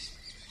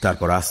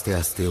 তারপর আস্তে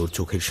আস্তে ওর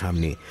চোখের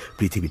সামনে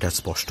পৃথিবীটা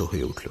স্পষ্ট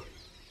হয়ে উঠল।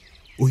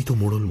 ওই তো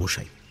মোড়ল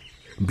মশাই,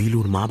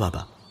 বিলুর মা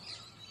বাবা,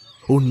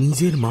 ওর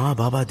নিজের মা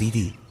বাবা,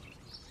 দিদি,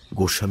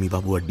 গোস্বামী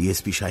বাবু আর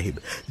ডিএসপি সাহেব,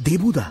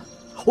 দেবুদা,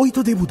 ওই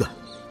তো দেবুদা।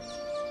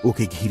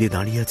 ওকে ঘিরে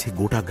দাঁড়িয়ে আছে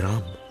গোটা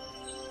গ্রাম।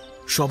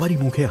 সবারই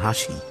মুখে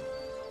হাসি।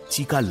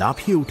 চিকা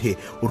লাফিয়ে উঠে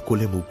ওর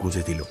কোলে মুখ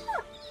গুজে দিল।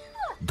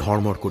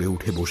 ধর্মর করে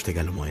উঠে বসতে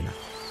গেল ময়না।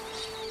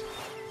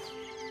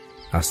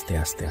 আস্তে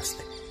আস্তে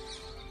আস্তে,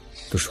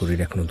 তো শরীর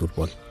এখনো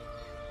দুর্বল।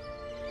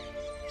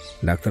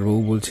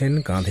 ডাক্তারবাবু বলছেন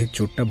কাঁধের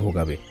চোটটা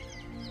ভোগাবে,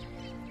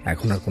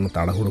 এখন আর কোনো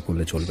তাড়াহুড়ো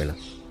করলে চলবে না।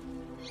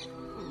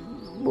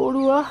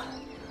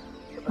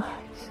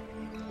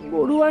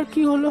 বড়ুয়ার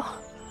কি হলো?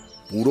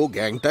 পুরো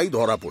গ্যাংটাই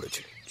ধরা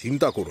পড়েছে,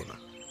 চিন্তা করো না।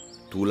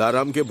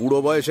 তুলারামকে বুড়ো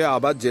বয়সে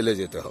আবার জেলে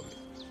যেতে হবে।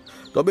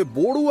 তবে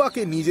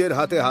বড়ুয়াকে নিজের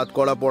হাতে হাত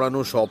করা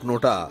পড়ানোর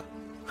স্বপ্নটা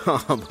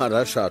আমার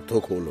আর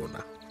সার্থক হলো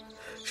না।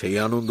 সেই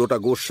আনন্দটা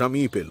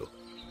গোস্বামী পেল।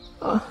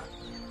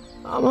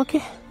 আমাকে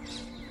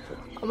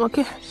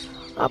আমাকে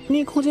আপনি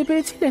খুঁজে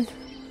পেয়েছিলেন?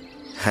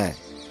 হ্যাঁ,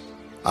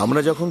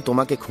 আমরা যখন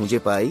তোমাকে খুঁজে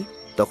পাই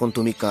তখন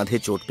তুমি কাঁধে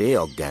চোট পেয়ে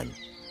অজ্ঞান,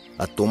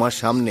 আর তোমার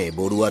সামনে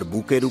বড়ুয়ার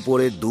বুকের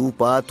উপরে 2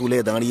 পা তুলে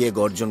দাঁড়িয়ে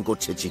গর্জন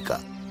করছে চিকা।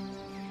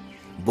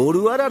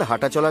 বড়ুয়ার আর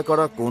হাঁটাচলা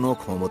করার কোনো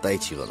ক্ষমতাই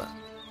ছিল না।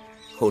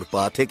 ওর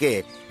পা থেকে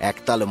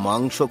একতাল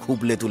মাংস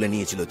খুবলে তুলে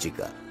নিয়েছিল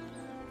চিকা।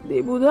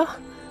 দেবুদা,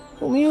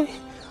 তুমি ওই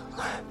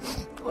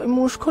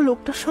মুষ্ক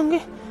লোকটার সঙ্গে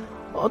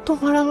অত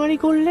মারামারি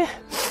করলে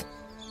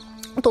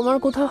তোমার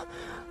কোথাও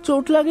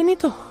চোট লাগেনি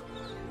তো?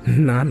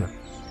 না না,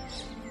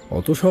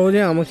 অত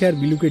সহজে আমাকে আর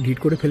বিলুকে ঢিট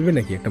করে ফেলবে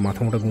নাকি একটা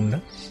মাথা মোটা গুন্ডা?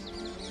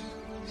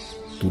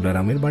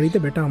 তুলারামের বাড়িতে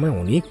বেটা আমায়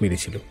অনেক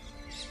মেরেছিল,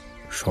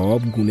 সব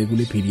গুনে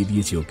গুনে ফিরিয়ে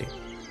দিয়েছি ওকে।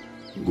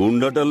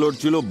 গুন্ডাটা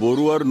লড়ছিল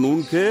বড়ুয়ার নুন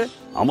খেয়ে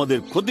আমাদের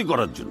ক্ষতি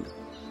করার জন্য,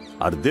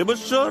 আর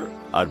দেবেশ্বর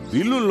আর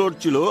বিলু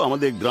লড়ছিল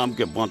আমাদের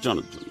গ্রামকে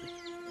বাঁচানোর জন্য।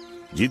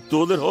 জিত তো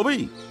ওদের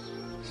হবেই।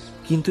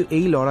 কিন্তু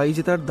এই লড়াই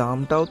জেতার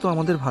দামটাও তো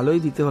আমাদের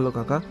ভালোই দিতে হলো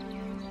কাকা।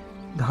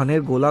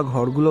 ধানের গোলা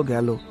ঘরগুলো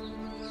গেল,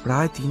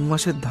 প্রায় 3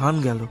 মাসের ধান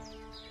গেল।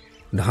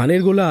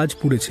 ধানের গোলা আজ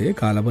পুড়েছে,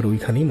 কাল আবার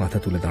ওইখানেই মাথা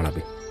তুলে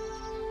দাঁড়াবে।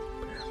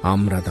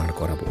 আমরা দাঁড়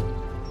করাবো,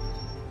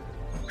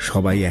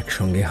 সবাই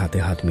একসঙ্গে হাতে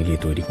হাত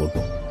মিলিয়ে তৈরি করব।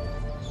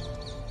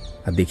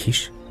 আর দেখিস,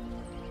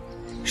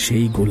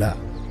 সেই গোলা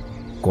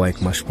কয়েক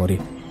মাস পরে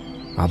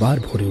আবার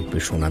ভরে উঠবে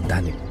সোনার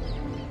ধানে।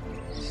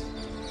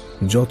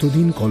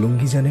 যতদিন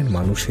কলঙ্গিজানের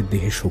মানুষের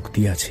দেহে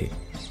শক্তি আছে,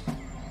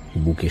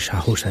 বুকে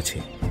সাহস আছে,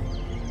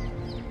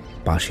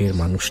 পাশের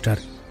মানুষটার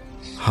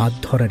হাত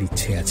ধরার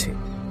ইচ্ছে আছে,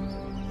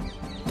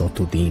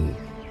 ততদিন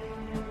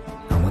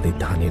আমাদের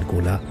ধানের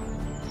গোলা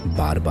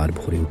বারবার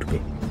ভরে উঠবে।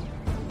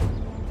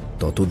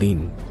 ততদিন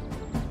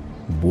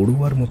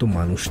বড়ুয়ার মতো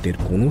মানুষদের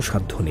কোনো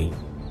সাধ্য নেই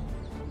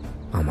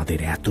আমাদের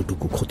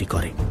এতটুকু ক্ষতি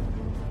করে।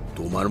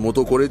 তোমার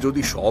মতো করে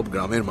যদি সব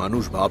গ্রামের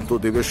মানুষ ভাবতো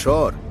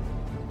দেবেশ্বর,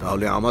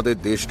 তাহলে আমাদের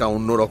দেশটা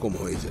অন্যরকম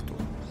হয়ে যেত।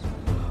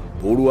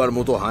 বড়ুয়ার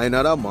মতো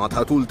হায়নারা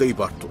মাথা তুলতেই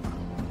পারত না।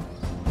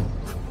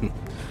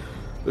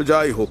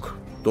 যাই হোক,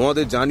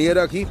 তোমাদের জানিয়ে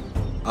রাখি,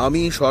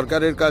 আমি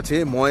সরকারের কাছে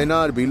ময়না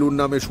আর বিলুর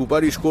নামে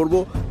সুপারিশ করব,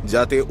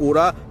 যাতে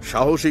ওরা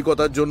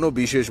সাহসিকতার জন্য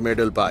বিশেষ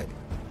মেডেল পায়।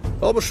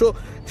 অবশ্য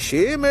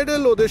সে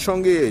মেডেল ওদের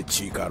সঙ্গে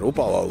চিকারও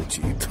পাওয়া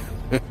উচিত।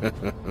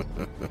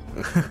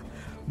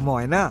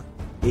 ময়না,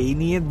 এই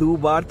নিয়ে 2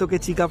 বার তোকে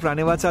চিকা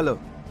প্রাণে বাঁচালো।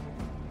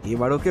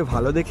 এবার ওকে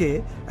ভালো দেখে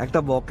একটা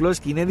বকলস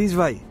কিনে দিস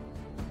ভাই।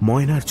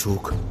 ময়নার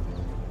চোখ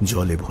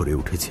জলে ভরে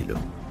উঠেছিল।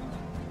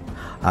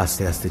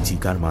 আস্তে আস্তে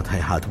চিকার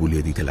মাথায় হাত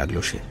বুলিয়ে দিতে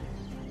লাগলো সে।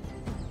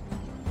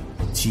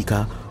 চিকা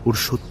ওর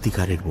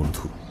সত্যিকারের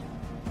বন্ধু।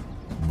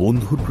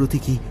 বন্ধুর প্রতি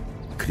কি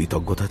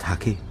কৃতজ্ঞতা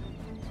থাকে?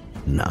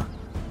 না,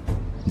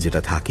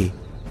 যেটা থাকে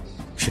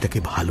সেটাকে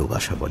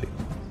ভালোবাসা বলে।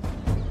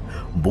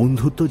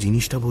 বন্ধুত্ব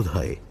জিনিসটা বোধ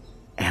হয়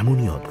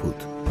এমনই অদ্ভুত,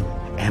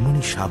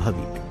 এমনই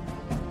স্বাভাবিক,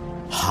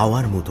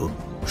 হাওয়ার মতো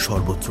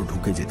সর্বত্র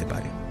ঢুকে যেতে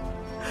পারে।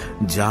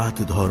 জাত,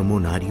 ধর্ম,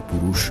 নারী,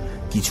 পুরুষ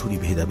কিছুরই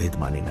ভেদাভেদ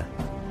মানে না।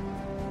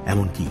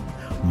 এমনকি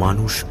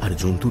মানুষ আর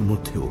জন্তুর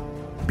মধ্যেও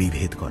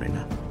বিভেদ করে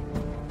না।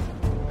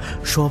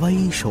 সবাই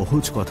এই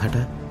সহজ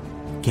কথাটা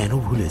কেন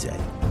ভুলে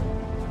যায়?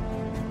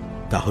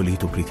 তাহলেই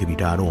তো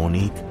পৃথিবীটা আরো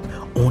অনেক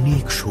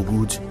অনেক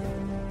সবুজ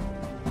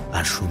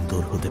আর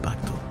সুন্দর হতে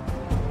পারত।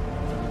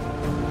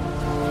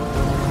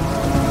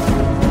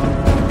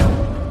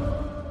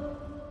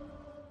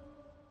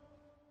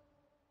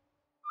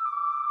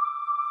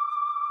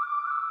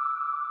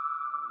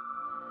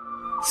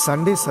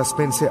 সানডে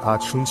সাসপেন্সে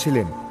আজ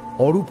শুনছিলেন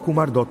অরূপ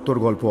কুমার দত্তর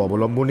গল্প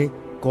অবলম্বনে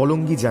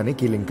কলঙ্গিজানে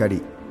কেলেঙ্কারি।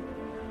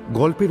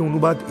 গল্পের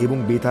অনুবাদ এবং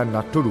বেতার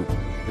নাট্যরূপ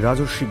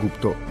রাজর্ষি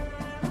গুপ্ত।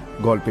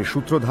 গল্পের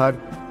সূত্রধার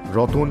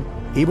রতন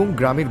এবং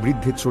গ্রামের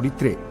বৃদ্ধের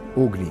চরিত্রে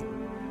অগ্নি,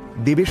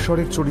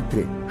 দেবেশ্বরের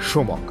চরিত্রে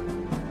সোমক,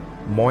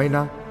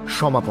 ময়না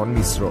সমাপন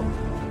মিশ্র,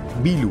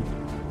 বিলু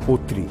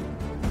অত্রি,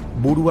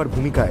 বড়ুয়ার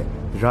ভূমিকায়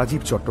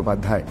রাজীব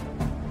চট্টোপাধ্যায়,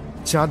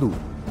 চাঁদু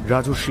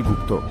রাজর্ষি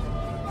গুপ্ত,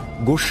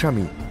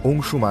 গোস্বামী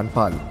অংশুমান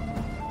পাল,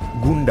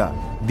 গুন্ডা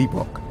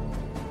দীপক,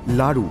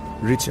 লাড়ু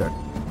রিচার্ড,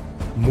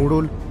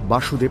 মোড়ল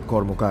বাসুদেব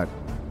কর্মকার,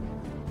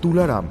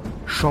 তুলারাম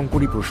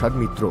শঙ্করী প্রসাদ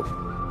মিত্র,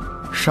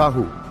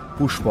 সাহু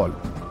পুষ্পল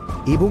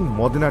এবং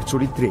মদনার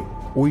চরিত্রে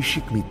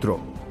ঐশিক মিত্র।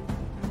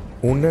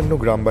 অন্যান্য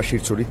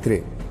গ্রামবাসীর চরিত্রে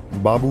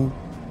বাবু,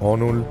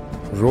 অনল,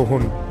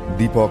 রোহন,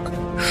 দীপক,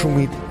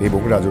 সুমিত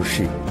এবং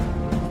রাজর্ষি।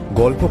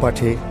 গল্প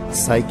পাঠে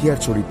সাইকিয়ার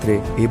চরিত্রে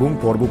এবং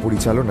পর্ব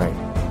পরিচালনায়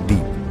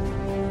দীপ।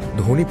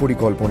 ধ্বনি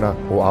পরিকল্পনা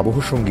ও আবহ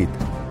সঙ্গীত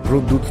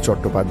Pradyut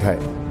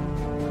Chattopadhyay.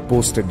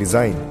 Poster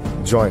design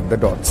join the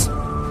dots.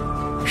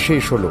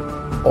 শেষ হল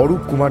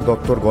অরূপ কুমার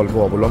দত্তর গল্প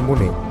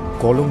অবলম্বনে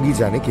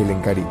কলঙ্গিজানে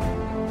কেলেঙ্কারি।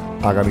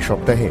 আগামী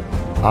সপ্তাহে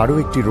আরও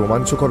একটি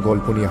রোমাঞ্চকর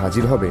গল্প নিয়ে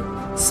হাজির হবে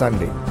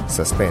সানডে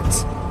সাসপেন্স।